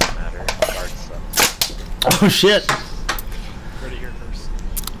 Doesn't matter. Guard sucks. Oh shit. Ready here first.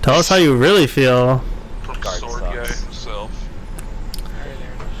 Tell us how you really feel. From Guard sword sucks. guy himself.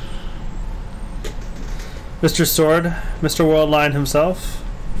 Mr. Sword, Mr. Worldline himself.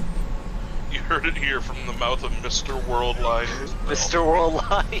 You heard it here from the mouth of Mr. Worldline. Mr.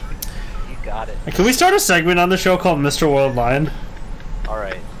 Worldline. You got it. Can we start a segment on the show called Mr. Worldline?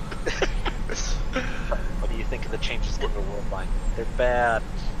 Alright. What do you think of the changes in the Worldline? They're bad.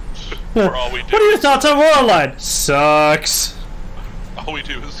 Where all we do What are your thoughts on Worldline? Sucks. All we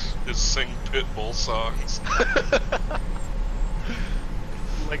do is sing Pitbull songs.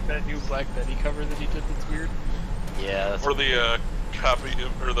 Like that new Black Betty cover that he did that's weird? Yeah, that's or the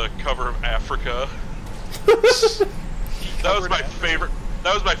the cover of Africa. That was my favorite.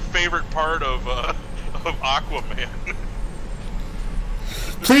 That was my favorite part of Aquaman.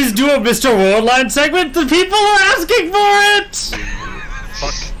 Please do a Mr. Worldline segment. The people are asking for it.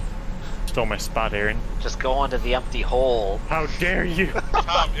 Fuck. Stole my spot, Aaron. Just go onto the empty hole. How dare you?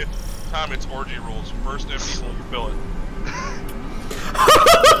 Tom, it's orgy rules. First empty hole, you fill it.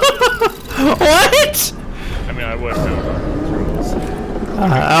 What? I mean, I would know.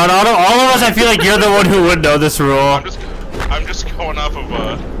 Out of all of us, I feel like you're the one who would know this rule. I'm just going off of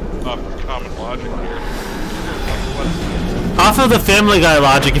common logic here. Off of the Family Guy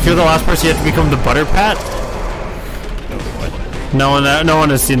logic, if you're the last person, you have to become the Butter Pat. No one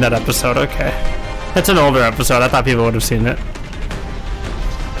has seen that episode. Okay, it's an older episode. I thought people would have seen it.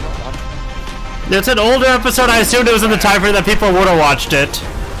 It's an older episode. I assumed it was in the time frame that people would have watched it.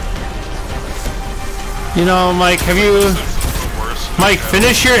 You know, Mike, Mike,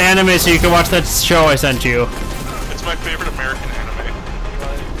 finish your anime so you can watch that show I sent you. It's my favorite American anime.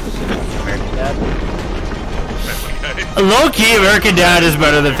 American Dad? Low-key, American Dad is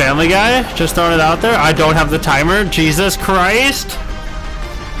better than Family Guy. Just throwing it out there. I don't have the timer. Jesus Christ.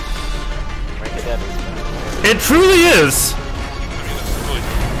 American Dad is better. It truly is.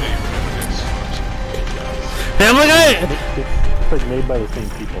 Family Guy? It's like made by the same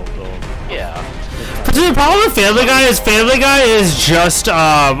people, so... Yeah. But the problem with Family Guy is just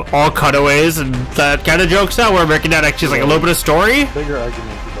all cutaways and that kind of jokes now, where American Dad actually has like a little bit of story. Bigger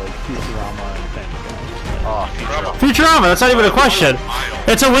argument is like Futurama and Family Guy. Oh, Futurama, that's not even a question.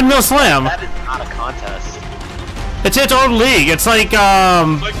 It's a windmill slam. That is not a contest. It's its own league. It's like It's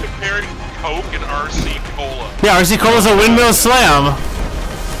like comparing Coke and RC Cola. yeah, RC Cola's a windmill slam.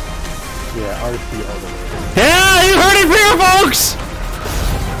 Yeah, RC all the way. Yeah, you heard it here, folks.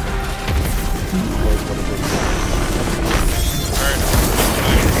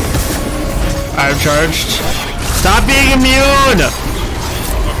 I'm charged. Stop being immune!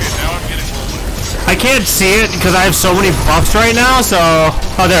 I can't see it because I have so many buffs right now, so...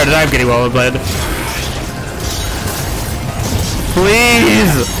 Oh, there it is. I'm getting Rollerblade.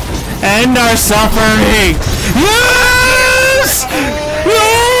 Please! End our suffering! Yes!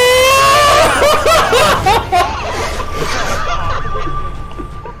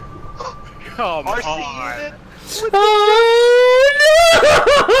 Come on. Oh, no!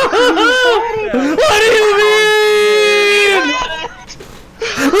 What do you mean?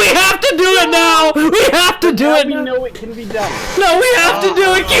 We have to do it now! We have to do it! We know it can be done. No, we have to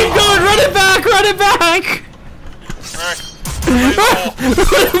do it! Keep going! Run it back! Run it back! Run it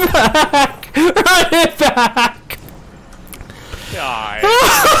back! Run it back! Die.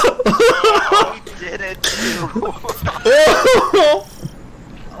 We did it too.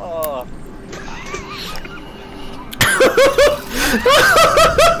 Oh.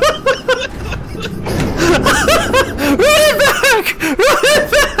 Run it back! Run it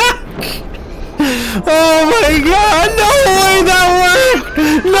back! Oh my god! No way that worked!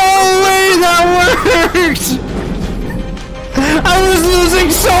 No way that worked! I was losing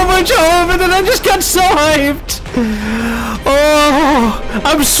so much hope and then I just got so hyped! Oh,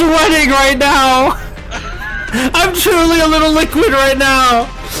 I'm sweating right now! I'm truly a little liquid right now!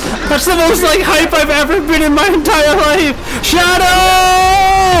 That's the most like hype I've ever been in my entire life!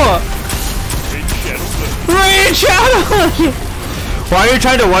 Shadow! Raid Shadow! Why are you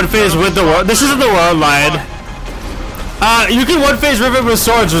trying to one phase with the world? This isn't the world line. You can one-phase Rivet with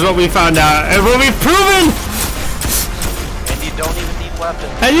swords is what we found out. And what we've proven! And you don't even need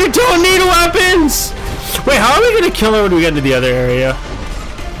weapons. And you don't need weapons! Wait, how are we gonna kill her when we get into the other area?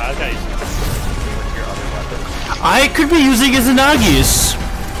 Okay. With your other weapons. I could be using Izanagi's.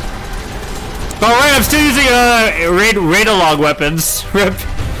 Oh right, I'm still using Raidalog weapons. Rip.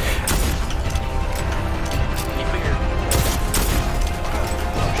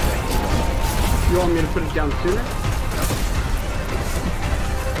 You want me to put it down sooner?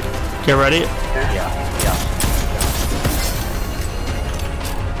 Get ready. Yeah.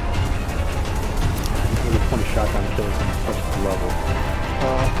 Only 20 shotgun kills on first level.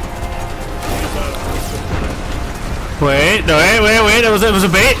 Wait, no, wait. It was a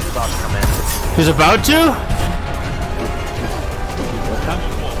bait. He's about to?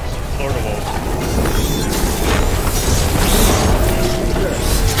 Lord of Wolves.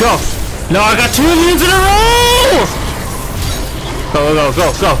 Go! No, I got 2 minions in a row! Go! Go.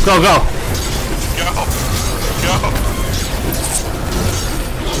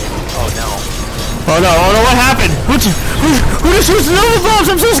 Oh no, what happened? Who just shoots Nova bombs?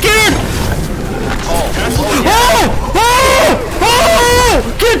 I'm so scared! Oh!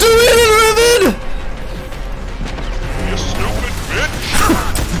 Can't do anything with it! You stupid bitch!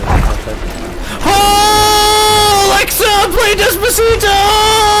 Oh! Alexa, play Despacito!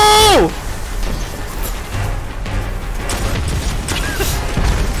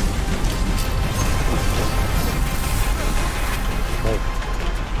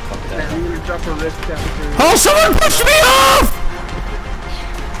 I'm gonna drop a rift after. Oh, someone pushed me off!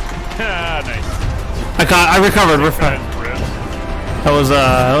 Nice. I recovered. We're fine.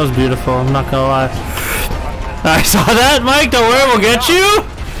 That was beautiful. I'm not gonna lie. I saw that, Mike. Don't worry, we'll get you.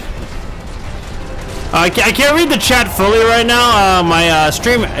 I can't read the chat fully right now. My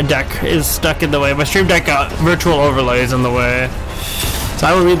stream deck is stuck in the way. My stream deck virtual overlay is in the way. So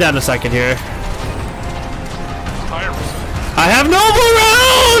I will read that in a second here. I have no more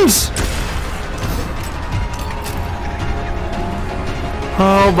rounds!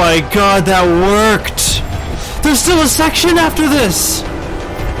 Oh my god, that worked! There's still a section after this!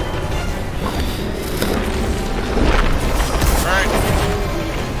 Alright.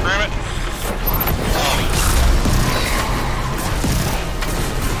 Grab it.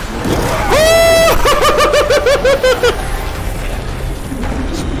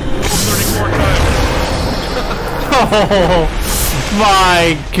 Oh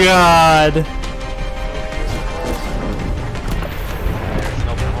my god!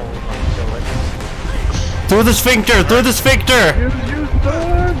 Through the sphincter! Through the sphincter!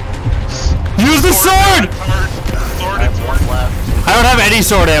 Use the sword! I don't have any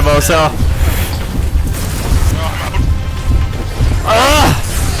sword ammo, so.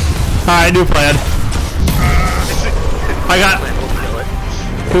 Alright, new plan. I got.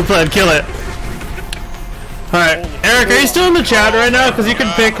 New plan, kill it. Alright, Eric, are you still in the chat right now? Because you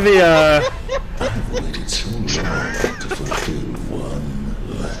can pick the,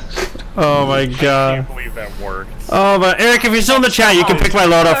 Oh my god. I can't believe that worked. Oh, but Eric, if you're still in the chat, you can pick my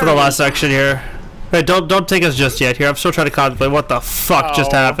loadout for the last section here. Wait, don't take us just yet here. I'm still trying to contemplate what the fuck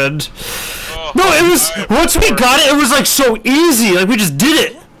just happened. No, it was, once we got it, it was like so easy. Like, we just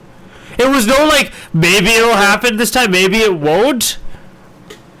did it. It was no like, maybe it'll happen this time, maybe it won't.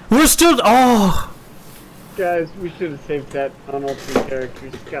 We're still, Guys, we should have saved that on all 3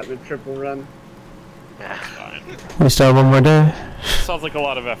 characters. Got the triple run. We still have one more day. Sounds like a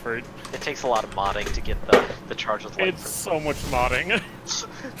lot of effort. It takes a lot of modding to get the charge with light. It's so much modding.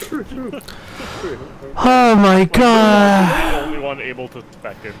 Oh my god. I'm the only one able to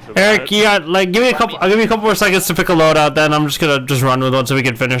spec into Eric, that. you got like I'll give you a couple more seconds to pick a loadout, then I'm just gonna run with one so we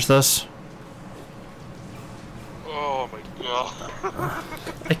can finish this. Oh my god.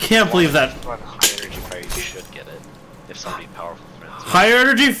 I can't believe that. Run high energy fire, you should get it. If somebody powerful friends. Higher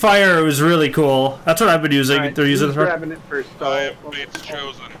energy fire was really cool. That's what I've been using. Right, They're using who's this grabbing it first? I have fates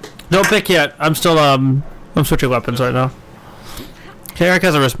chosen. Don't pick yet. I'm still I'm switching weapons right now. Okay, Eric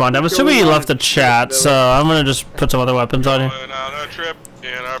hasn't responded. I'm assuming he left the chat, so I'm gonna just put some other weapons on here. Going on a trip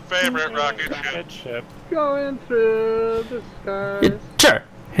in our favorite rocket ship. Going through the sky. Sure.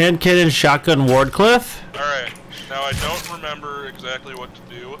 Hand cannon, shotgun, Wardcliff. Alright, now I don't remember exactly what to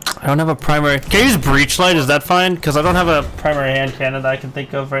do. I don't have a primary. Can I use breach light? Is that fine? Because I don't have a primary hand cannon that I can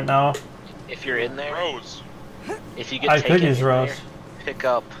think of right now. If you're in there, Rose. If you get I taken could use in Rose. there, pick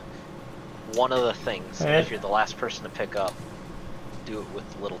up one of the things. And Okay. if you're the last person to pick up, do it with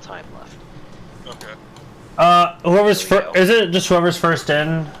little time left. Okay. Whoever's first, is it just whoever's first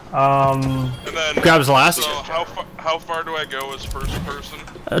in, And then, grabs last? So how far do I go as first person?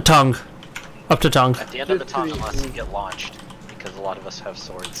 Tongue. Up to tongue. At the end of the tunnel, unless you get launched, because a lot of us have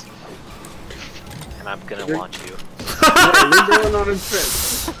swords. And I'm gonna launch you. Yeah, you're going on a trip.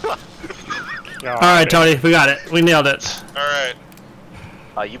 Alright, Tony, we got it. We nailed it. Alright.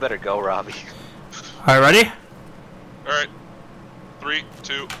 You better go, Robbie. Alright, ready? Alright. 3,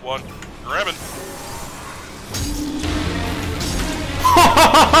 2, 1. Grabbing.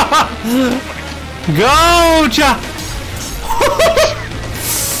 Go, Cha!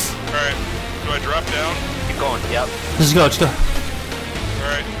 Alright. Do I drop down? Keep going, yep. Let's go, let's go.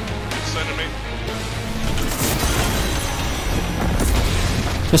 Alright. It's sending me.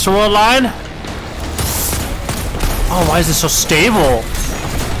 Mr. Worldline? Oh, why is this so stable?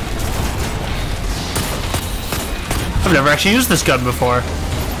 I've never actually used this gun before.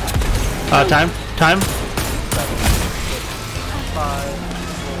 Time? 5, 4.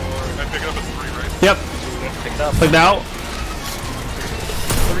 I pick it up at 3, right? Yep. Picked up. Like now?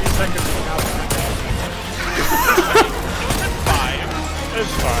 3 seconds from now. 5.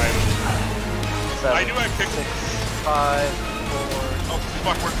 It's fine. 7, I knew I picked 6, 5, 4. Oh,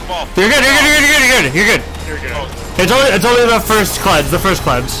 fuck, where's the ball? You're good, you're good. You're good. Oh, It's only the first cleanse, okay.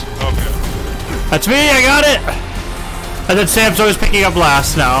 That's me, I got it! And then Sam's always picking up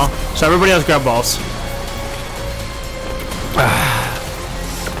last now, so everybody else grab balls.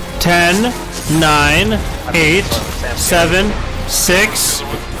 10, 9, 8, 7, 6,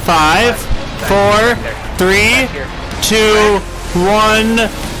 5, 4, 3, 2, 1.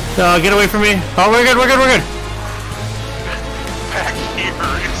 Get away from me. Oh, we're good. Back here,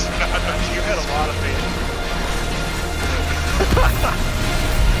 it's not. You had a lot of faith.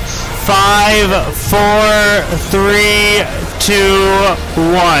 5, 4, 3, 2,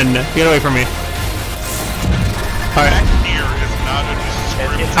 1. Get away from me. Alright. Here is not a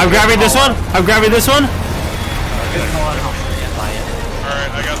description. I'm grabbing this one.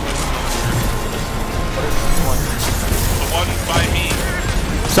 Alright, I got this one. The one by me.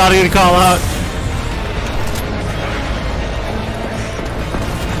 Starting to call out.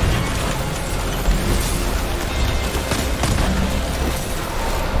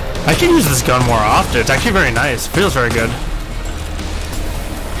 I should use this gun more often. It's actually very nice. It feels very good.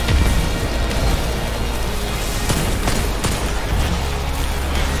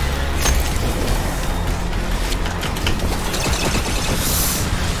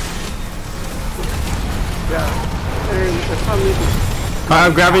 Alright,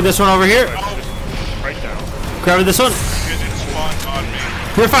 I'm grabbing this one over here. Right down. Grabbing this one. It spawned on me.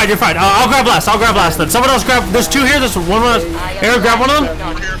 You're fine. I'll grab last. Then someone else grab. There's 2 here. There's one. Aaron, grab one of them.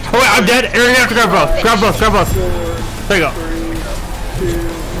 Oh wait, I'm dead. Aaron, you have to grab both. Grab both. There you go.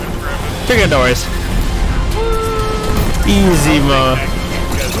 You're good, no worries. Easy, mo.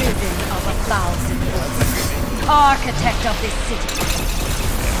 Architect of this city,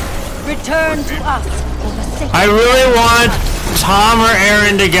 return to us for the sake. I really want Tom or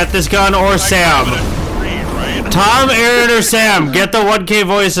Aaron to get this gun, or Sam. Tom, Aaron, or Sam, get the 1K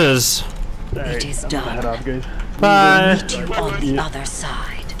voices. It is done. Bye. Meet you on the other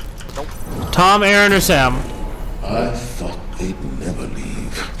side. Tom, Aaron, or Sam. I thought they'd never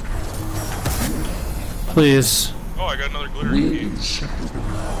leave. Please. Oh, I got another glitter key.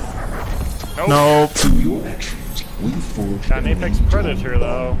 Nope. Got an Apex Predator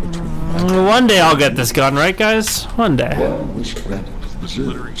though. One day I'll get this gun, right, guys? One day. One wish granted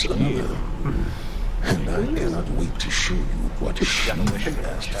deserves another. And I cannot wait to show you what she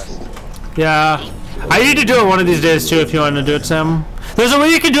asked for. Yeah. I need to do it one of these days too if you want to do it, Sam. There's a way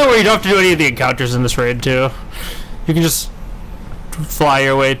you can do it where you don't have to do any of the encounters in this raid too. You can just fly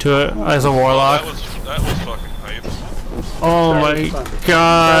your way to it as a warlock. That was fucking hype. Oh my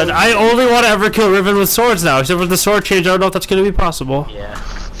god. I only want to ever kill Riven with swords now, except for the sword change. I don't know if that's going to be possible. Yeah.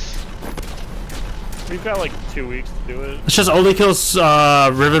 We've got like 2 weeks to do it. Let's just only kill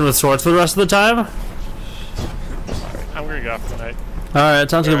Riven with swords for the rest of the time. I'm gonna go off tonight. Alright,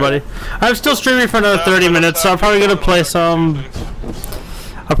 sounds good, buddy. I'm still streaming for another 30 minutes, so I'm probably gonna play some.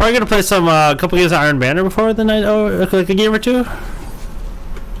 I'm probably gonna play some couple games of Iron Banner before the night. Oh, like a game or two.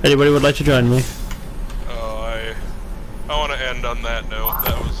 Anybody would like to join me? I want to end on that note.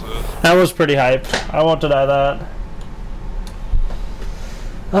 That was pretty hype. I won't deny that.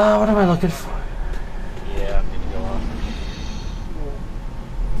 What am I looking for? Yeah, I'm gonna go off.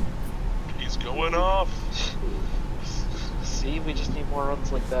 He's going off. See, we just need more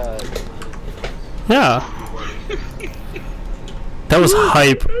runs like that. Yeah. That was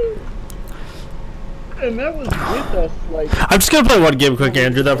hype. And that was with us, like... I'm just gonna play one game quick,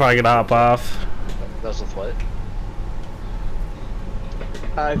 Andrew. Then I'm probably gonna hop off. That was with what?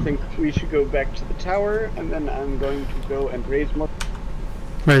 I think we should go back to the tower, and then I'm going to go and raise more...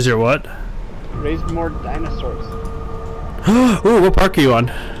 Raise your what? Raised more dinosaurs. Ooh, what park are you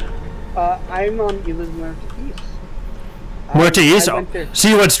on? I'm on Elizabeth East. Muerte East? I went there, So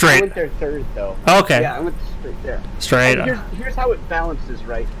you went straight? I went there third, though. Okay. Yeah, I went straight there. Straight. Here's how it balances,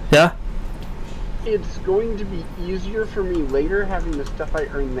 right? Yeah? It's going to be easier for me later having the stuff I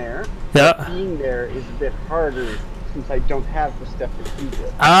earn there. Yeah. But being there is a bit harder since I don't have the stuff that you do.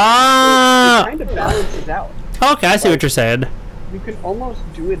 Ah! It kind of balances out. Okay, I see what you're saying. You can almost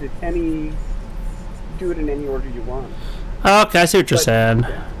do it in any order you want. Okay, I see what you're saying.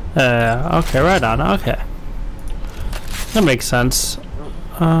 Okay, right on. Okay. That makes sense.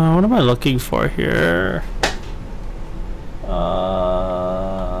 What am I looking for here?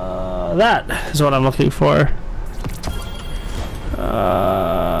 That is what I'm looking for.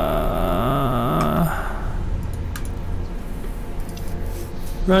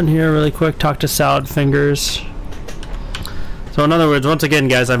 Run here really quick, talk to Salad Fingers. So in other words, once again,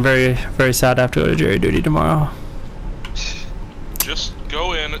 guys, I'm very, very sad I have to go to jury duty tomorrow. Just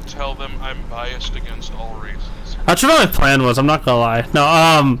go in and tell them I'm biased against all races. That's what my plan was, I'm not gonna lie.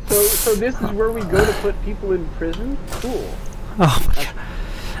 No, So this is where we go to put people in prison? Cool. Oh my god.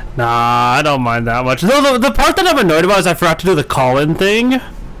 Nah, I don't mind that much. No, the part that I'm annoyed about is I forgot to do the call-in thing.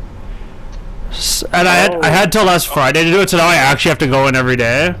 And I had till last Friday to do it, so now I actually have to go in every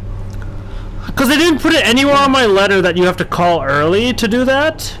day. Because they didn't put it anywhere on my letter that you have to call early to do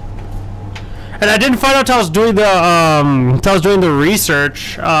that. And I didn't find out till I was doing the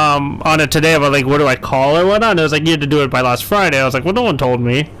research on it today about like what do I call or whatnot. And it was like you had to do it by last Friday. I was like, well, no one told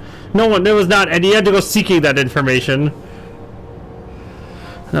me. No one. There was not, and you had to go seeking that information.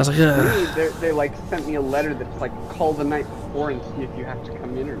 And I was like, ugh. They like sent me a letter that's like call the night before and see if you have to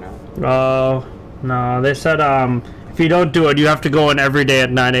come in or not. Oh no, they said if you don't do it, you have to go in every day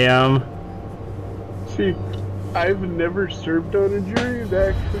at 9 a.m. See, I've never served on a jury. I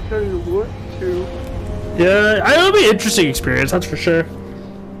actually kind of want to. Yeah, it'll be an interesting experience, that's for sure.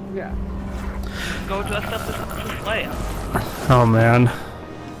 Yeah. Go dress up as a slave. Oh man.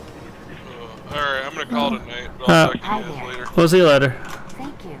 Alright, I'm gonna call it a night. I'll talk to you guys later. We'll see you later.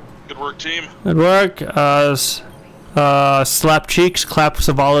 Thank you. Good work, team. Good work. Slap cheeks, clap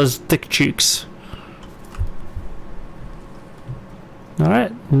Zavala's thick cheeks.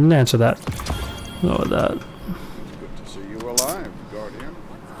 Alright, didn't answer that. Go with that. Good to see you alive, Guardian.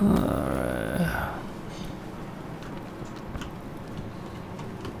 Alright.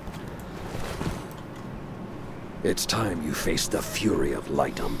 It's time you face the fury of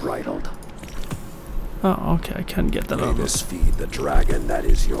light unbridled. Oh, okay, I can get that May on. this feed the dragon that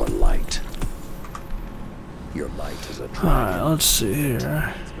is your light. Your light is a dragon. Alright, let's see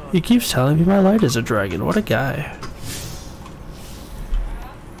here. He keeps telling me my light is a dragon. What a guy.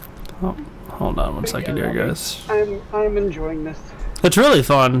 Oh, hold on one second here, guys. I'm enjoying this. It's really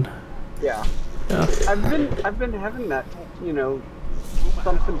fun. Yeah. Yeah. I've been having that, you know,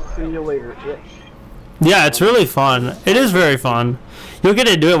 something simulator itch. Yeah, it's really fun. It is very fun. You'll get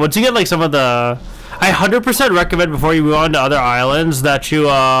into it once you get like some of the. I 100% recommend before you move on to other islands that you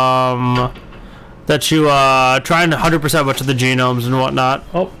try and 100% much of the genomes and whatnot.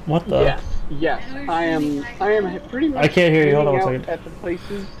 Oh, what the? Yes. I am pretty much. I can't hear you. Hold on one hanging second. out at the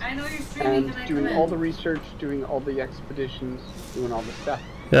places and doing all the research, doing all the expeditions, doing all the stuff.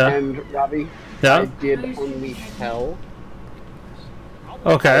 Yeah. And Robbie, Yeah? I did unleash hell.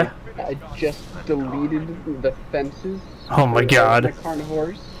 Okay. I just deleted the fences. Oh my god. The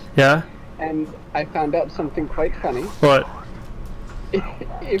carnivores. Yeah? And I found out something quite funny. What?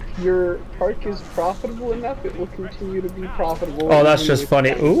 If your park is profitable enough, it will continue to be profitable. Oh, that's even just with funny.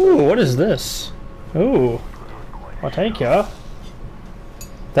 dinosaurs. Ooh, what is this? Ooh. Well, thank you.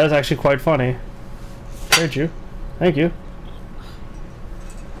 That is actually quite funny. Thank you. Thank you.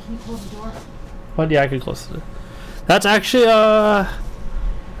 Can you close the door? What? Yeah, I can close it. That's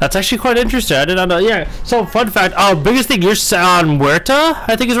actually quite interesting. I did not know. Yeah. So, fun fact. Biggest thing, you're on Muerta,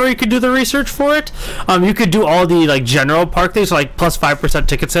 I think is where you could do the research for it. You could do all the like general park things, like plus 5%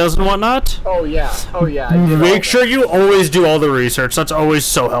 ticket sales and whatnot. Oh yeah. I did all Make sure you always do all the research. That's always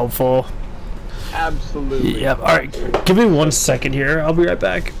so helpful. Absolutely. Yep. All right. Give me 1 second here. I'll be right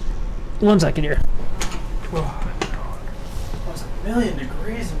back. 1 second here. Oh, it's a million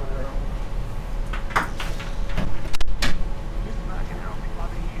degrees in my room.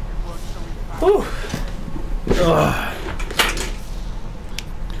 Ooh.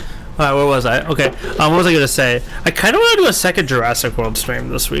 Alright, where was I? Okay, what was I gonna say? I kind of want to do a second Jurassic World stream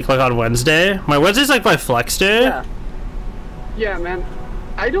this week, like on Wednesday. My Wednesday's like my flex day. Yeah, man.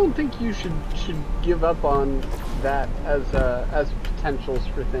 I don't think you should give up on that as potentials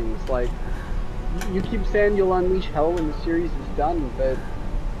for things. Like, you keep saying you'll unleash hell when the series is done, but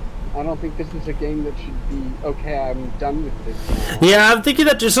I don't think this is a game that should be, okay, I'm done with this now. Yeah, I'm thinking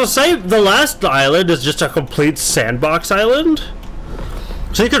that, so say the last island is just a complete sandbox island?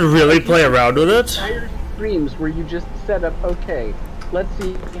 So you could really play around with it? Entire streams where you just set up, okay, let's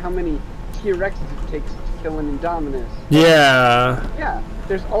see how many T-Rexes it takes to kill an Indominus. Yeah. Yeah,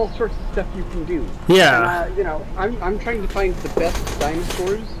 there's all sorts of stuff you can do. Yeah. And, you know, I'm trying to find the best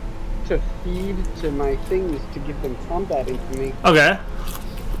dinosaurs to feed to my things to give them combat information. Okay.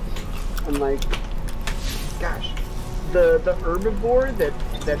 And like, gosh, the herbivore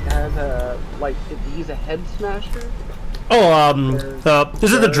that has a like he's a head smasher. Oh,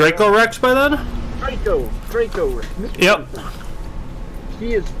 is it the Draco Rex by then? Draco. Yep.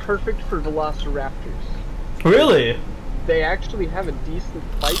 He is perfect for Velociraptors. Really? They actually have a decent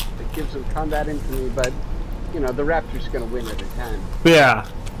fight that gives them combat infamy, but you know the raptor's gonna win every time. Yeah.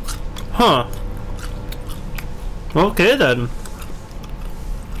 Huh. Okay then.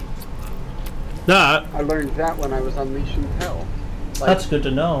 Nah. I learned that when I was unleashing hell. Like, That's good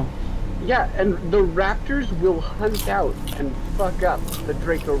to know. Yeah, and the raptors will hunt out and fuck up the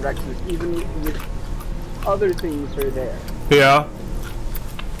Draco Rexes, even with other things are there. Yeah.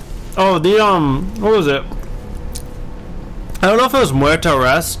 Oh, the what was it? I don't know if it was Muerta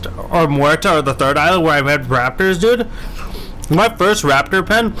Rest or Muerta or the third island where I had raptors, dude. My first raptor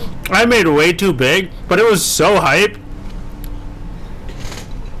pen, I made way too big, but it was so hype.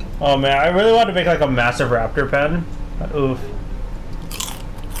 Oh man, I really wanted to make like a massive raptor pen. But oof.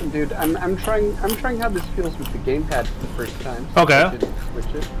 Dude, I'm trying how this feels with the gamepad for the first time. So Okay. I didn't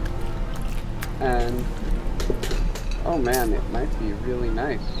switch it. And oh man, it might be really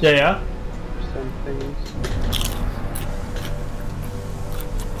nice. Yeah. For some things.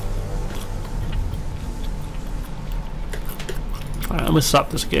 Alright, let me stop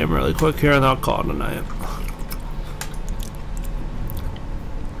this game really quick here and I'll call it a night.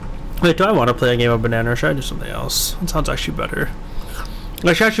 Wait, do I want to play a game of Banana or should I do something else? That sounds actually better.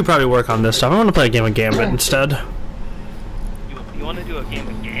 I should actually probably work on this stuff. I want to play a game of Gambit instead. You want to do a game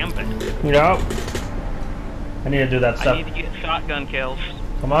of Gambit? Yep. I need to do that stuff. I need to get shotgun kills.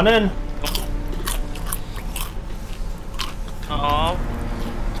 Come on in. Oh,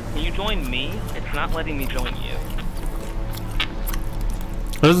 can you join me? It's not letting me join you.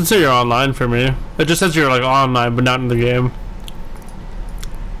 It doesn't say you're online for me. It just says you're like online, but not in the game.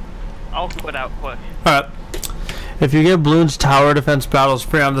 I'll quit out quick. Alright. If you get Bloons Tower Defense Battles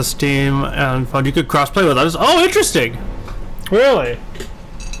free on the Steam and fun, you could crossplay with others. Oh, interesting! Really?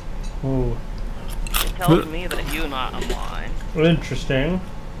 Ooh. It tells me that you're not online. Interesting.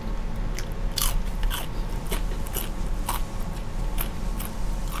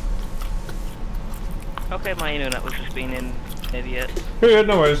 Okay, my internet was just being an idiot. You're good,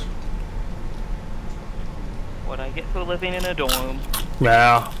 no worries. What I get for living in a dorm.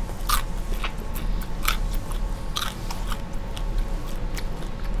 Yeah.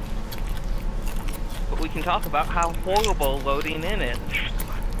 But we can talk about how horrible loading in is.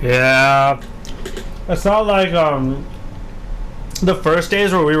 Yeah. It's not like, the first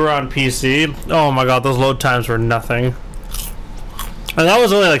days where we were on PC. Oh my god, those load times were nothing. And that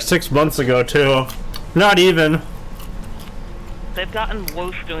was only like 6 months ago, too. Not even. They've gotten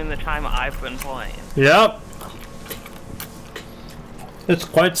worse during the time I've been playing. Yep. It's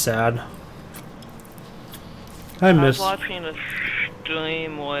quite sad. I was miss. watching a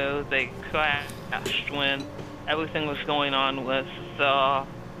stream where they crashed when everything was going on with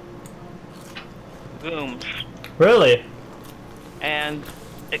rooms. Really? And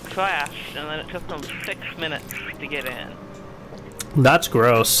it crashed, and then it took them 6 minutes to get in. That's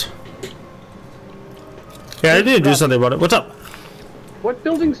gross. Yeah, I need to do something about it. What's up? What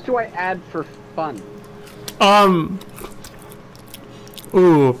buildings do I add for fun? No,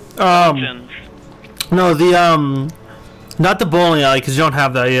 the, not the bowling alley, because you don't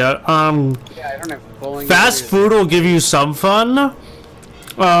have that yet. Yeah, I don't have bowling. Fast food will give you some fun.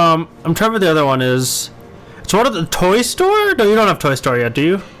 I'm trying to remember the other one is. It's one of the Toy Store? No, you don't have Toy Store yet, do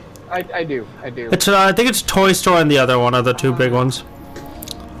you? I do. It's, I think it's Toy Store and the other one are the two big ones.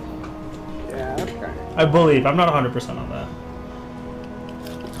 Yeah, okay. I believe. I'm not 100% on that.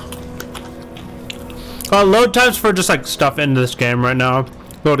 Load times for just like stuff into this game right now.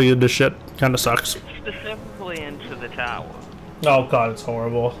 Loading into shit kind of sucks. Specifically into the tower. Oh god, it's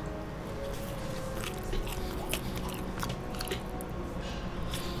horrible.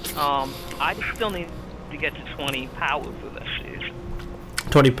 I still need to get to 20 power for this season.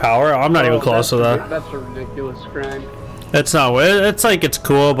 20 power? I'm not even close to that. That's a ridiculous grind. It's not. It's like it's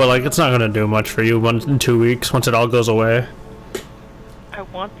cool, but like it's not gonna do much for you in 2 weeks once it all goes away. I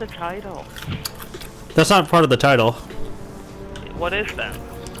want the title. That's not part of the title. What is that?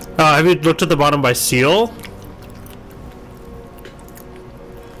 Have you looked at the bottom by seal?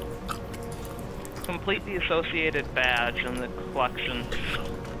 Complete the associated badge in the collections.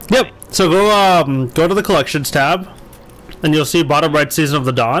 Yep. So go to the collections tab, and you'll see bottom right, Season of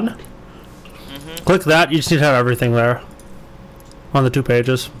the Dawn. Click that. You just need to have everything there on the 2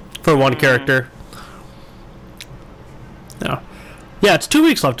 pages for one character. Yeah. Yeah, it's 2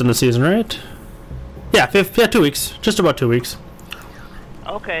 weeks left in the season, right? Yeah, 2 weeks. Just about 2 weeks.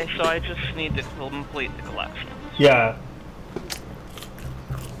 Okay, so I just need to complete the collection. Yeah.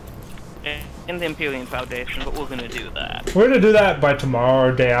 In the Imperium Foundation, but we're gonna do that. We're gonna do that by tomorrow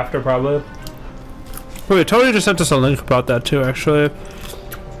or day after, probably. Wait, Tony just sent us a link about that too, actually.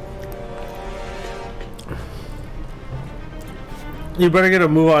 You better get a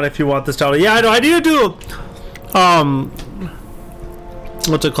move on if you want this title. Yeah, I know. I need to do.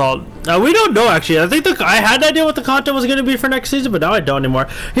 What's it called? We don't know actually. I think I had an idea what the content was going to be for next season, but now I don't anymore.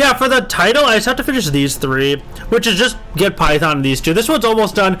 Yeah, for the title, I just have to finish these 3, which is just get Python in these 2. This one's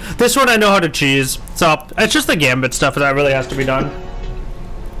almost done. This one I know how to cheese, so it's just the Gambit stuff that really has to be done.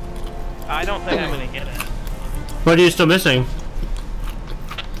 I don't think I'm gonna get it. What are you still missing?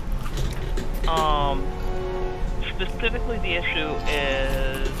 Specifically the issue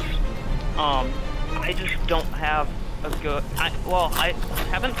is, I just don't have a good, I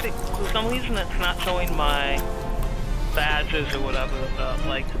haven't seen, for some reason it's not showing my badges or whatever,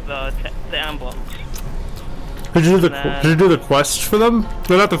 the emblems. Did you do the quests for them?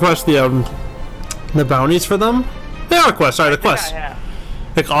 They're not the quests, the bounties for them? They are quests, sorry, the quests.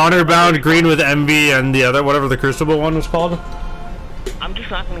 Like Honor Bound, Green with Envy, and the other, whatever the Crucible one was called. I'm just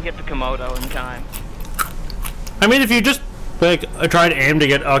not gonna get the Komodo in time. I mean, if you just like try and aim to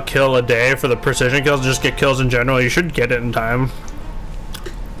get a kill a day for the precision kills, just get kills in general, you should get it in time.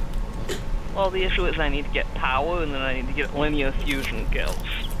 Well, the issue is I need to get power, and then I need to get linear fusion kills.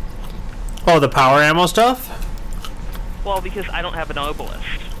 Oh, the power ammo stuff? Well, because I don't have an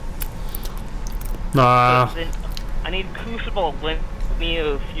obelisk. Nah. I need Crucible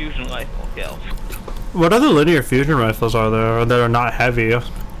linear fusion rifle kills. What other linear fusion rifles are there that are not heavy?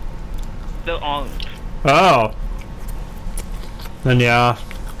 They're armed. Oh. Then yeah.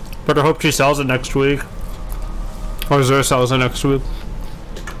 Better hope she sells it next week. Or Xur sells it next week.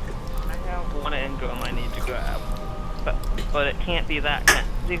 I have one engram I need to grab. But it can't be that.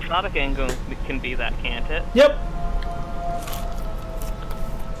 The exotic engram can be that, can't it? Yep.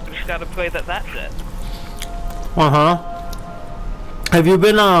 Just gotta pray that that's it. Uh-huh. Have you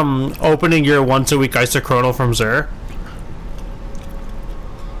been opening your once a week isochronal from Xur?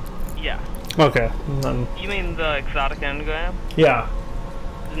 Yeah. Okay. You mean the exotic engram? Yeah.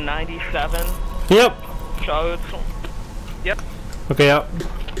 97? Yep. Shards? Yep. Okay, yep.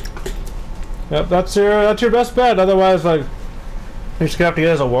 Yep, that's your best bet. Otherwise, like, you're just gonna have to get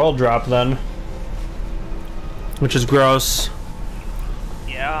it as a world drop then. Which is gross.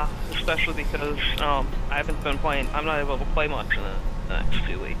 Yeah, especially because I haven't been playing. I'm not able to play much in the next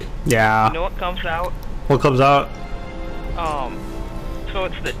 2 weeks. Yeah. You know what comes out? What comes out? So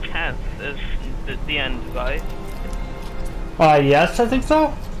it's the 10th is the end, right? Yes, I think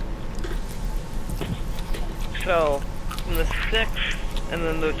so. So, from the 6th, and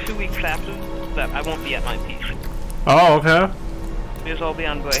then the 2 weeks after that, I won't be at my PC. Oh, okay. Because I'll be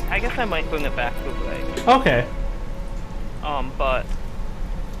on break. I guess I might bring it back for break. Okay. But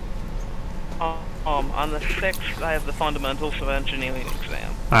on the 6th, I have the Fundamentals of Engineering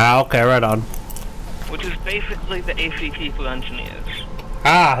exam. Okay, right on. Which is basically the ACT for engineers.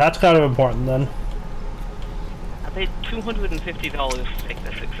 That's kind of important then. I paid $250 to take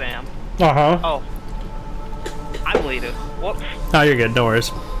this exam. Uh-huh. Oh. I'm later. Whoops. Oh, you're good, no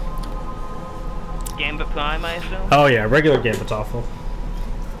worries. Gambit Prime, I assume? Oh yeah, regular Gambit's awful.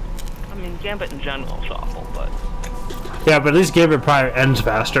 I mean, Gambit in general is awful, but... Yeah, but at least Gambit Prime ends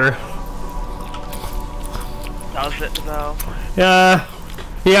faster. Does it, though? Yeah,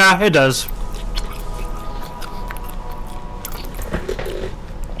 it does.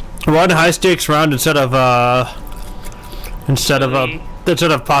 One high stakes round instead of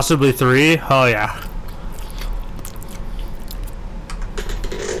possibly 3. Oh yeah.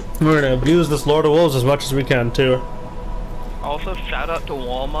 We're gonna abuse this Lord of Wolves as much as we can too. Also, shout out to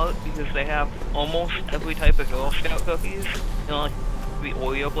Walmart because they have almost every type of Girl Scout cookies. You know, like the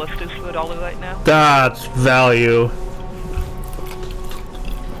Oreo blisters for $1 right now. That's value.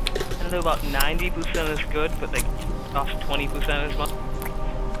 And they're about 90% as good, but they cost 20% as much.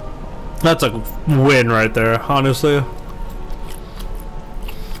 That's a win right there, honestly.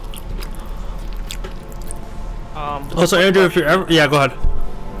 Also, Andrew, if you're ever... Yeah, go ahead.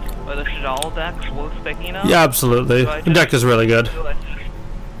 Are the Shadal decks worth picking up? Yeah, absolutely. The deck is really good.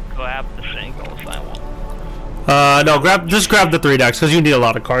 grab the singles, I won't. No, just grab the 3 decks, because you need a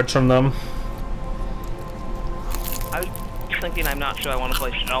lot of cards from them. I was thinking I'm not sure I want to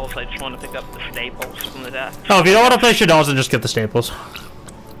play Shadows, I just want to pick up the staples from the deck. Oh, if you don't want to play Shadows, then just get the staples.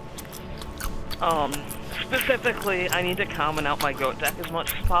 Specifically, I need to common out my goat deck as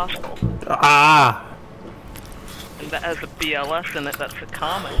much as possible. Ah! And that has a BLS in it, that's a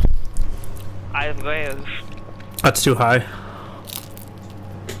common. I have layers. That's too high.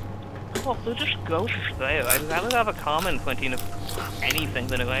 Well, they're just ghosts there. I'd rather have a common printing of anything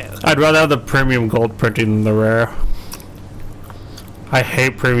than a layer. I'd rather have the premium gold printing than the rare. I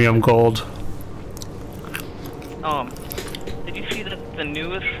hate premium gold. Did you see that the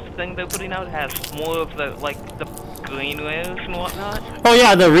newest thing they're putting out has more of the, like, the green layers and whatnot? Oh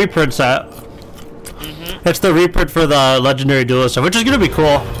yeah, the reprint set. It's the reprint for the Legendary Duelist stuff, which is gonna be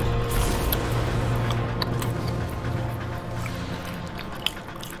cool.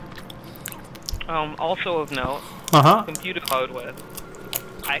 Also of note, computer hardware.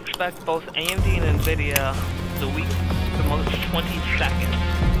 I expect both AMD and Nvidia the week the March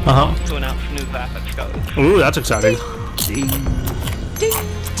 22nd to announce new graphics cards. Ooh, that's exciting. Ding, ding,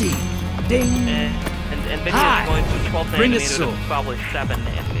 ding, ding. And Nvidia is going to 12 nanometer to probably 7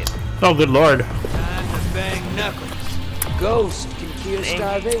 nanometer. Oh, good lord. Time to bang knuckles. Ghost can cure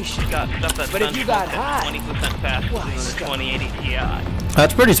starvation. Got stuff that's but if you got high, 20% faster than the 2080 Ti.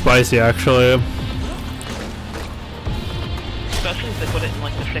 That's pretty spicy, actually. Especially if they put it in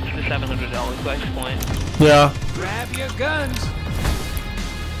like the $600 to $700 price point. Yeah. grab your guns.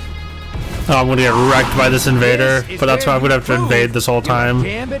 Oh, I'm gonna get wrecked by this invader, but that's why I'm gonna have to invade this whole time.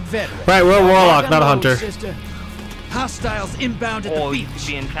 Right, we're a warlock, not a hunter. Hostiles inbound at or the you beach. could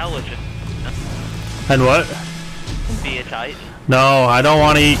be intelligent. And what? Be a type. No, I don't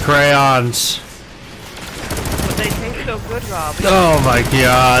want to eat crayons. But they taste so good, Rob. Oh my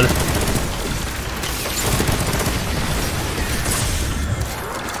god.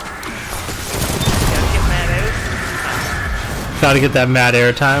 Gotta get that mad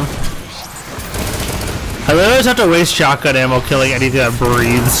air time. I really always have to waste shotgun ammo killing anything that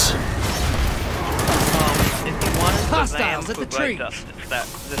breathes. If you wanted Hostiles at the tree.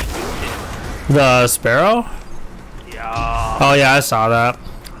 The sparrow? Yeah. Oh yeah, I saw that.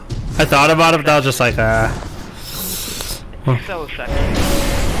 I thought about it, but I was just like, So sexy.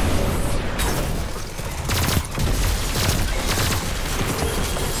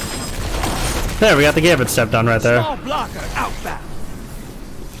 There, we got the gambit step done right there. Small blocker outbound.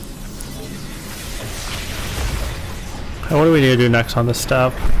 And what do we need to do next on this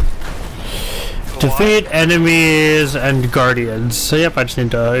step? Defeat enemies and guardians. So yep, I just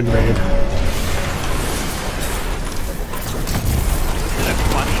need to invade.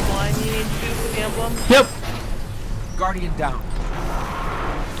 Yep. Guardian down.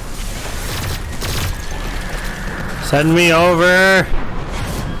 Send me over.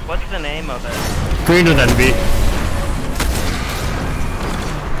 What's the name of it? Green with envy.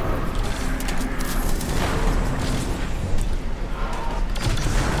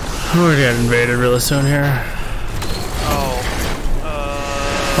 We're getting invaded really soon here.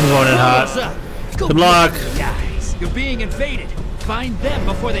 I'm going in hot. Good luck. Guys, you're being invaded. Find them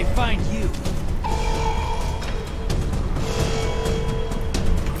before they find you.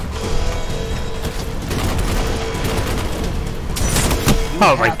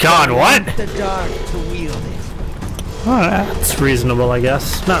 Oh my god, what? The dark to wield it. Oh, that's reasonable, I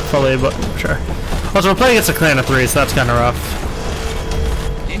guess. Not fully, but sure. Also, we're playing against a clan of 3, so that's kind of rough.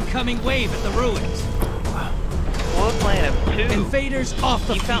 Incoming wave at the ruins. We're playing of 2. Invaders off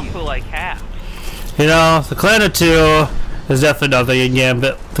the field. You count for like half. You know, the clan of 2 is definitely nothing in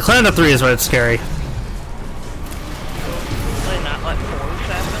Gambit. The clan of 3 is when it's scary. Do they not let 4s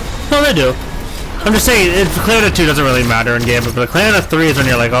happen? No, they do. I'm just saying, the clan of 2 doesn't really matter in Gambit, but the clan of 3 is when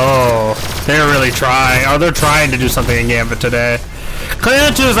you're like, oh, they're really trying. Oh, they're trying to do something in Gambit today.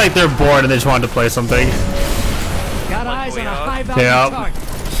 Clan of 2 is like they're bored and they just wanted to play something. Got eyes on a high value target.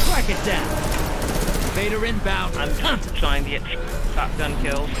 Track it down. Vader inbound. I'm trying to get shotgun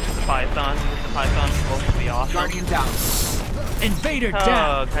kills. The Python. The Python's supposed to be awesome. Guardian down. Invader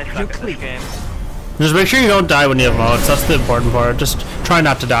down. I suck at this game. Just make sure you don't die when you have modes. That's the important part. Just try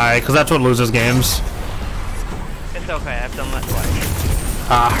not to die, because that's what loses games. It's okay. I've done that twice.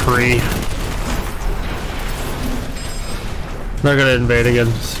 Ah, free. They're gonna invade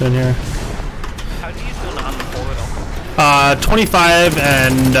again soon here. How do you do on the portal? 25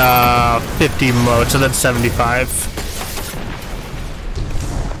 and 50 mode, so that's 75.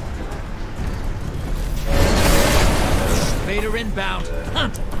 Vader inbound.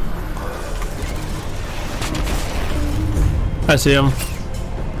 Hunt. I see him.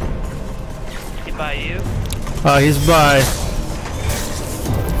 by you? He's by.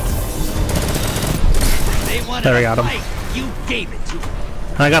 They wanted There we a got him. fight. You gave it to them.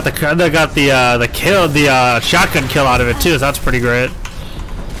 I got the kill, the shotgun kill out of it too. So that's pretty great. Oh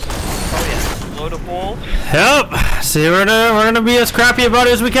yeah, loadable. Yep. See, we're gonna be as crappy about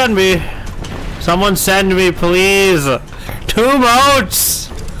it as we can be. Someone send me, please. 2 motes.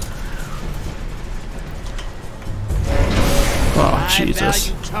 Oh Jesus.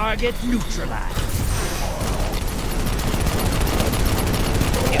 High-value target neutralized.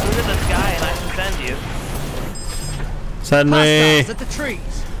 Yeah, look at this guy, and I can send you. Send me. Hostiles at the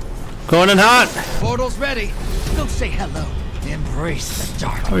trees. Going in hot. Portal's ready. Go say hello. Embrace the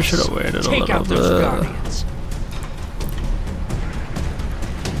darkness. We should have waited a Take little out those bit. guardians.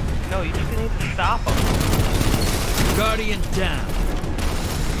 No, you just need to stop him. Guardian down.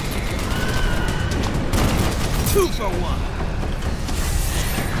 2 for 1.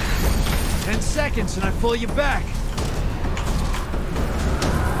 10 seconds and I pull you back.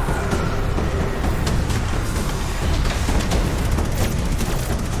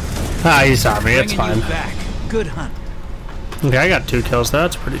 Ah, he saw me. It's Bringing fine. you back. Good hunt. Okay, I got 2 kills.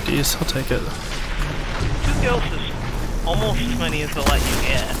 That's pretty decent. I'll take it. 2 kills is almost as many as they'll let you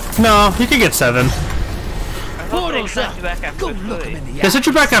get. No, you can get 7. I thought they sent you back after 3. They sent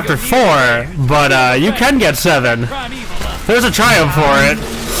you back after 4, but you can get 7. There's a triumph for it.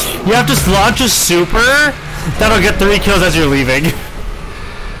 You have to launch a super that'll get 3 kills as you're leaving.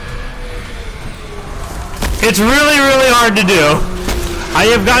 It's really, really hard to do. I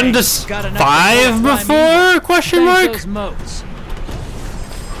have gotten to 5 before? Question mark?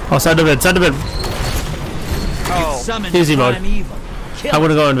 Oh, send him in. Send him in. Oh, easy mode. I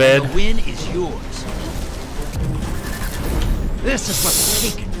want to go invade. The win is yours. This is what the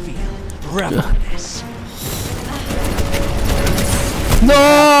taken feel. Revel in this. No,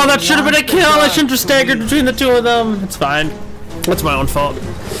 that should have been a kill. I shouldn't have staggered between the 2 of them. It's fine. That's my own fault.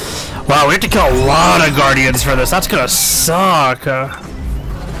 Wow, we have to kill a lot of guardians for this. That's gonna suck. I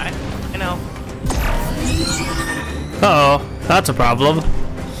know. Uh-oh, that's a problem.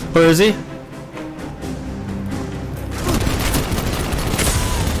 Where is he?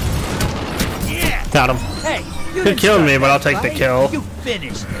 Got him. Hey, Could kill me, but I'll take the kill. You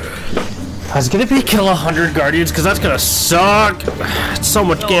finished. I was gonna be kill 100 guardians because that's gonna suck. It's so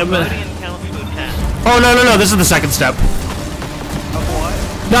much gambit. Oh no, this is the second step.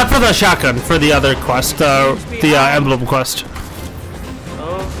 Not for the shotgun, for the other quest, the emblem quest.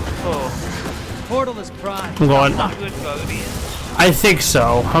 Portal is prime. I'm going. I think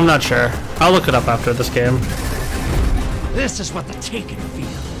so. I'm not sure. I'll look it up after this game. This is what the taken feel.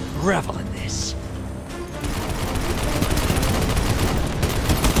 Revel in this.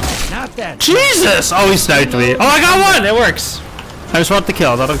 Not that. Jesus! Oh, he sniped me. Oh, I got 1! It works. I just want the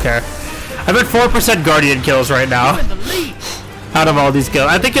kills. I don't care. I'm at 4% guardian kills right now. Out of all these kills,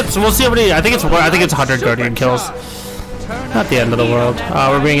 I think it's. We'll see how many. I think it's 100 guardian kills. Not the end of the world.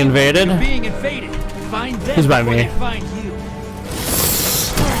 We're being invaded. Who's by me?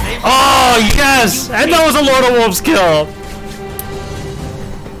 Oh yes! And that was a Lord of Wolves kill.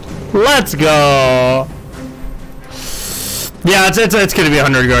 Let's go. Yeah, it's gonna be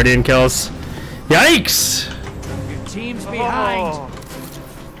 100 guardian kills. Yikes! Your team's behind.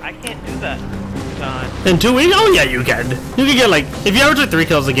 I can't do that. In 2 weeks? Oh yeah, you can. You can get like, if you average like 3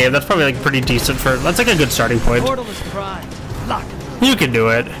 kills a game, that's probably like pretty decent for. That's like a good starting point. Portal is prime. Lock. You can do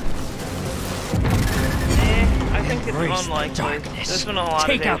it. I think it's unlikely. There's been a lot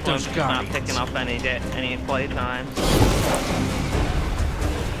Take of out days when I'm those just not guardians. picking up any playtime.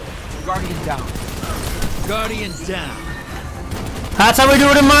 Guardian down. Guardian down. That's how we do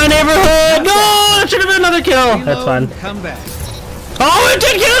it in my neighborhood. No, that should have been another kill. That's fine. Come back. Oh, it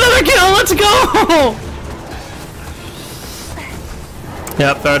did get another kill. Let's go.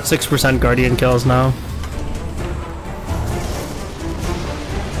 Yep, they're at 6% guardian kills now.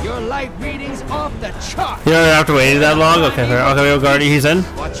 Your light readings off the chart. You don't have to wait that long. Okay, fair. Okay, we go guardian. He's in.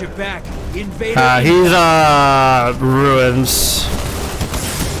 Watch your back. Invader. He's ruins.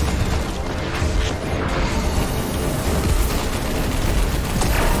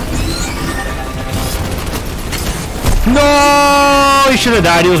 No, he should have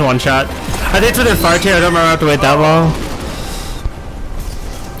died. He was 1 shot. I think for their fire tear, I don't remember I have to wait that long.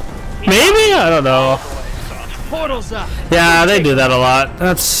 Maybe? I don't know. Portals up. Yeah, they do that a lot.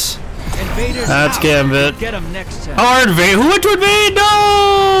 That's Gambit. Get him next time. Oh, invade. Who went to invade?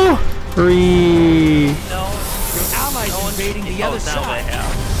 No! 3. Your allies invading the other side.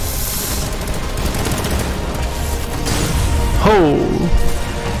 Oh.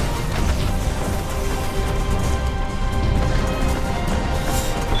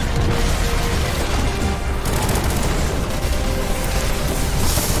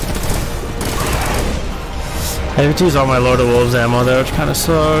 I have to use all my Lord of Wolves ammo there, which kind of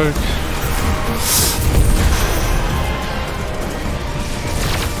sucks.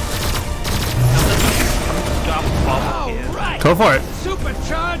 Go for it.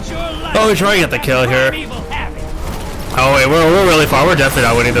 Oh, we try to get the kill here. Oh wait, we're really far. We're definitely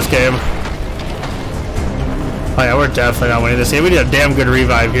not winning this game. Oh yeah, we're definitely not winning this game. We need a damn good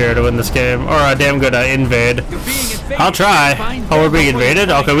revive here to win this game, or a damn good invade. I'll try. Oh, we're being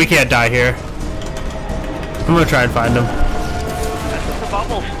invaded? Okay, we can't die here. I'm gonna try and find him.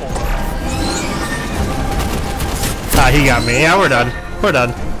 Ah, he got me. Yeah, we're done. We're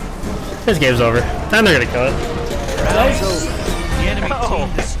done. This game's over. And they're gonna kill it. The enemy team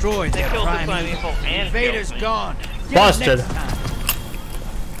destroyed their primeval. Invaders gone. Busted.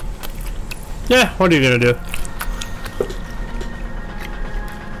 Yeah, what are you gonna do?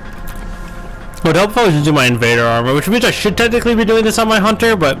 Would help if I was using my invader armor, which means I should technically be doing this on my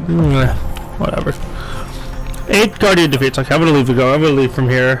hunter, but whatever. 8 guardian defeats. Okay, I'm gonna leave I'm gonna leave from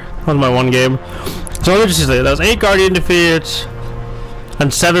here on my one game. So let me just say that was 8 guardian defeats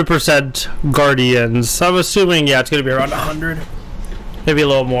and 7% guardians. I'm assuming, yeah, it's gonna be around 100, maybe a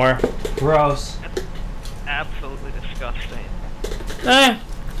little more. Gross. Absolutely disgusting. You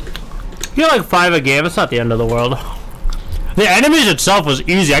get like 5 a game. It's not the end of the world. The enemies itself was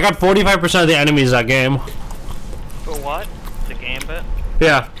easy. I got 45% of the enemies that game. For what? The gambit?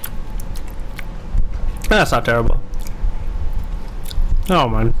 Yeah. That's not terrible. Oh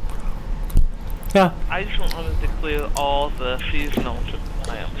man. Yeah. I just wanted to clear all the seasonal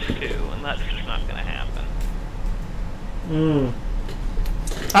triumphs too, and that's just not gonna happen.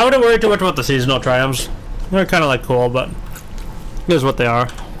 I wouldn't worry too much about the seasonal triumphs. They're kind of like cool, but here's what they are.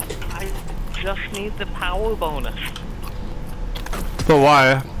 I just need the power bonus. But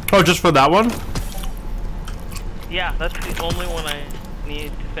why? Oh, just for that one? Yeah, that's the only one I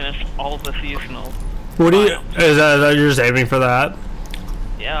need to finish all the seasonal. What do you? Is that you're just aiming for that?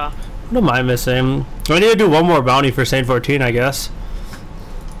 Yeah. What am I missing? I need to do one more bounty for Saint 14, I guess.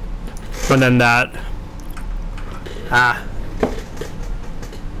 And then that.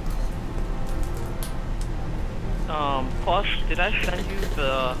 Plus, did I send you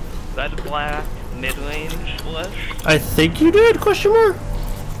the red-black mid-range list? I think you did, question mark?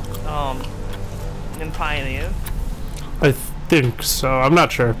 In Pioneer? I think so, I'm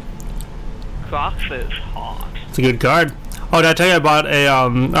not sure. Crocs is hot. It's a good card. Oh, did I tell you I bought a,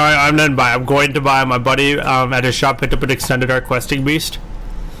 alright, I'm going to buy, my buddy, at his shop picked up an Extended Arc Questing Beast.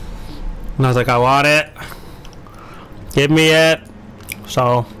 And I was like, I want it. Give me it.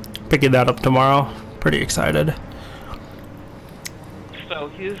 So, picking that up tomorrow. Pretty excited. So,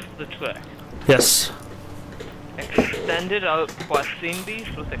 here's the trick. Yes. Extended out Questing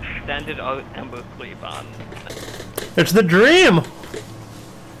Beast with extended out Ember Cleave on. It's the dream!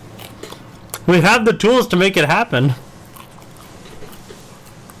 We have the tools to make it happen.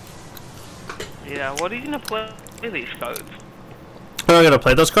 Yeah, what are you gonna play these cards? Are I gonna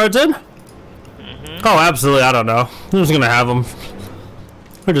play those cards in? Oh, absolutely, I don't know. I'm just gonna have them.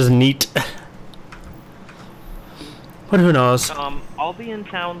 They're just neat. But who knows? I'll be in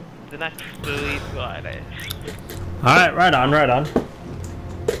town the next 3 Fridays. Alright, right on, right on.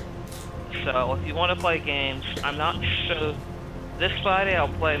 So, if you want to play games, I'm not sure. This Friday I'll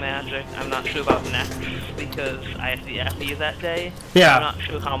play Magic. I'm not sure about next because I have the FE that day. Yeah. I'm not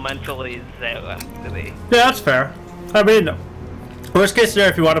sure how mentally there I'm going to be. Yeah, that's fair. I mean, worst case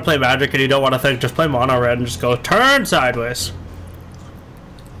scenario, if you want to play Magic and you don't want to think, just play Mono Red and just go turn sideways.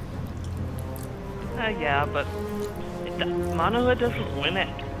 Yeah, but Mono Red doesn't win it.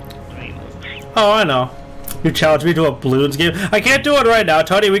 Oh, I know. You challenged me to a Bloons game. I can't do it right now,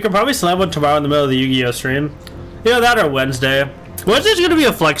 Tony. We can probably slam one tomorrow in the middle of the Yu-Gi-Oh stream. You know, that or Wednesday. Wednesday's gonna be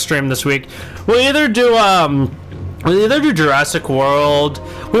a flex stream this week. We'll either do Jurassic World.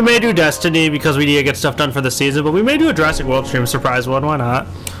 We may do Destiny because we need to get stuff done for the season, but we may do a Jurassic World stream surprise one. Why not?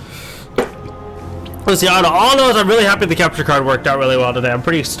 Let's see. All knows I'm really happy the capture card worked out really well today. I'm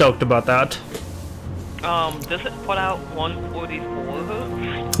pretty stoked about that. Does it put out 144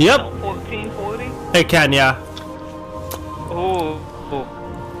 hertz? Yep. No, 1440? It can, yeah. Oh.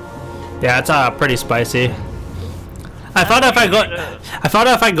 Yeah, it's pretty spicy. I found out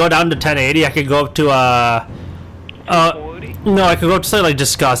if I go down to 1080, I could go up to no, I could go up to something like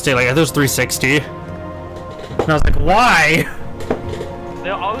disgusting, like I think it was 360. And I was like, why?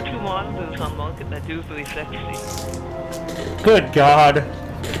 There are 2 monitors on market that do 360. Good God.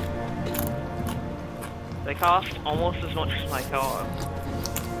 They cost almost as much as my car.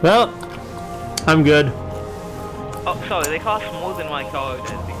 Well, I'm good. Oh, sorry, they cost more than my car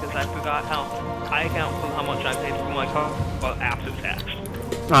did because I forgot I account for how much I paid for my car after tax.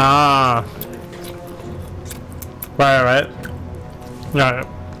 Ah. Alright. Alright.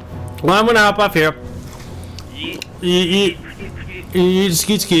 Well, I'm gonna hop off here. Yeet,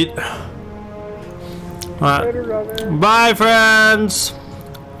 skeet, skeet. Alright. Bye, friends!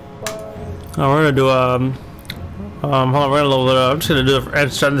 Oh, we're gonna do, hold on, we're gonna level it up. I'm just gonna do it,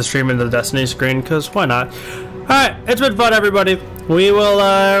 extend the stream into the Destiny screen, because why not? Alright, it's been fun, everybody. We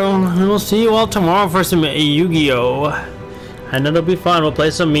will see you all tomorrow for some Yu-Gi-Oh! And it'll be fun. We'll play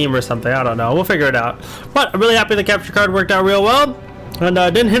some meme or something. I don't know. We'll figure it out. But I'm really happy the capture card worked out real well. And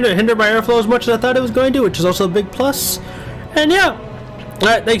didn't hinder my airflow as much as I thought it was going to, which is also a big plus. And yeah.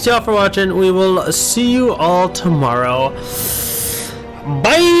 Alright, thanks y'all for watching. We will see you all tomorrow.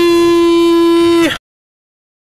 Bye!